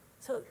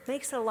 So it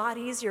makes it a lot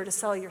easier to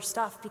sell your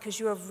stuff because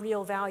you have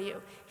real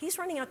value. He's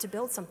running out to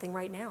build something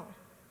right now.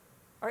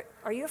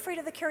 Are you afraid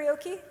of the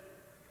karaoke?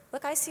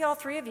 Look, I see all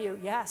 3 of you.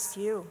 Yes,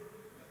 you.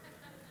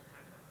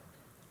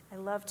 I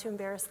love to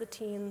embarrass the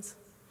teens.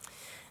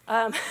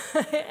 And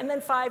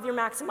then 5, you're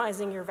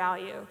maximizing your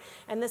value.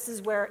 And this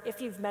is where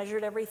if you've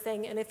measured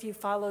everything and if you've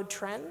followed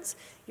trends,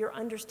 you're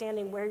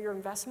understanding where your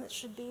investments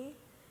should be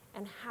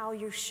and how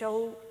you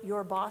show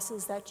your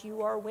bosses that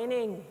you are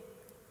winning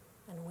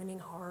and winning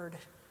hard.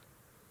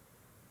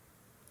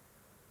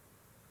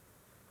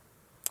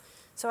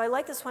 So I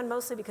like this one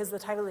mostly because the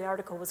title of the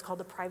article was called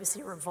The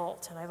Privacy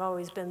Revolt, and I've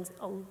always been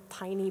a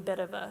tiny bit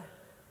of a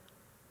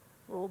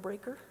rule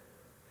breaker,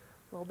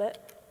 a little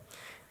bit.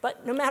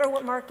 But no matter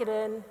what market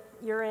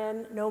you're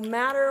in, no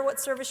matter what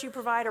service you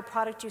provide or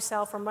product you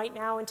sell from right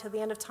now until the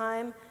end of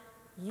time,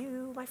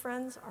 you, my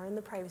friends, are in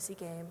the privacy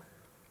game.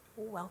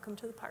 Welcome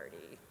to the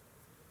party.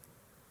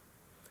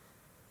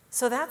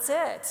 So that's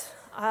it.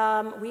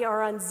 We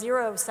are on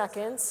 0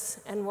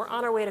 seconds, and we're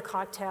on our way to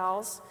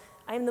cocktails.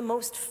 I am the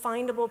most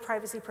findable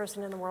privacy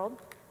person in the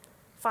world.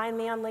 Find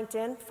me on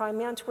LinkedIn, find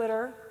me on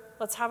Twitter.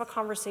 Let's have a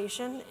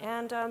conversation.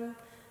 And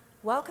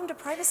welcome to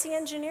Privacy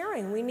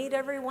Engineering. We need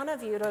every one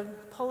of you to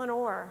pull an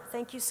oar.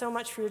 Thank you so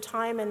much for your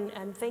time,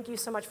 and thank you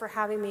so much for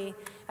having me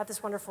at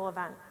this wonderful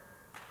event.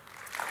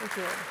 Thank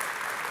you.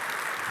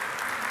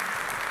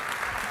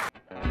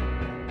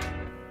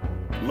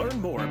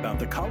 Learn more about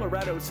the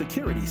Colorado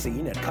security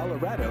scene at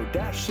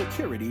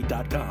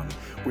colorado-security.com,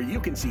 where you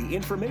can see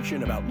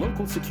information about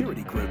local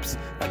security groups,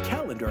 a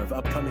calendar of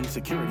upcoming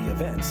security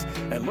events,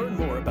 and learn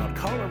more about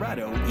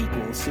Colorado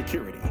equals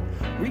security.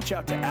 Reach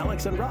out to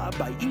Alex and Rob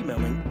by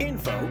emailing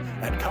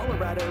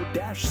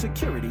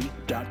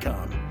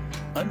info@colorado-security.com.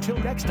 Until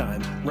next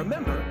time,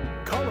 remember,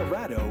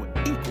 Colorado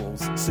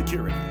equals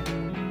security.